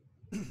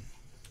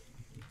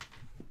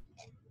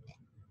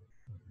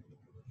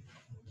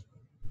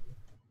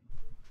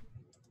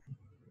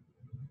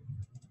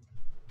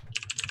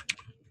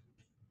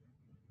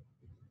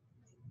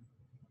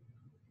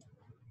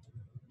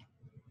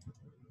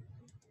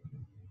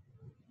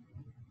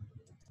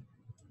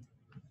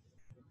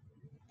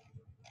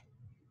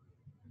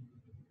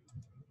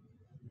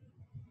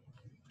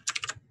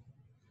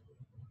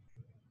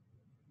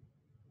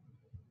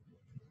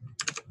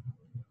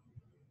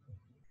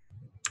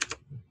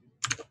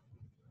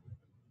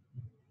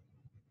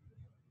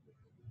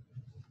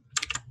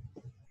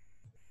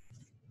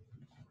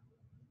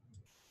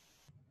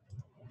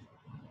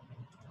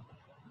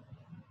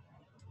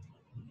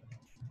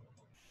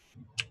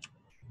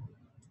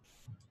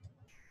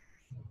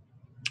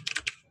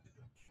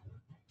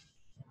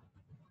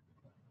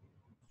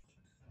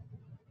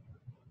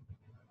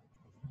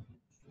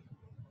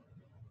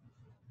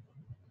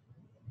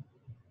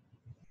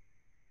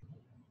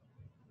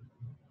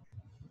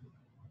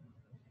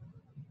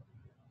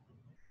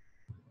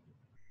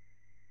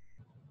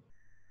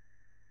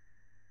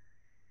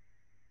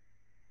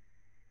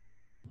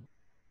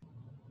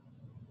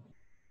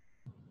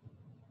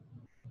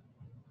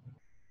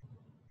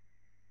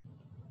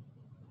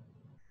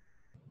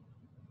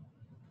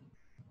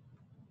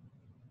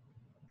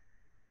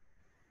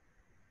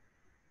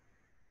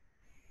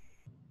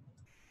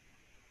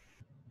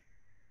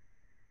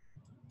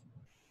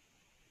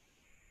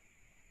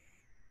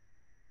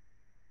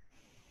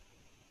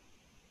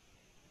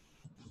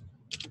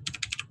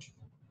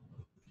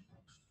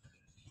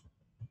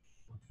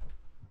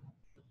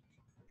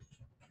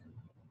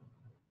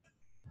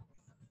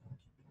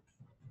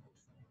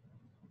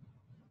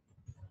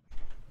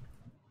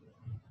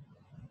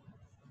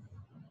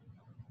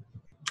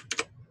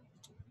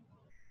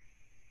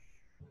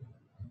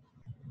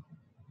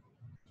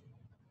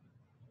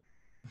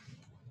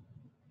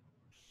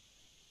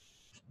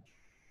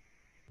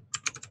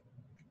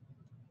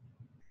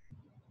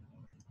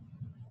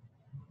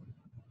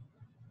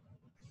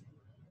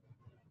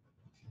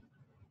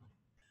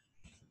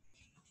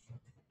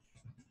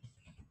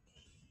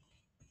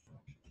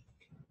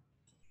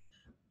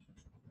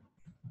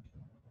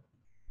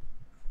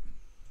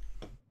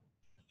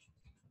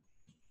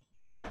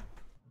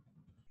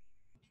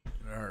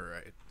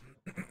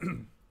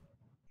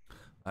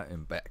 I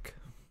am back.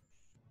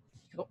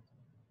 Cool.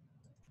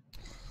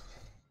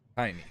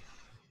 Tiny.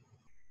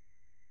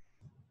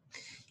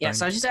 Yeah,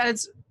 so I just added,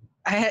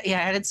 I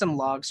added some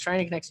logs trying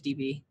to connect to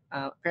DB.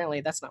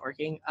 Apparently that's not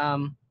working.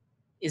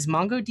 Is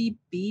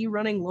MongoDB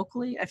running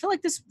locally? I feel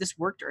like this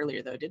worked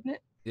earlier though, didn't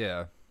it?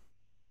 Yeah.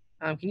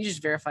 Can you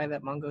just verify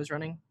that Mongo is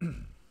running?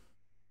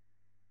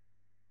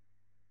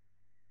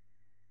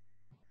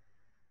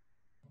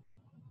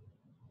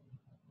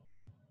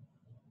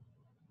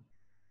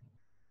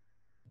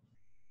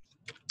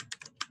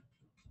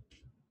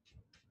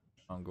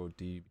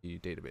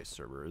 MongoDB database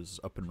server is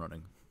up and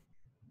running.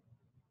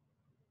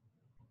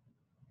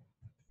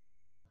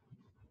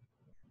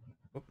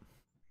 Oh.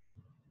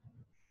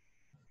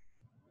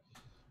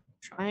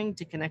 Trying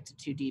to connect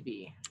to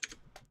DB.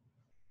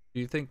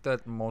 Do you think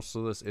that most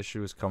of this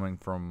issue is coming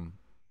from,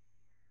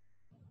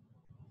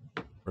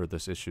 or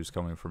this issue is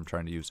coming from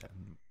trying to use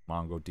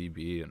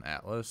MongoDB and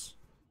Atlas,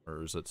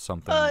 or is it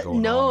something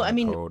going no, on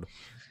in the code?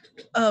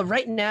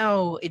 Right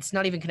now it's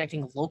not even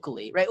connecting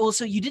locally, right? Well,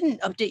 so you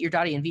didn't update your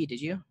 .env, did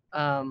you?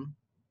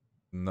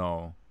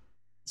 No.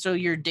 So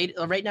your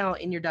data right now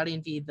in your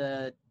 .env,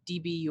 the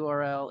DB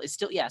URL is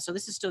still, yeah. So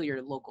this is still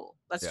your local.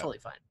 That's totally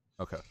fine.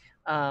 Okay.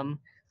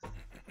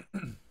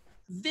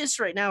 This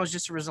right now is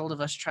just a result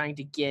of us trying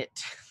to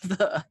get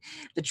the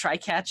try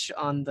catch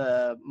on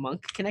the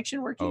Monk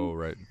connection working. Oh,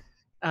 right.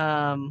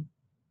 And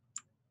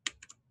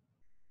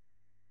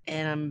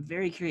I'm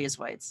very curious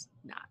why it's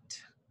not.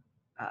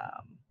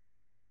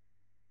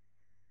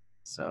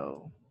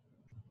 So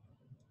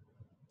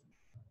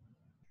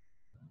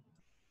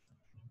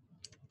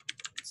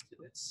let's do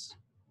this.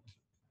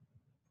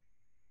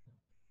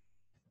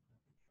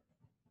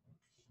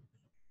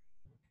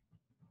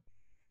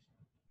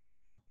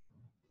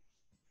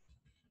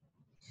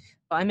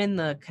 I'm in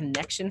the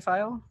connection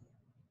file.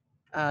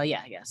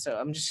 Yeah. So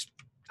I'm just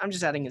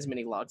adding as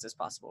many logs as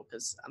possible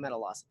because I'm at a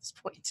loss at this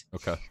point.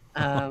 Okay.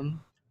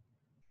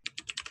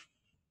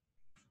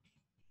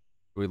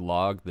 Do we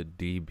log the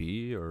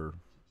DB or?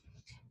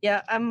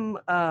 Yeah, I'm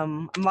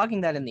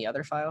logging that in the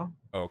other file.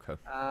 Oh, okay.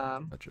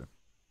 Gotcha.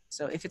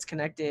 So if it's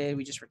connected,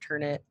 we just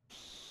return it.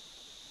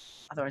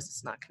 Otherwise,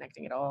 it's not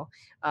connecting at all.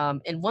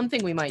 And one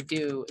thing we might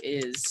do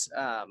is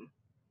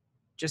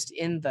just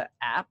in the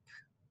app.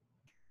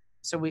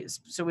 So we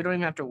don't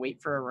even have to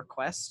wait for a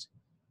request.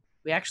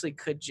 We actually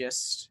could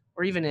just,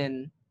 or even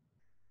in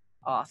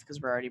Auth, because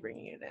we're already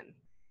bringing it in.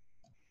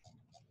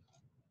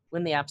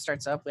 When the app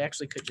starts up, we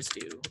actually could just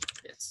do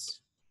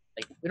this.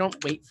 Like, we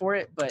don't wait for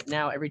it, but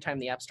now every time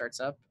the app starts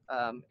up,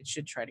 it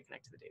should try to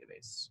connect to the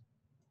database.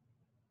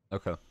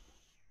 Okay.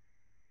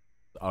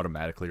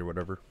 Automatically or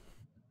whatever.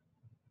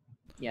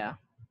 Yeah.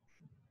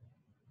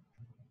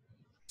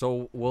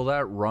 So will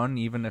that run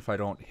even if I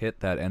don't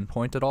hit that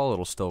endpoint at all?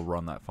 It'll still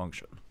run that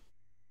function.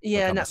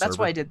 Yeah, like no, that's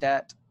why I did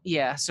that.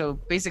 Yeah, so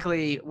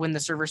basically when the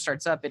server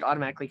starts up, it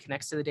automatically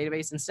connects to the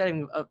database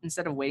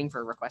instead of waiting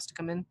for a request to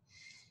come in.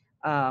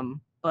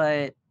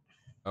 But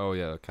oh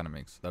yeah,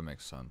 that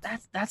makes sense.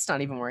 That's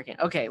not even working.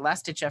 Okay,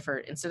 last ditch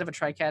effort. Instead of a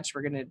try catch,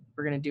 we're gonna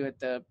do it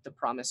the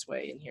promise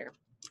way in here.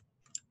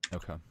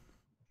 Okay.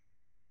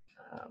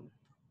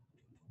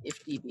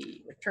 If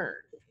DB return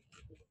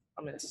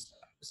promise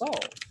resolve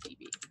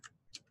DB.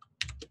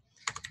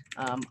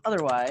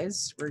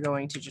 Otherwise, we're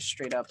going to just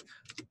straight up.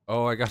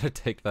 Oh, I gotta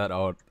take that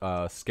out,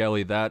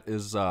 Skelly. That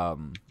is a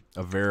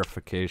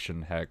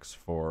verification hex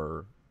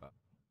for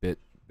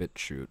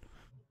BitChute.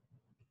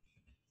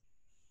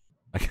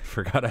 I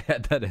forgot I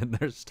had that in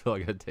there. Still, I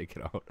gotta take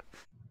it out.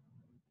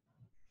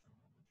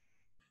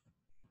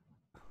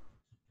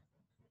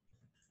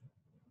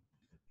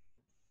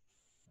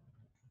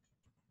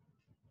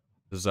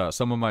 There's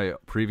some of my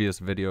previous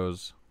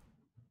videos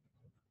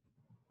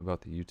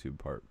about the YouTube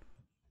part.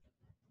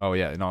 Oh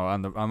yeah, no,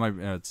 on my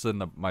it's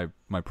in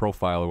my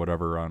profile or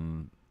whatever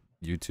on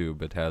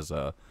YouTube. It has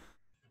a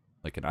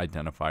like an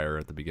identifier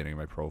at the beginning of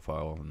my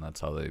profile, and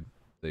that's how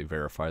they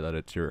verify that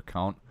it's your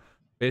account.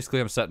 Basically,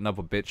 I'm setting up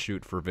a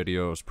BitChute for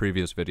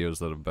previous videos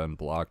that have been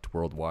blocked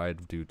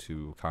worldwide due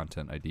to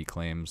content ID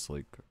claims.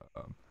 Like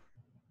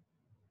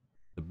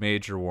the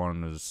major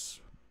one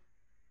is,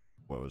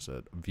 what was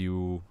it?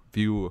 Vue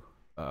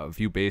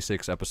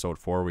Basics episode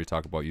 4. We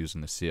talk about using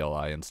the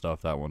CLI and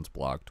stuff. That one's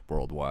blocked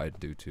worldwide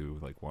due to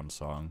like one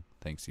song.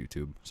 Thanks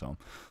YouTube. So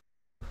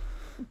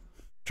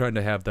trying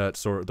to have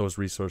those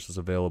resources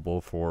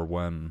available for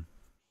when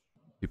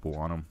people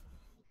want them.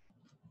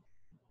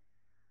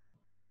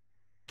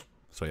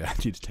 So yeah,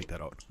 I need to take that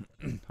out.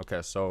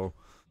 Okay, so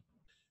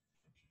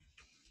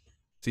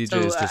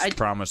CJ is just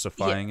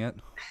promisifying it.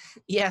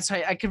 Yeah, so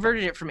I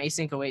converted it from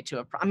async await to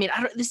a. I mean,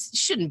 this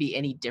shouldn't be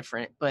any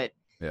different, but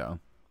yeah.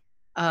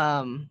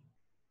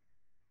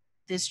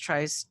 This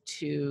tries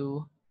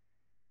to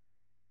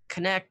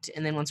connect,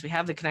 and then once we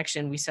have the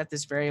connection, we set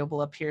this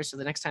variable up here. So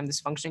the next time this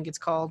function gets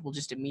called, we'll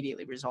just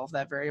immediately resolve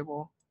that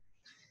variable.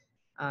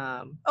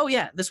 Oh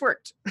yeah, this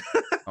worked.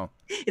 Oh.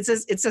 It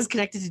says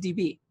connected to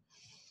DB.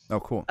 Oh,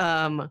 cool.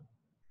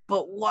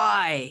 But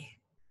why?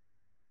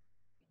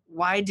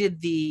 why did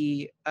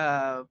the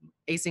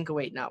async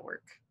await not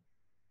work?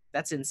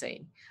 That's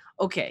insane.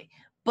 Okay,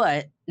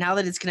 but now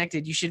that it's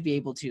connected, you should be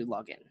able to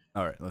log in.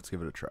 All right, let's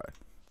give it a try.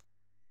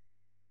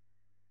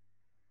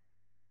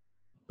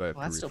 Do I have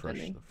Well, to that's still refresh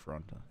pending. the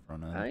front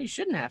end? You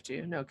shouldn't have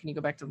to. No, can you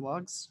go back to the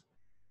logs?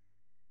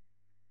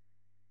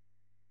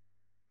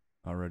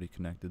 Already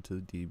connected to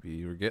the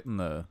DB. We're getting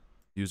the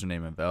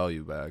username and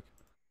value back.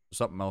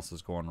 Something else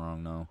is going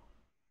wrong now.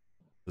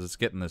 Because it's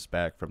getting this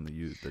back from the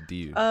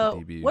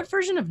DB. What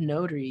version of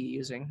Node are you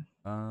using?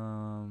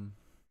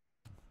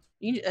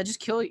 You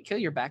just kill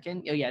your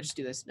backend. Oh yeah, just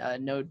do this.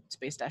 Node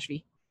space dash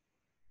v.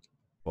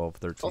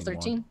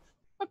 12.13.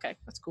 Okay,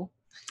 that's cool.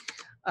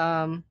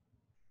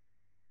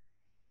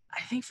 I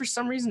think for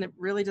some reason it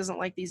really doesn't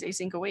like these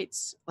async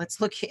awaits.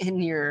 Let's look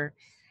in your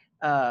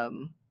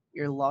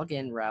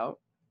login route,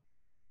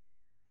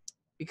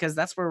 because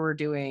that's where we're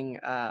doing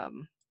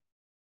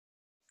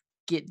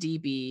get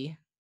DB.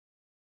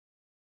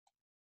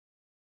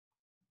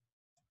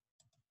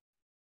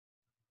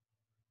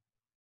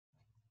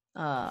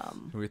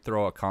 Can we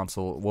throw a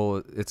console?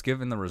 Well, it's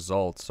giving the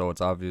results, so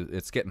it's obvious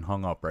it's getting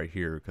hung up right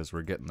here because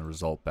we're getting the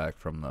result back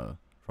from the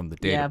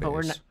database. Yeah, but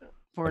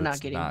we're not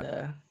getting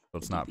the. So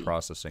it's not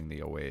processing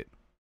the 08.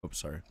 Oops,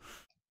 sorry.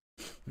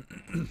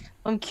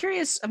 I'm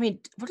curious. I mean,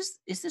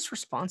 is this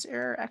response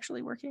error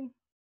actually working?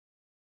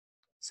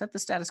 Set the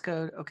status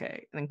code.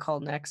 Okay, and then call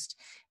next.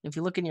 And if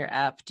you look in your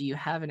app, do you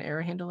have an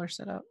error handler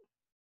set up?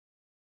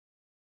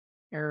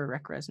 Error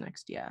recres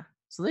next. Yeah.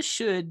 So this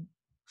should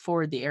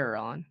forward the error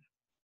on.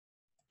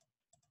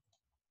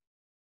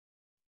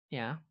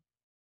 Yeah.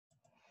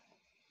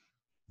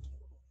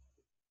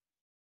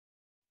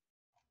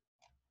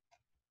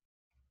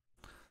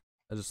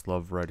 I just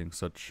love writing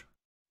such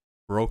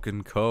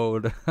broken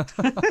code.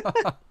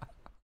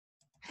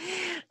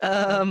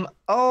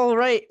 All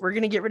right, we're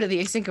gonna get rid of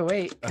the async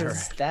await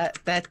because right.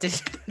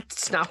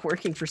 it's not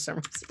working for some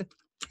reason.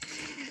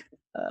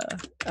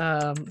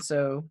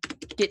 So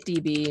get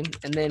DB,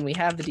 and then we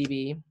have the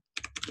DB,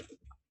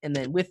 and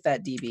then with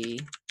that DB,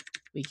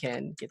 we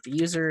can get the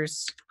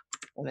users,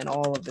 and then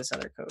all of this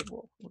other code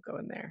will go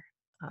in there.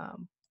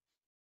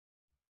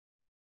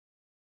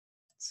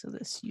 So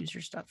this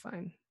user stuff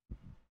fine.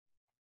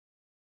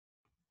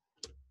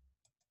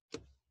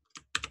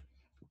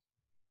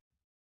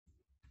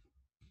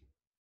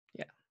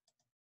 Yeah.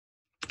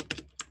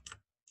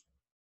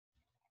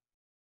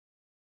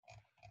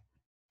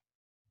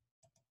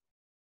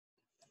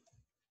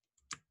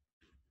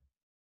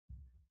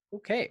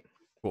 Okay.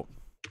 Cool.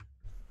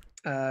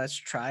 Let's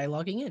try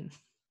logging in.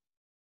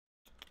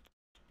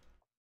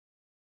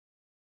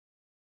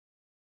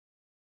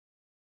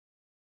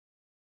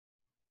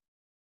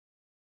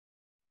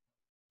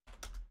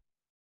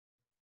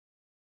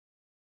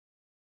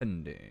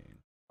 Pending.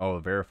 Oh,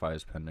 verify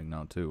is pending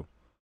now too.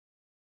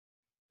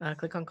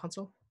 Click on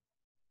console.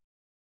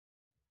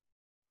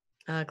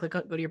 Go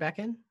to your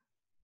backend.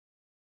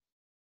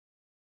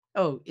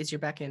 Oh, is your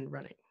backend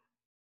running?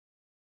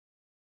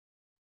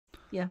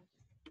 Yeah.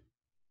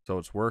 So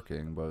it's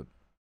working, but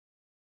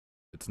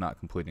it's not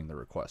completing the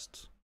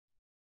requests.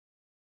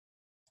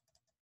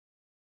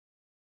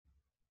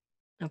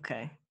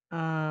 Okay.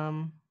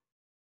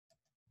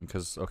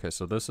 Because okay,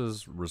 so this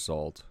is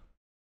result.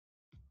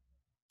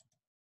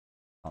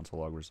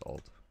 Console log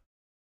result.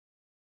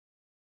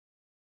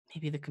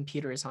 Maybe the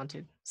computer is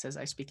haunted. Says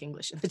I speak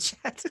English in the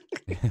chat.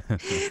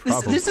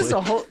 this is a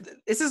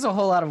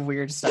whole lot of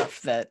weird stuff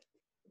that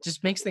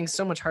just makes things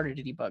so much harder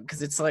to debug,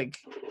 because it's like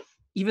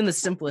even the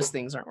simplest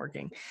things aren't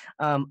working.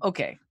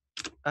 Okay.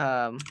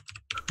 I'm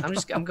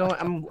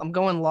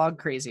going log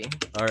crazy.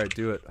 All right,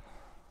 do it.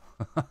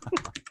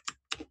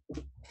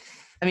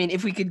 I mean,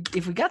 if we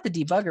got the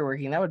debugger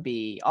working, that would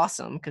be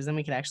awesome, because then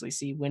we could actually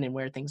see when and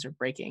where things are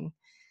breaking.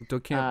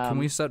 Can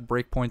we set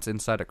breakpoints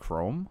inside of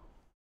Chrome?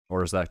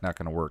 Or is that not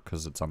going to work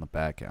because it's on the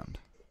back end?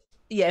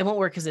 Yeah, it won't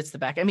work because it's the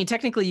back. I mean,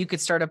 technically, you could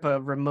start up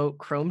a remote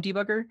Chrome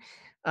debugger.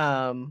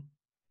 But,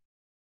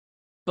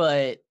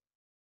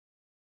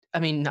 I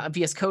mean,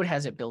 VS Code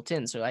has it built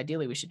in, so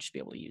ideally we should just be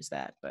able to use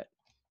that, but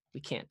we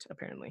can't,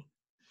 apparently.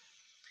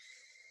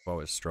 I've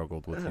always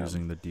struggled with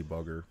using the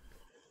debugger.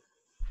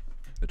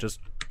 It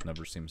just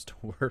never seems to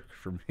work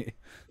for me.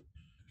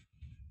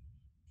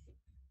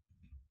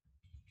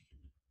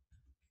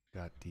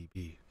 Got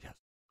DB, yes.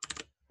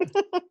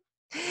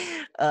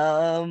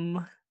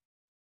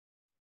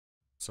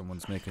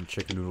 Someone's making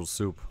chicken noodle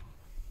soup.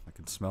 I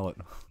can smell it.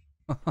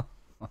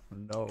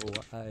 No,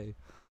 why?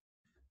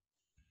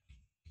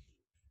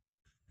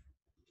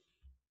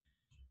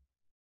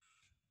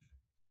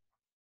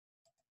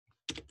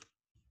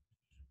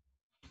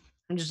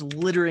 I'm just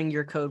littering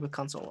your code with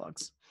console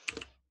logs.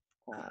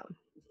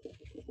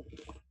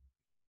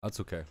 That's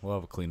okay. We'll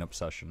have a cleanup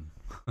session.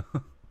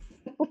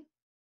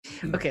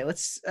 Okay,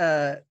 let's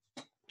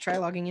try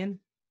logging in.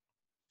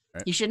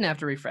 Right. You shouldn't have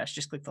to refresh.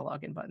 Just click the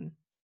login button.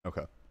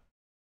 Okay.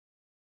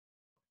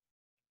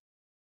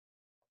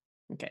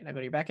 Okay, now go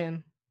to your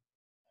backend.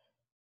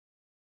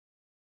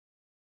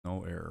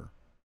 No error.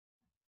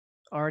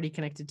 Already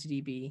connected to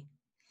DB.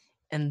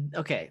 And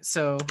okay,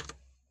 so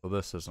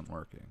this isn't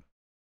working.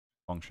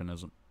 Function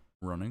isn't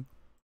running.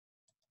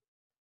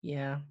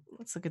 yeah,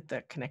 let's look at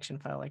that connection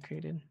file I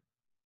created.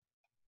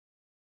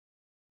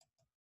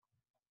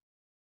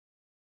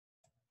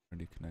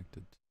 Already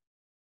connected.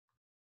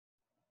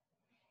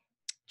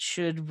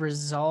 Should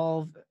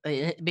resolve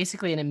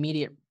basically an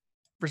immediate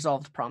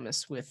resolved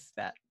promise with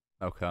that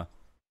Okay.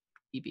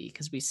 DB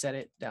because we set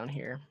it down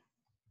here.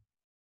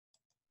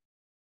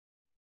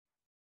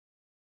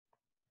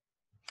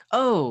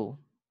 Oh,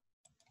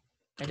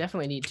 I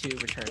definitely need to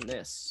return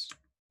this.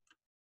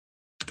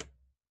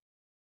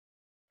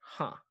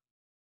 Huh.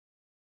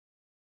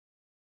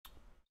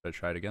 Should I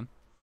try it again?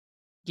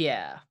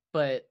 Yeah,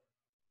 but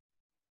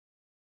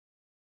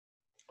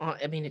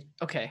I mean,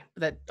 okay,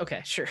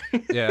 sure.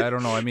 Yeah, I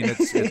don't know. I mean,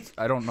 it's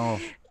I don't know.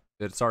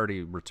 It's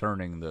already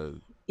returning the.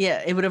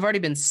 Yeah, it would have already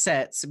been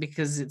set so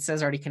because it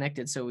says already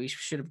connected, so we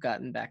should have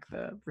gotten back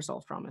the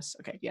resolve promise.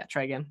 Okay, yeah,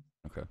 try again.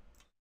 Okay.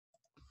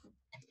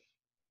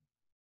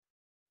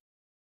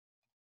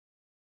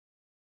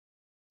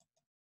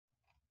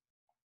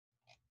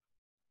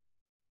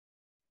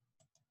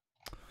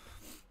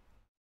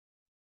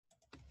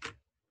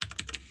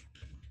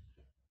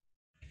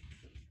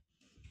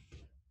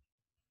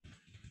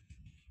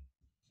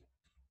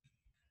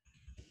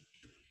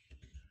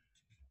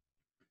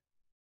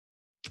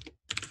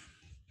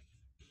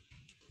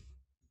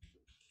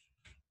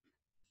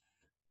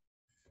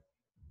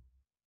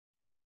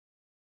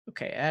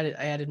 Okay,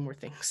 I added more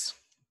things.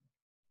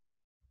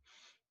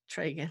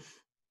 Try again.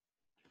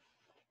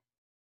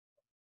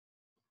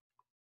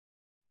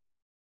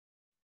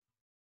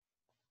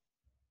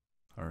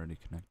 Already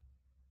connected.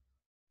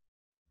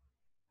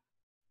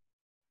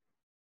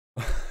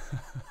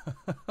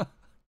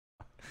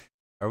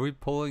 Are we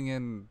pulling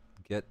in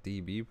get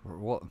DB?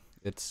 Well,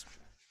 it's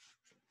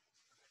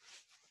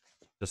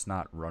just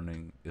not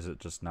running. Is it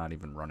just not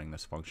even running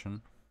this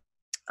function?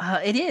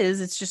 It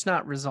is. It's just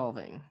not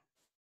resolving.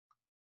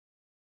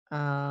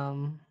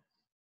 Um.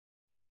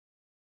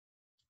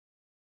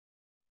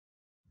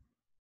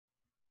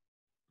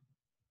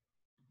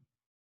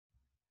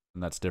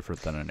 And that's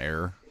different than an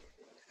error.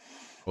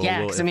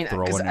 Yeah, Will because I it mean,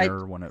 throw because an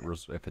error when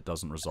if it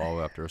doesn't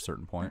resolve after a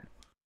certain point?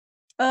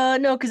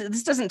 no, because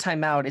this doesn't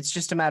time out. It's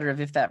just a matter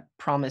of if that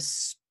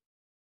promise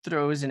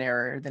throws an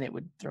error, then it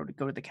would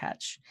go to the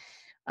catch.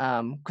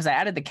 Because I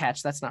added the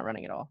catch, that's not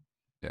running at all.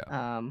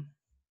 Yeah.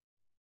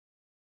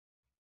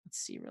 Let's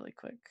see really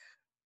quick.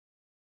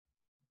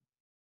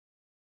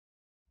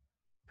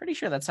 Pretty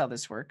sure that's how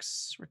this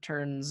works.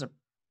 Returns a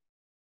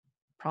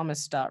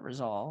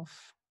promise.resolve.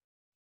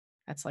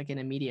 That's like an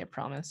immediate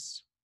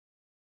promise.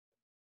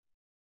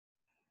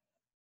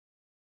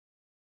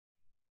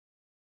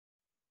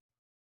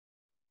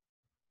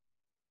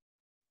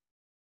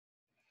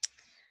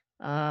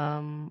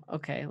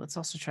 Okay, let's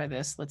also try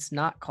this. Let's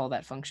not call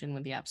that function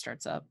when the app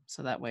starts up.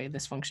 So that way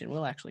this function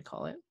will actually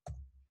call it.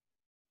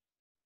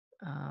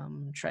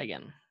 Try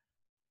again.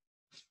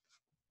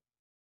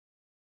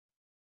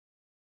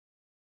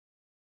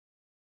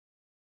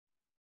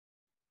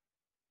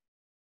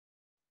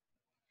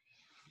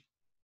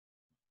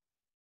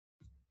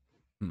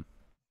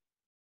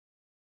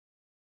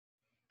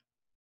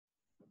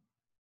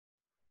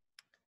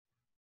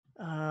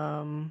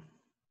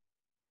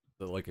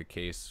 Like a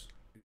case.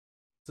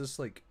 Just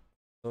like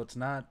so it's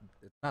not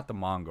the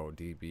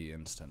MongoDB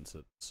instance.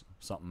 It's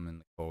something in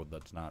the code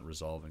that's not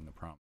resolving the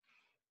prompt.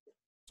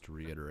 Just to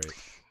reiterate.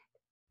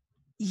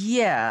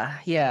 Yeah.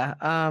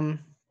 And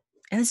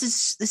this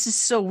is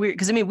so weird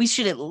because I mean we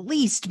should at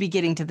least be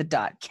getting to the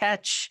dot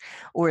catch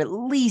or at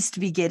least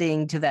be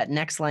getting to that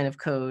next line of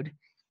code.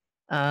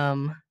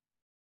 Let's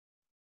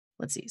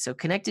see. So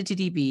connected to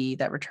DB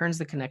that returns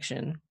the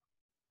connection.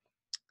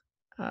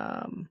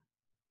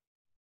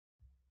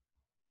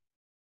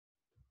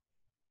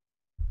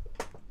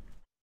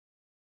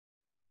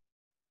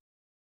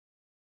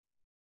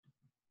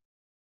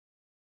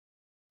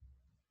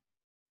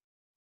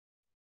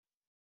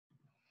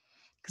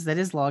 Because that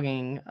is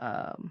logging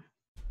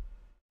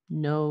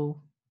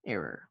no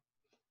error.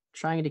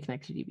 Trying to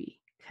connect to DB,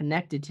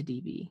 connected to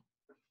DB,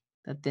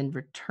 that then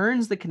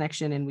returns the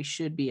connection, and we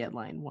should be at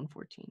line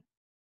 114.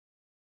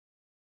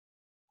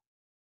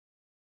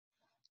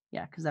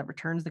 Yeah, because that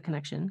returns the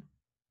connection.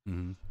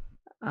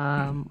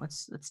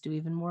 Let's do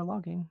even more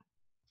logging.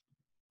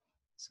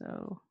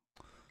 So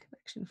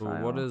connection file.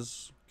 So what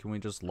is? Can we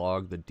just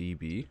log the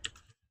DB?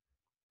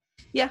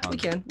 Yeah, we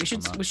can. We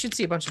should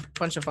see a bunch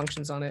of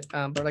functions on it.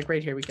 But like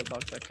right here, we can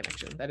log the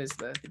connection. That is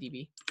the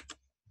DB.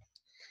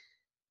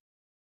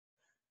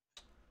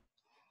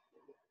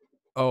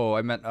 Oh,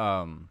 I meant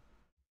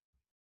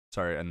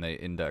sorry, and the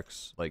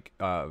index, like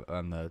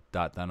on the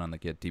dot then on the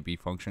get DB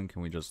function,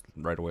 can we just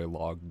right away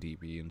log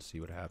DB and see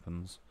what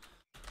happens?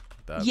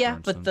 Yeah,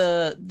 but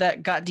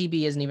that got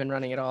DB isn't even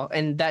running at all,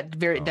 and that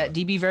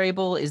DB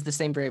variable is the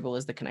same variable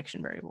as the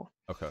connection variable.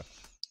 Okay.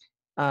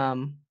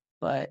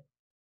 But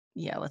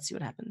yeah, let's see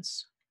what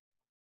happens.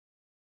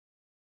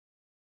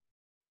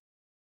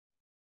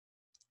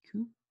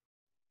 Cool.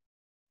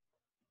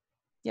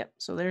 Yep.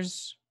 So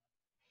there's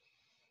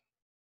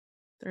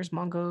There's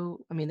Mongo.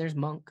 I mean, there's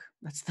Monk.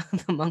 That's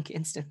the Monk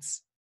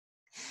instance.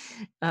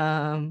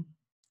 So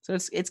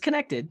it's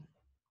connected.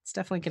 It's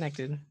definitely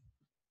connected.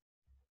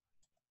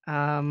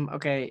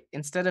 Okay,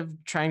 instead of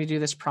trying to do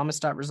this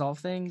promise.resolve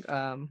thing,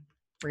 we're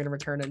going to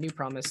return a new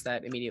promise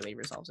that immediately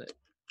resolves it.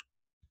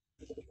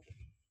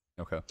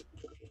 Okay.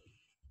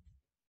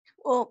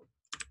 Well,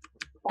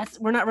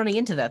 we're not running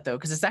into that though,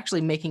 because it's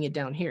actually making it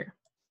down here.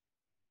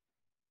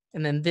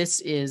 And then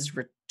this is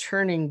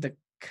returning the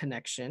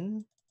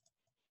connection.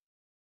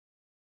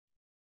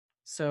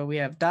 So we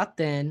have dot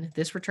then,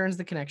 this returns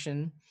the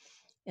connection.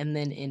 And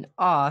then in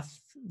auth,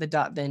 the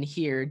dot then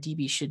here,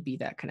 DB should be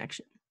that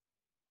connection.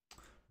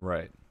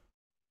 Right.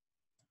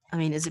 I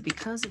mean, is it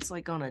because it's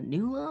like on a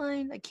new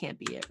line? That can't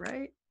be it,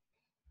 right?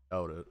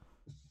 Doubt it.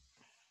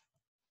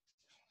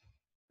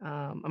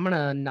 I'm going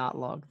to not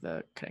log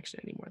the connection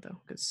anymore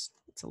though, because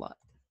it's a lot.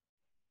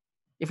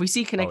 If we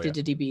see connected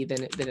to DB,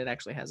 then it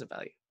actually has a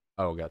value.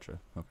 Oh, gotcha.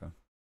 Okay.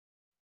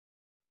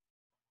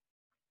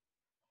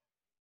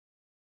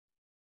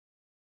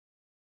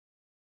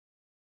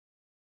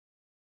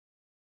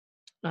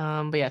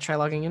 But yeah, try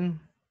logging in.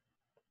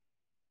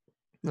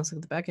 Let's look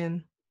at the back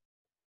end.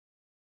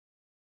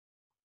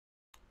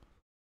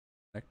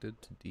 Connected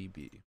to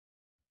DB.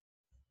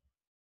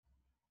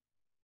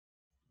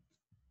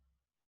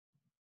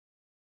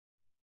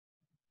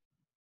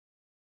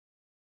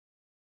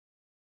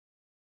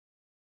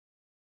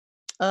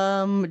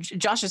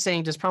 Josh is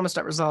saying, does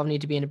promise.resolve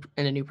need to be in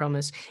a new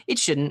promise? It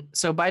shouldn't.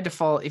 So by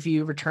default, if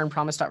you return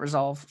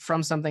promise.resolve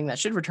from something that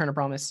should return a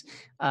promise,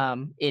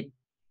 it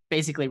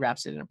basically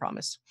wraps it in a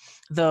promise.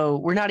 Though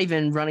we're not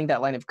even running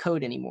that line of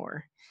code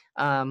anymore.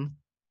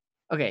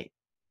 Okay,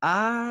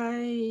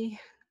 I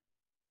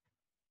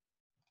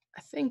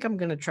think I'm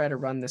gonna try to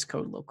run this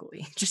code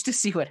locally just to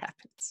see what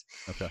happens.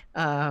 Okay.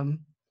 Are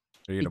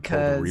you gonna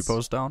pull the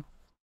repos down?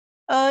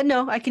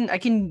 No, I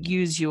can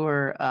use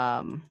your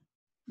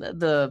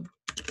the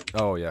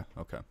Oh yeah,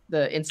 okay.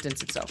 The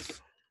instance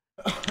itself.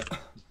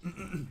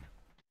 I'm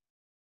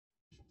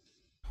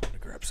gonna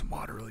grab some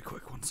water really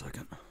quick. 1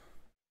 second.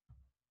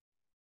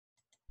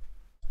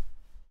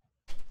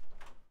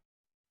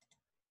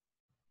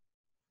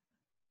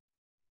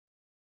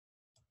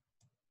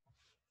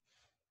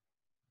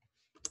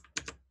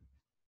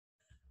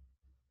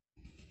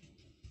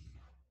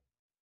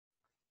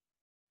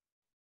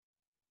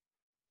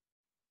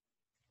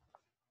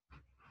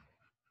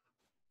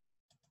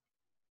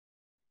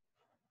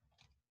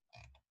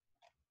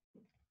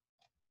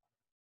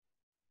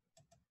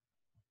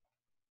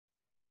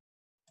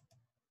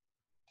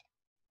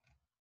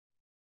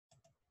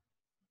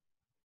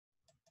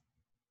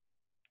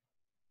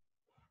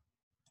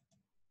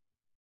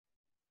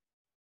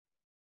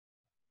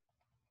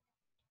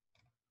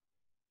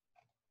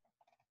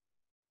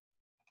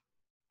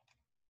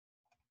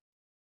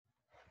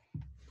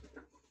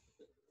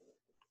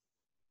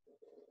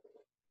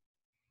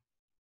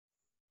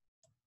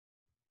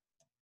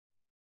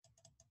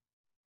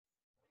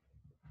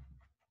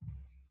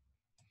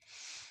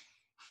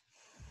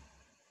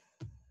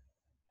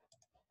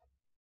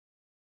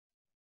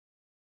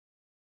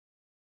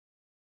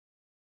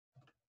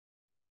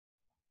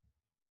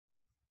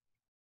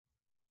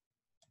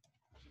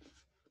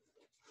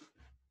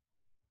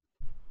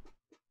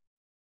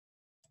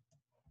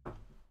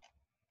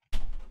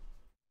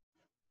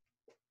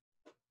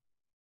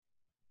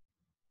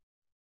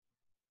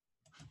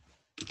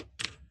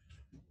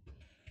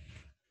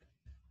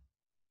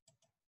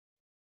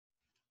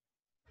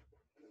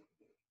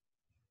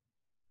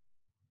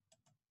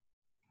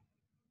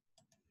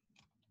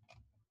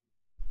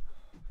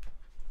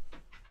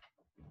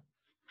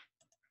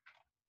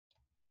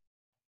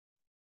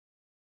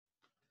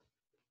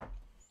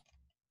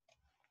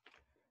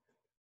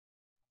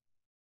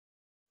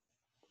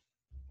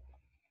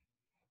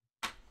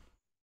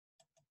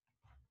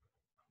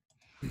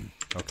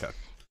 Okay.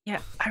 Yeah,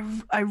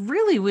 I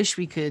really wish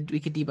we could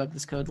debug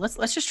this code.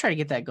 Let's just try to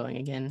get that going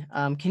again.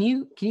 Can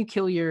you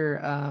kill your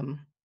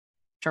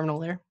terminal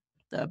there,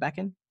 the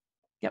backend?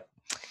 Yep.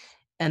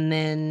 And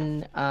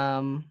then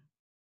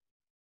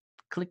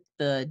click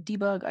the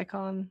debug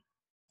icon on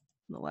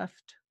the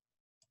left,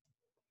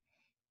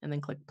 and then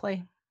click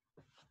play.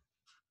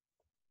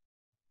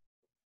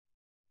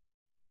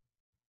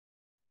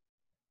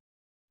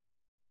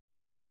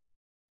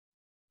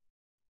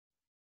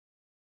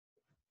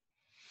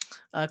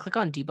 Click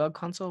on debug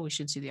console. We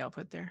should see the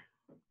output there.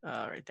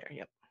 Right there.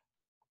 Yep.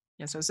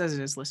 Yeah, so it says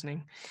it is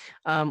listening.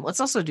 Let's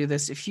also do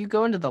this. If you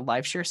go into the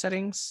live share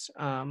settings,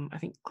 I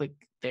think click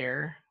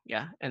there.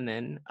 Yeah, and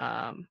then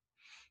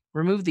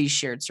remove these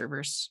shared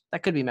servers.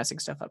 That could be messing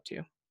stuff up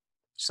too.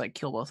 Just like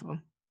kill both of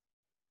them.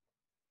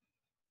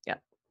 Yeah,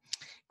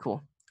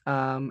 cool.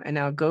 And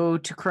now go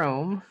to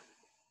Chrome.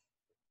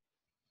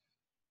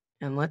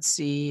 And let's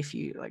see if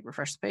you like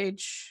refresh the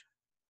page.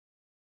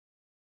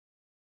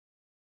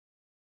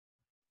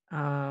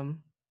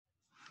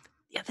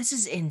 Yeah, this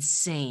is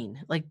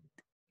insane. Like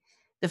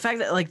the fact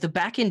that like the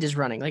backend is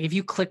running. Like if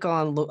you click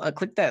on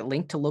click that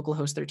link to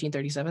localhost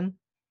 1337,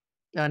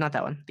 not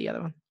that one, the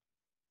other one.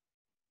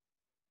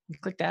 You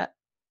click that.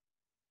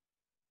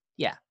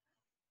 Yeah.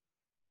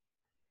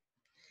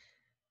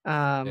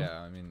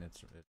 Yeah, I mean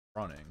it's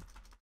running.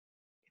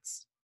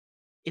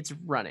 It's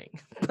running,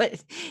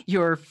 but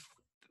your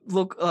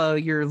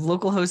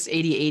localhost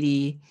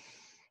 8080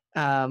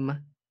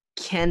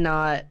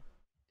 cannot.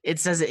 It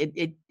says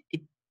it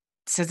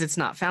says it's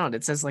not found.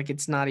 It says like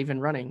it's not even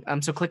running.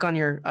 So click on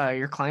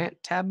your client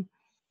tab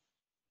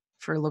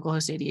for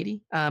localhost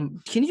 8080.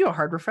 Can you do a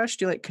hard refresh?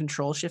 Do like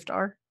Control Shift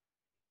R.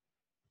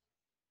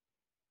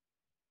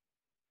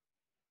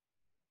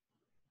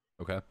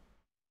 Okay.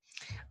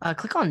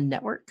 Click on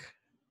network.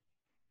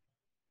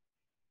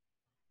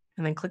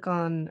 And then click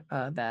on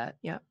that.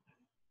 Yeah.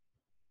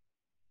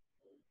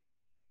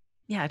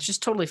 Yeah, it's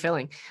just totally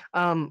failing.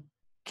 Can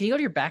you go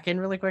to your backend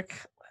really quick?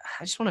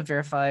 I just want to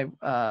verify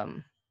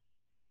the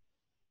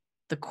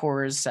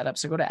CORS setup.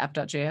 So go to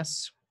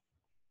app.js.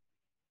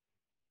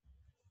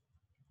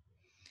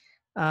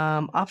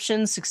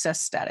 Options,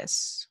 success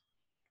status.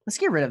 Let's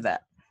get rid of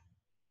that.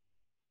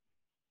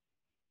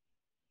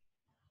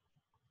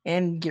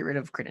 And get rid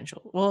of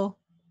credential. Well,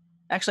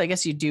 actually, I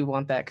guess you do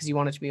want that because you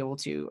want it to be able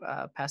to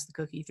pass the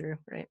cookie through,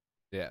 right?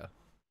 Yeah.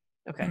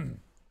 Okay.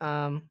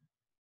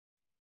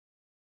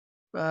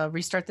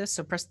 Restart this.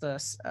 So press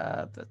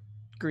the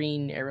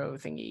green arrow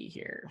thingy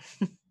here.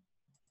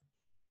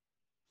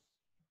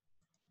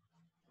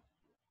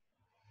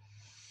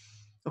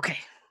 Okay.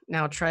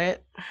 Now try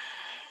it.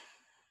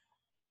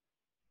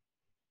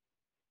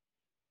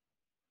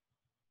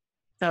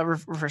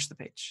 Refresh the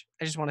page.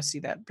 I just want to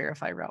see that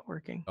verify route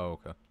working. Oh,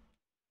 okay.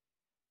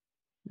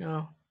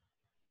 No.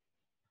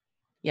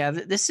 Yeah,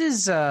 this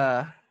is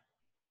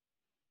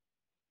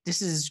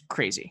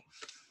crazy.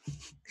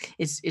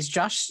 Is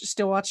Josh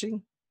still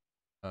watching?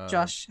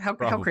 Josh, how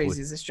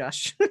crazy is this,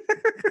 Josh?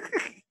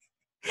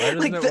 Why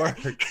doesn't it work?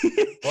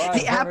 Why?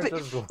 The app,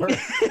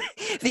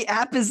 the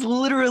app is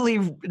literally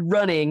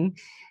running,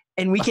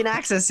 and we can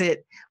access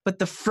it, but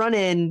the front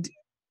end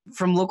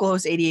from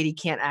localhost 8080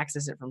 can't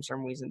access it from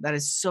some reason. That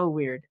is so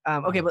weird.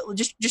 Okay, but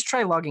just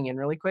try logging in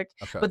really quick.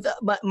 Okay.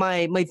 But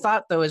my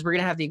thought though is we're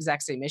gonna have the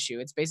exact same issue.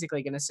 It's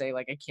basically gonna say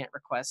like I can't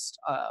request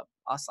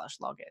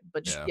auth/login.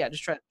 But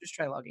just try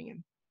logging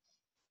in.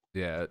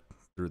 Yeah,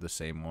 through the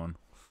same one.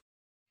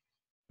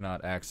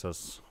 Not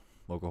access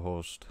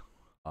localhost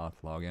auth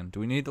login.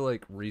 Do we need to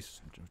like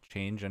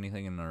change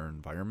anything in our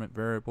environment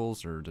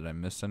variables, or did I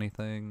miss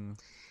anything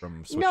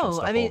from switching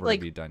stuff over to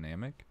be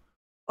dynamic?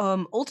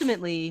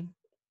 Ultimately,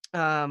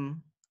 I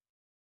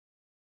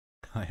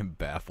am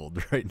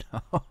baffled right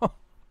now.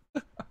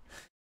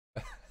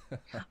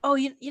 Oh,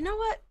 you know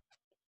what?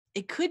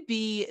 It could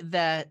be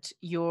that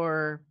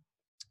you're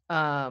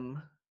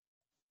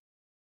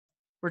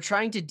we're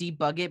trying to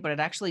debug it, but it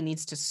actually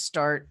needs to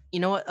start. You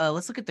know what?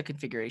 Let's look at the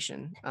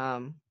configuration.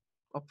 I'll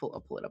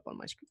pull it up on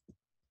my screen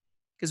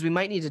because we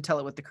might need to tell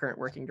it what the current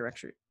working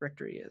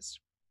directory is.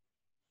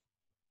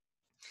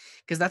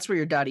 Because that's where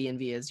your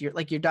 .env is. Your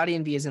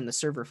 .env is in the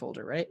server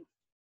folder, right?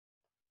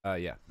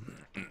 Yeah.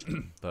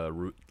 The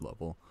root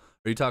level.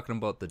 Are you talking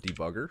about the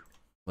debugger?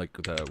 Like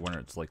when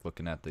it's like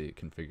looking at the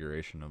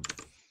configuration of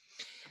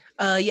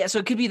yeah, so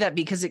it could be that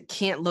because it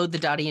can't load the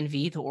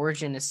 .env, the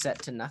origin is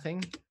set to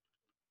nothing.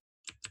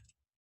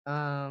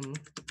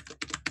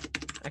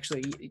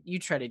 Actually, you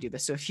try to do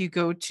this. So if you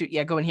go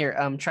to go in here,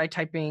 try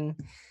typing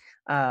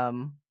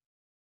right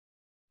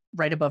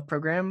above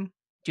program,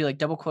 do like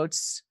double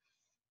quotes,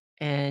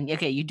 and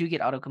okay, you do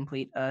get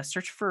autocomplete.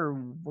 Search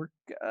for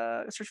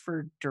search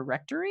for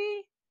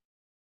directory,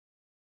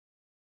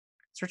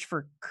 search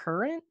for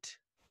current,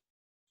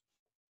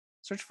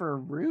 search for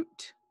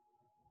root.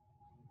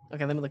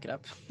 Okay, let me look it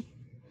up.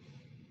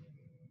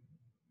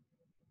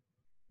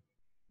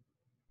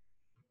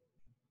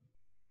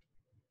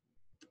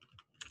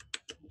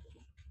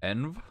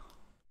 env?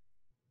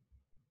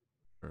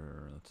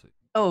 Or let's see.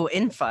 Oh,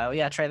 infile.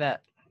 Yeah, try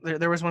that.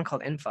 There was one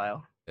called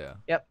infile. Yeah.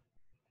 Yep.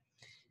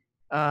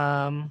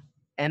 And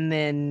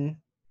then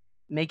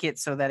make it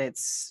so that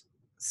it's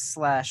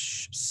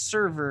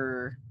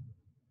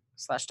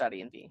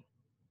 /server/.env.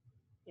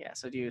 Yeah,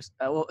 so do you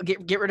well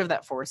get rid of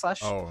that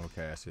 /. Oh,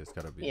 okay. I see. It's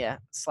gotta be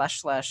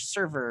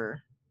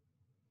 //server/env.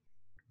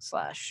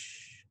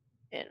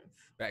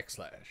 /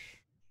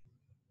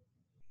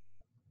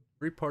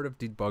 Every part of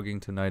debugging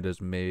tonight has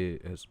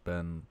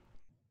been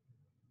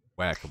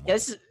whack-a-mole.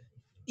 This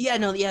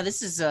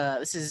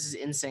is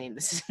insane.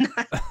 This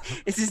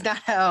is not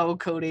how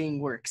coding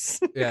works.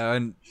 Yeah,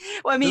 and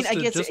well, I mean, I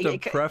guess just a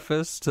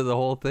preface to the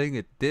whole thing,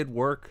 it did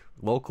work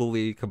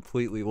locally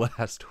completely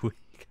last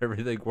week.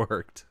 Everything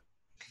worked.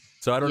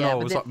 So I don't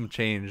know, something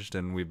changed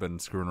and we've been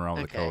screwing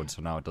around with the code,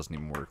 so now it doesn't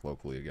even work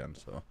locally again.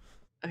 So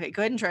okay,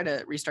 go ahead and try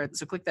to restart.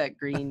 So click that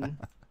green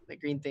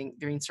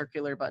green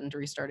circular button to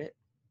restart it.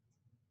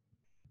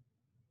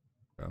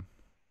 Okay.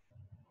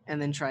 And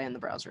then try in the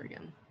browser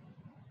again.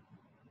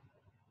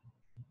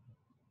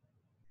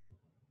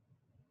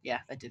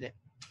 Yeah, that did it.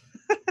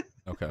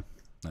 Okay,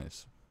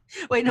 nice.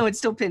 Wait, no, it's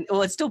still pinned.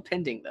 Well, it's still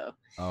pending though.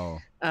 Oh.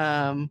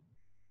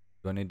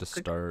 Do I need to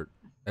start?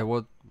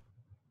 What?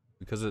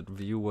 Because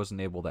Vue wasn't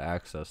able to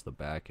access the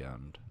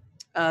backend.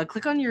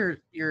 Click on your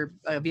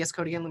VS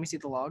Code again. Let me see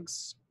the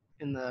logs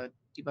in the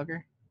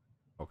debugger.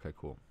 Okay,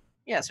 cool.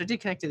 Yeah, so it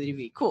did connect to the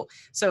DB. Cool.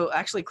 So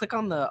actually click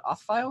on the auth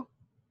file.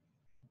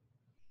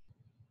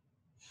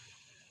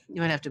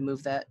 You might have to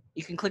move that.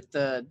 You can click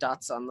the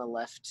dots on the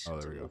left Oh,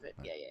 to there we move go. it.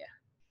 Yeah.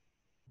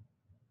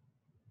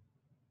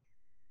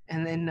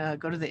 And then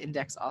go to the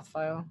index auth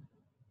file.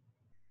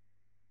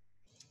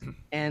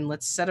 And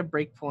let's set a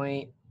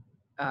breakpoint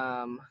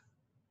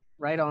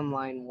right on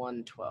line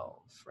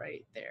 112,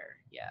 right there.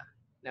 Yeah.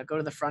 Now go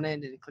to the front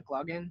end and click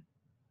login.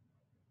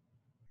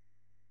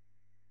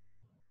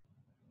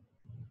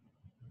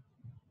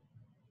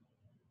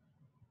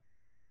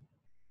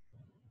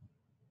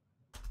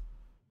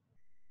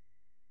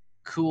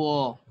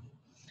 Cool.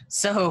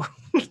 So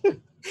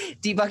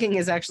debugging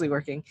is actually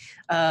working.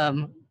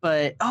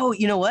 But oh,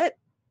 you know what?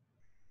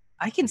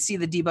 I can see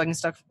the debugging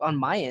stuff on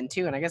my end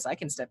too, and I guess I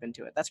can step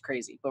into it. That's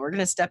crazy. But we're going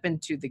to step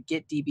into the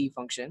get DB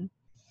function.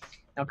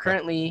 Now,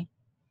 currently,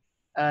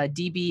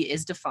 DB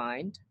is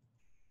defined.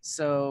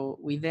 So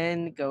we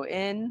then go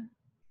in.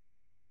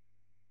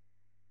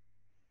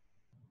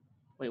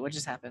 Wait, what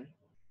just happened?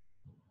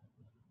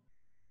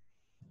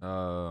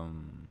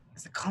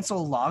 Is the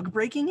console log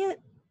breaking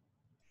it?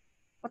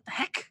 What the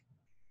heck?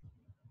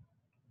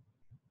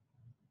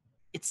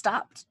 It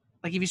stopped.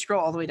 Like if you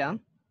scroll all the way down.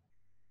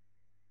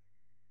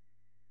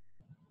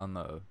 On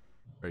the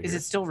right Is here?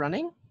 it still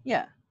running?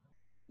 Yeah.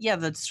 Yeah,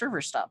 the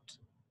server stopped.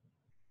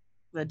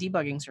 The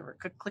debugging server.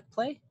 Click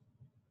play.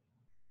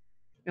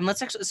 And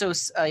let's actually, so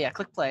yeah,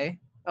 click play.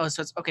 Oh,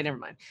 so it's, okay, never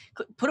mind.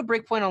 Put a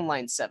breakpoint on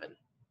line 7.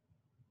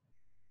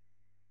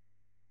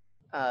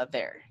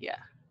 There, yeah.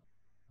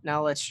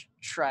 Now let's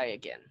try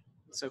again.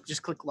 So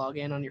just click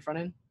login on your front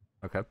end.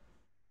 Okay.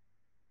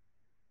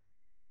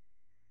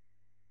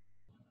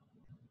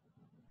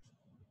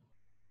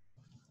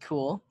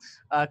 Cool.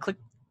 Click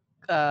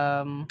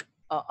on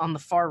the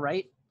far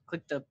right.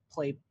 Click the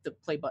play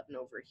button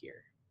over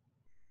here.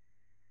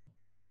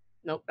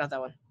 Nope, not that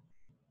one.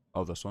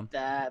 Oh, this one?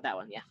 That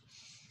one, yeah.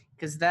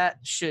 Because that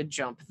should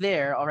jump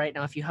there. All right,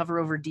 now if you hover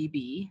over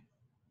DB,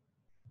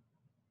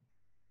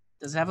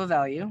 does it have a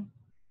value?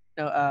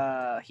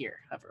 No, here,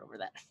 hover over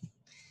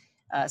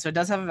that. So it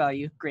does have a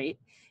value, great.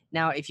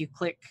 Now if you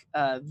click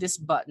this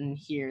button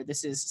here,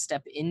 this is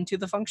step into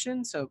the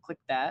function. So click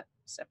that,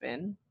 step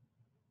in.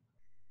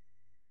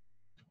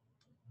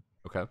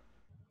 Okay.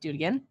 Do it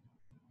again.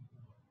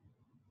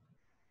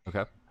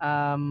 Okay.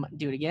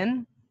 Do it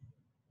again.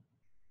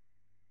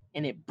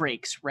 And it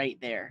breaks right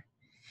there.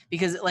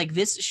 Because like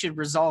this should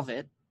resolve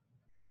it.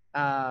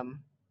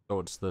 So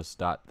it's this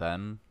dot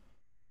then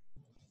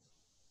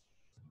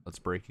that's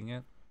breaking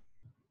it?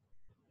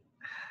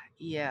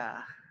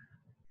 Yeah.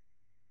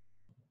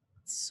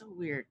 It's so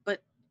weird.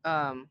 But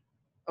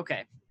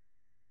okay.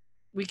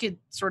 We could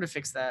sort of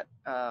fix that.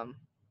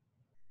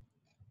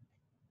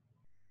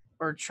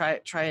 Or try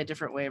a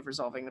different way of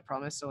resolving the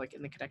promise. So like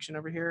in the connection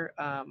over here,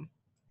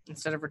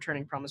 instead of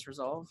returning promise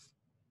resolve,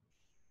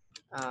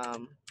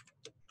 turn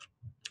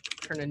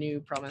a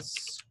new promise.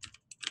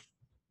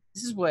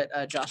 This is what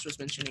Josh was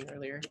mentioning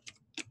earlier.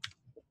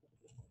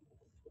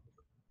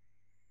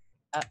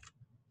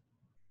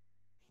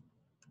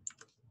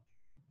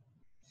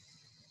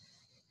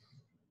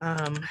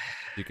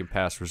 You can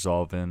pass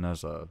resolve in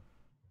as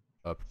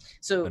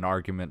an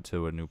argument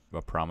to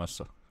a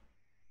promise.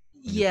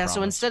 Yeah,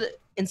 so instead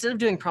of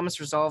doing promise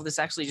resolve, this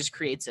actually just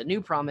creates a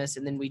new promise,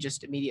 and then we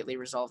just immediately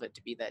resolve it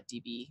to be that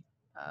DB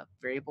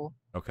variable.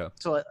 Okay.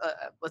 So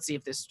let's see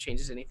if this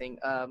changes anything.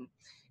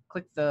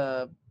 Click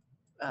the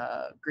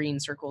green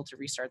circle to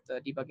restart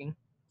the debugging.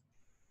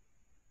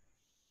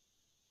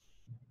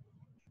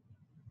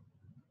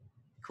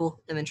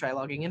 Cool, and then try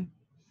logging in.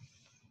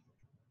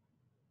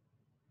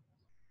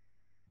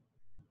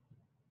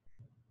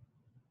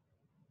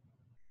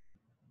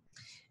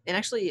 And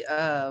actually,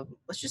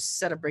 let's just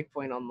set a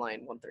breakpoint on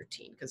line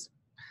 113, because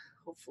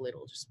hopefully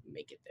it'll just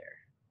make it there.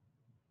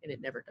 And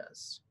it never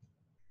does.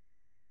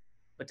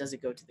 But does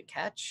it go to the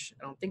catch?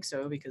 I don't think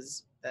so,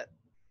 because that...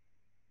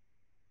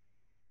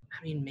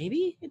 I mean,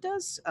 maybe it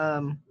does.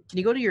 Can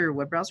you go to your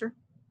web browser?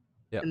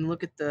 Yeah. And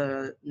look at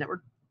the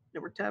network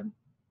tab?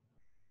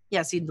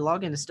 Yeah, see, the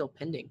login is still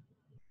pending.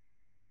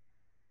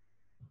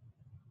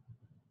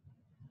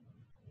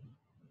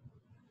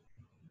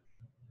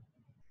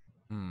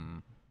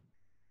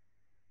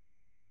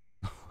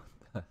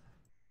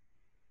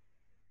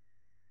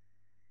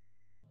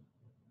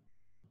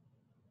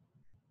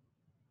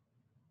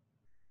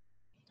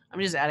 I'm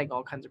just adding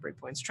all kinds of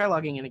breakpoints. Try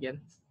logging in again.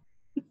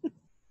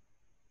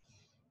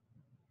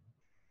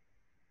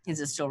 Is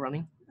it still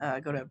running?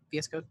 Go to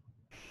VS Code.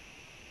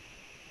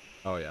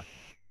 Oh, yeah.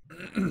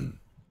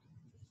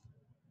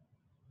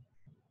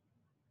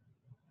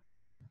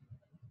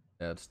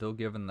 Yeah, it's still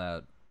giving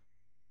that.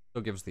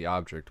 Still gives the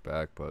object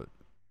back, but.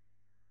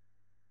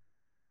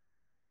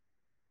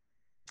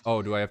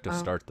 Oh, do I have to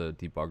start the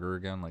debugger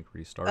again? Like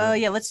restart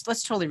it? Yeah, let's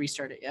totally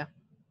restart it. Yeah.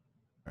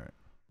 All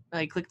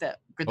right. Click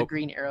that the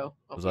green arrow.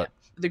 Was that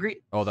the green?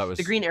 Oh, that was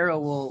the green arrow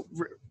will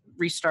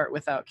restart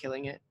without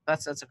killing it.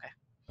 That's okay.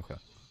 Okay.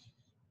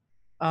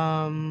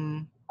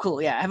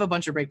 Cool. Yeah, I have a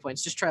bunch of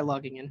breakpoints. Just try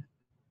logging in.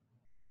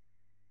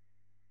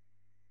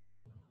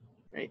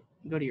 Right.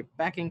 Go to your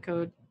backend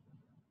code.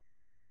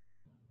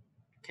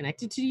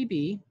 Connect it to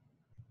DB.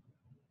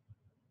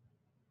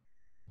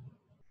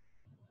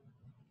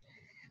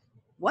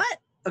 What?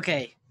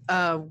 Okay.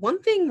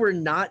 One thing we're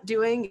not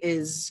doing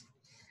is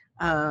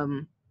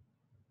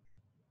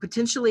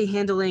potentially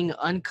handling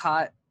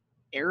uncaught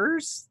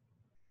errors.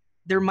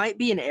 There might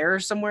be an error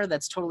somewhere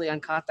that's totally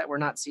uncaught that we're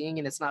not seeing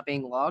and it's not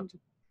being logged.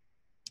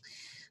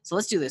 So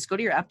let's do this. Go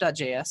to your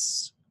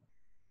app.js.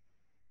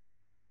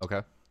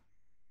 Okay.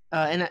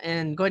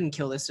 And go ahead and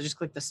kill this. So just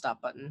click the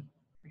stop button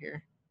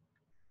here.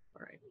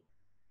 All right.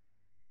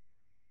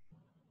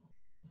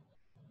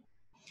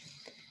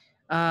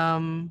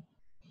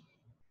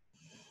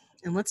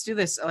 And let's do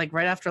this like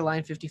right after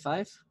line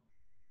 55.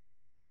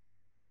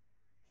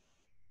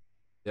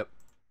 Yep.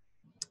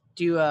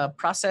 Do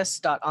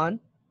process.on.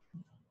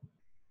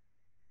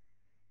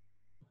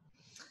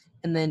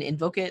 And then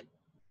invoke it.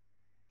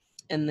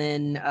 And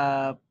then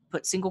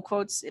put single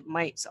quotes. It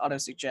might auto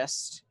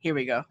suggest. Here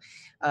we go.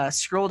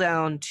 Scroll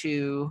down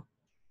to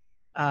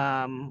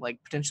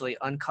like potentially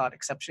uncaught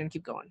exception.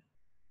 Keep going.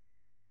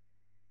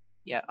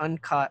 Yeah,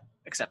 uncaught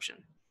exception.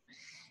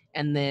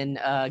 And then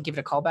give it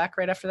a callback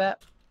right after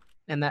that.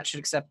 And that should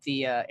accept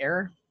the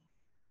error.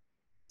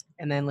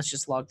 And then let's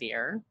just log the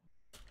error.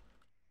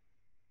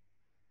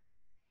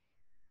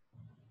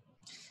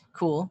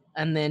 Cool.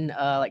 And then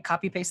like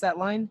copy paste that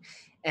line.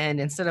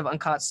 And instead of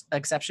uncaught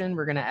exception,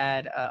 we're going to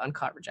add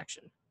uncaught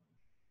rejection.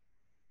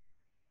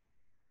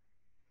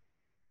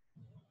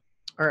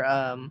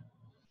 Or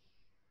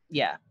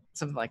yeah,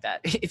 something like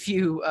that. If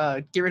you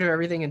get rid of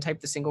everything and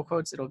type the single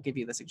quotes, it'll give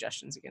you the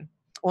suggestions again.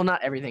 Well,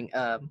 not everything.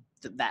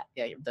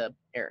 The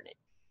error name.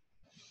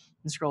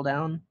 And scroll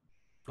down.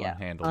 Yeah.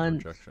 Unhandled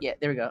rejection. Yeah,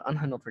 there we go.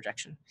 Unhandled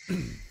rejection.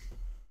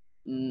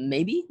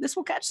 Maybe this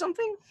will catch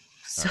something.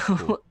 So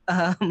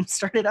right, cool.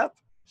 Start it up.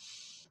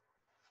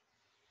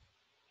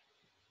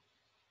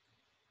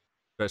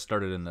 Should I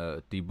start it in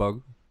the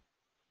debug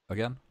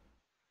again?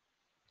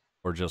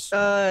 Or just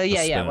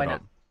yeah, why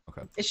not?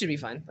 Okay. It should be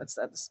fine. Let's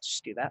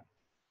just do that.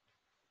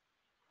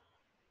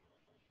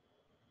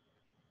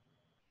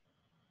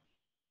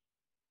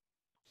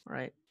 All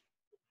right.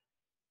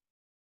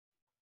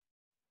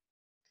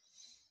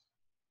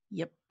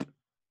 Yep.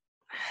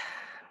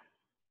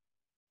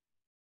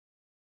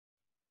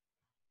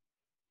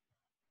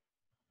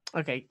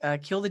 Okay,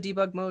 kill the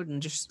debug mode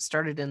and just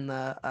start it in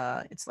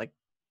the it's like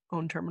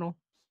own terminal.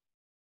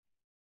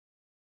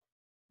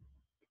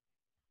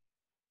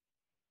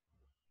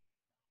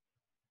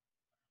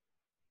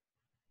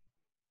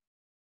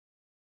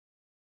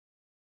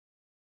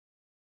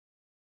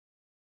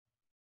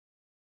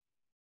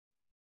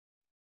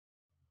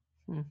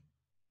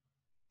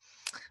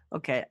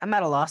 Okay, I'm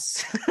at a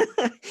loss.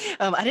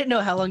 I didn't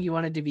know how long you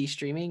wanted to be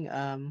streaming.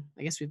 I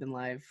guess we've been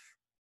live.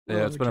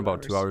 Yeah, it's been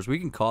about 2 hours. We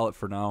can call it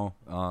for now.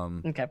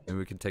 Okay. And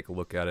we can take a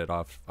look at it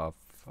off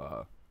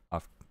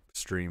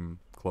stream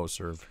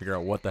closer, figure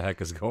out what the heck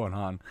is going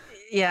on.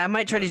 Yeah, I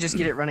might try to just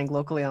get it running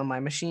locally on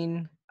my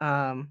machine.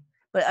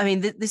 But I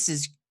mean, this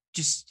is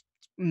just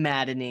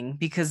maddening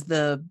because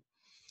the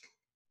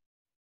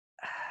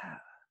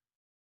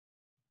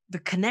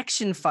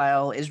connection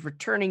file is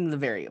returning the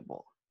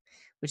variable,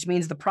 which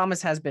means the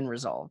promise has been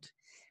resolved.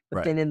 But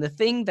right. Then in the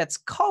thing that's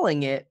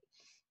calling it,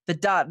 the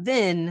dot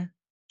then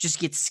just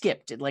gets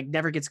skipped. It like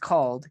never gets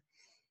called.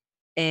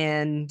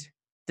 And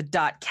the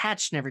dot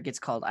catch never gets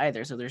called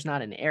either. So there's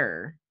not an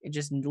error. It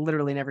just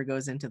literally never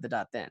goes into the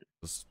dot then.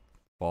 Just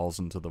falls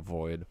into the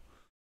void.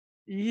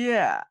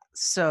 Yeah.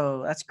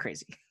 So that's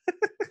crazy.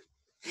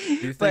 Do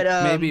you think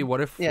maybe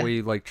what if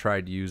we like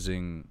tried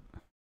using,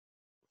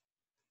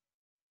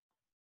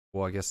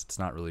 well, I guess it's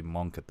not really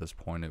Monk at this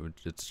point.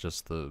 It's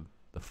just the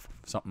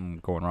something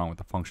going wrong with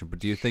the function. But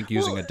do you think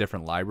using a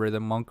different library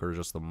than Monk or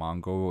just the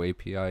Mongo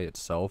API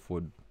itself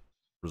would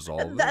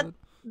resolve it?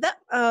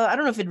 I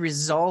don't know if it'd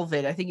resolve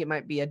it. I think it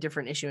might be a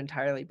different issue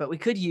entirely. But we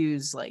could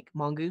use like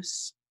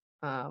Mongoose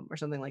or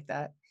something like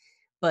that.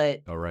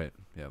 But right,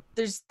 yeah.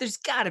 There's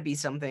got to be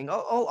something.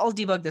 I'll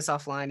debug this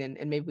offline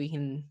and maybe we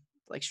can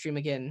like stream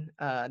again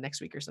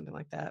next week or something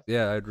like that.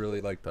 Yeah, I'd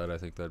really like that. I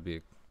think that'd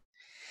be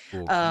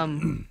cool.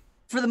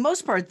 For the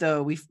most part,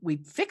 though, we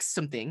fixed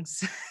some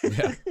things.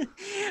 Yeah.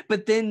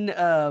 But then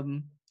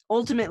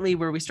ultimately,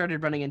 where we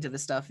started running into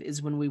this stuff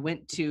is when we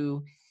went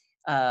to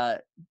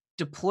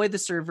deploy the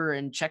server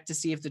and check to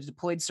see if the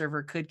deployed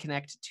server could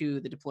connect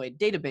to the deployed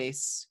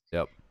database.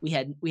 Yep. We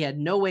had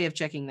no way of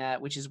checking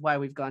that, which is why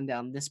we've gone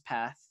down this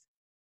path,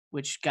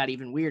 which got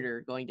even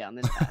weirder going down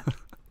this path.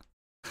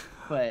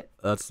 But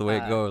that's the way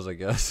it goes, I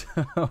guess.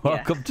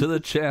 Welcome to the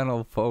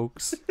channel,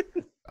 folks.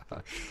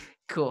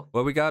 Cool.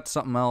 Well, we got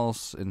something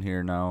else in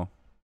here now.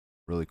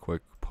 Really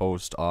quick.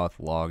 Post auth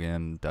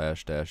login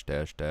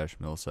 --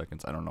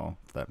 milliseconds. I don't know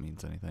if that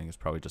means anything. It's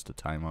probably just a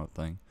timeout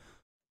thing.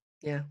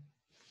 Yeah.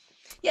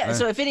 Yeah.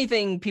 So if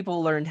anything,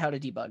 people learned how to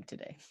debug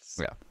today.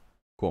 Yeah.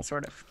 Cool.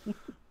 Sort of. All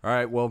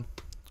right. Well,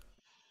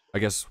 I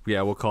guess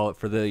we'll call it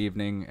for the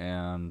evening.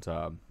 And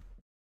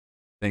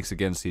thanks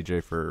again,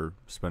 CJ, for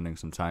spending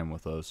some time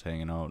with us,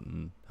 hanging out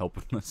and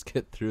helping us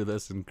get through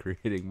this and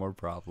creating more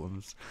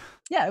problems.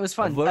 Yeah, it was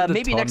fun. I've learned a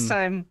Maybe next ton.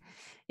 time.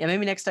 Yeah,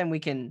 maybe next time we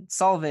can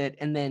solve it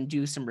and then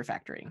do some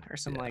refactoring or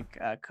some like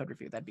code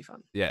review. That'd be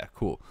fun. Yeah,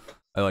 cool.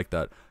 I like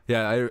that.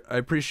 Yeah, I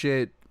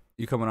appreciate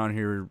you coming on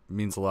here. It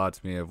means a lot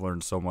to me. I've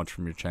learned so much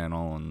from your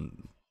channel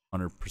and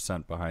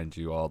 100% behind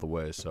you all the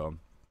way. So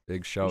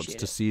big shouts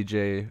to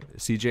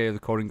CJ of the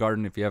Coding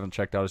Garden. If you haven't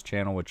checked out his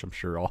channel, which I'm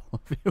sure all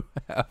of you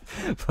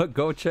have, but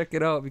go check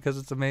it out because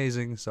it's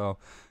amazing. So,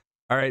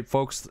 all right,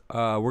 folks,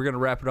 we're going to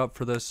wrap it up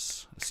for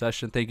this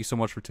session. Thank you so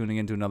much for tuning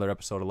in to another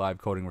episode of Live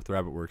Coding with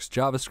Rabbitwerks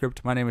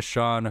JavaScript. My name is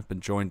Sean. I've been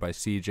joined by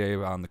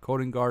CJ on the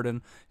Coding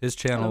Garden. His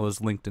channel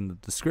is linked in the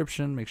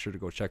description. Make sure to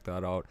go check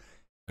that out.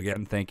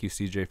 Again, thank you,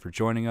 CJ, for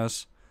joining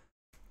us.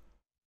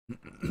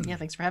 Yeah,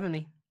 thanks for having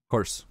me. Of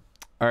course.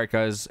 All right,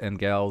 guys and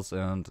gals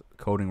and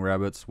coding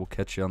rabbits, we'll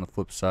catch you on the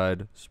flip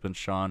side. It's been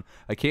Sean.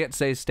 I can't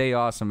say stay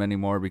awesome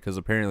anymore because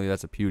apparently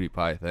that's a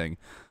PewDiePie thing.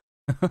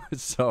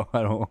 So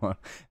I don't want.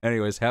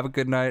 Anyways, have a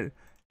good night.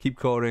 Keep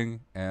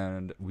coding,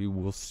 and we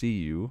will see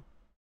you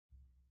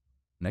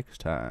next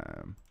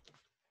time.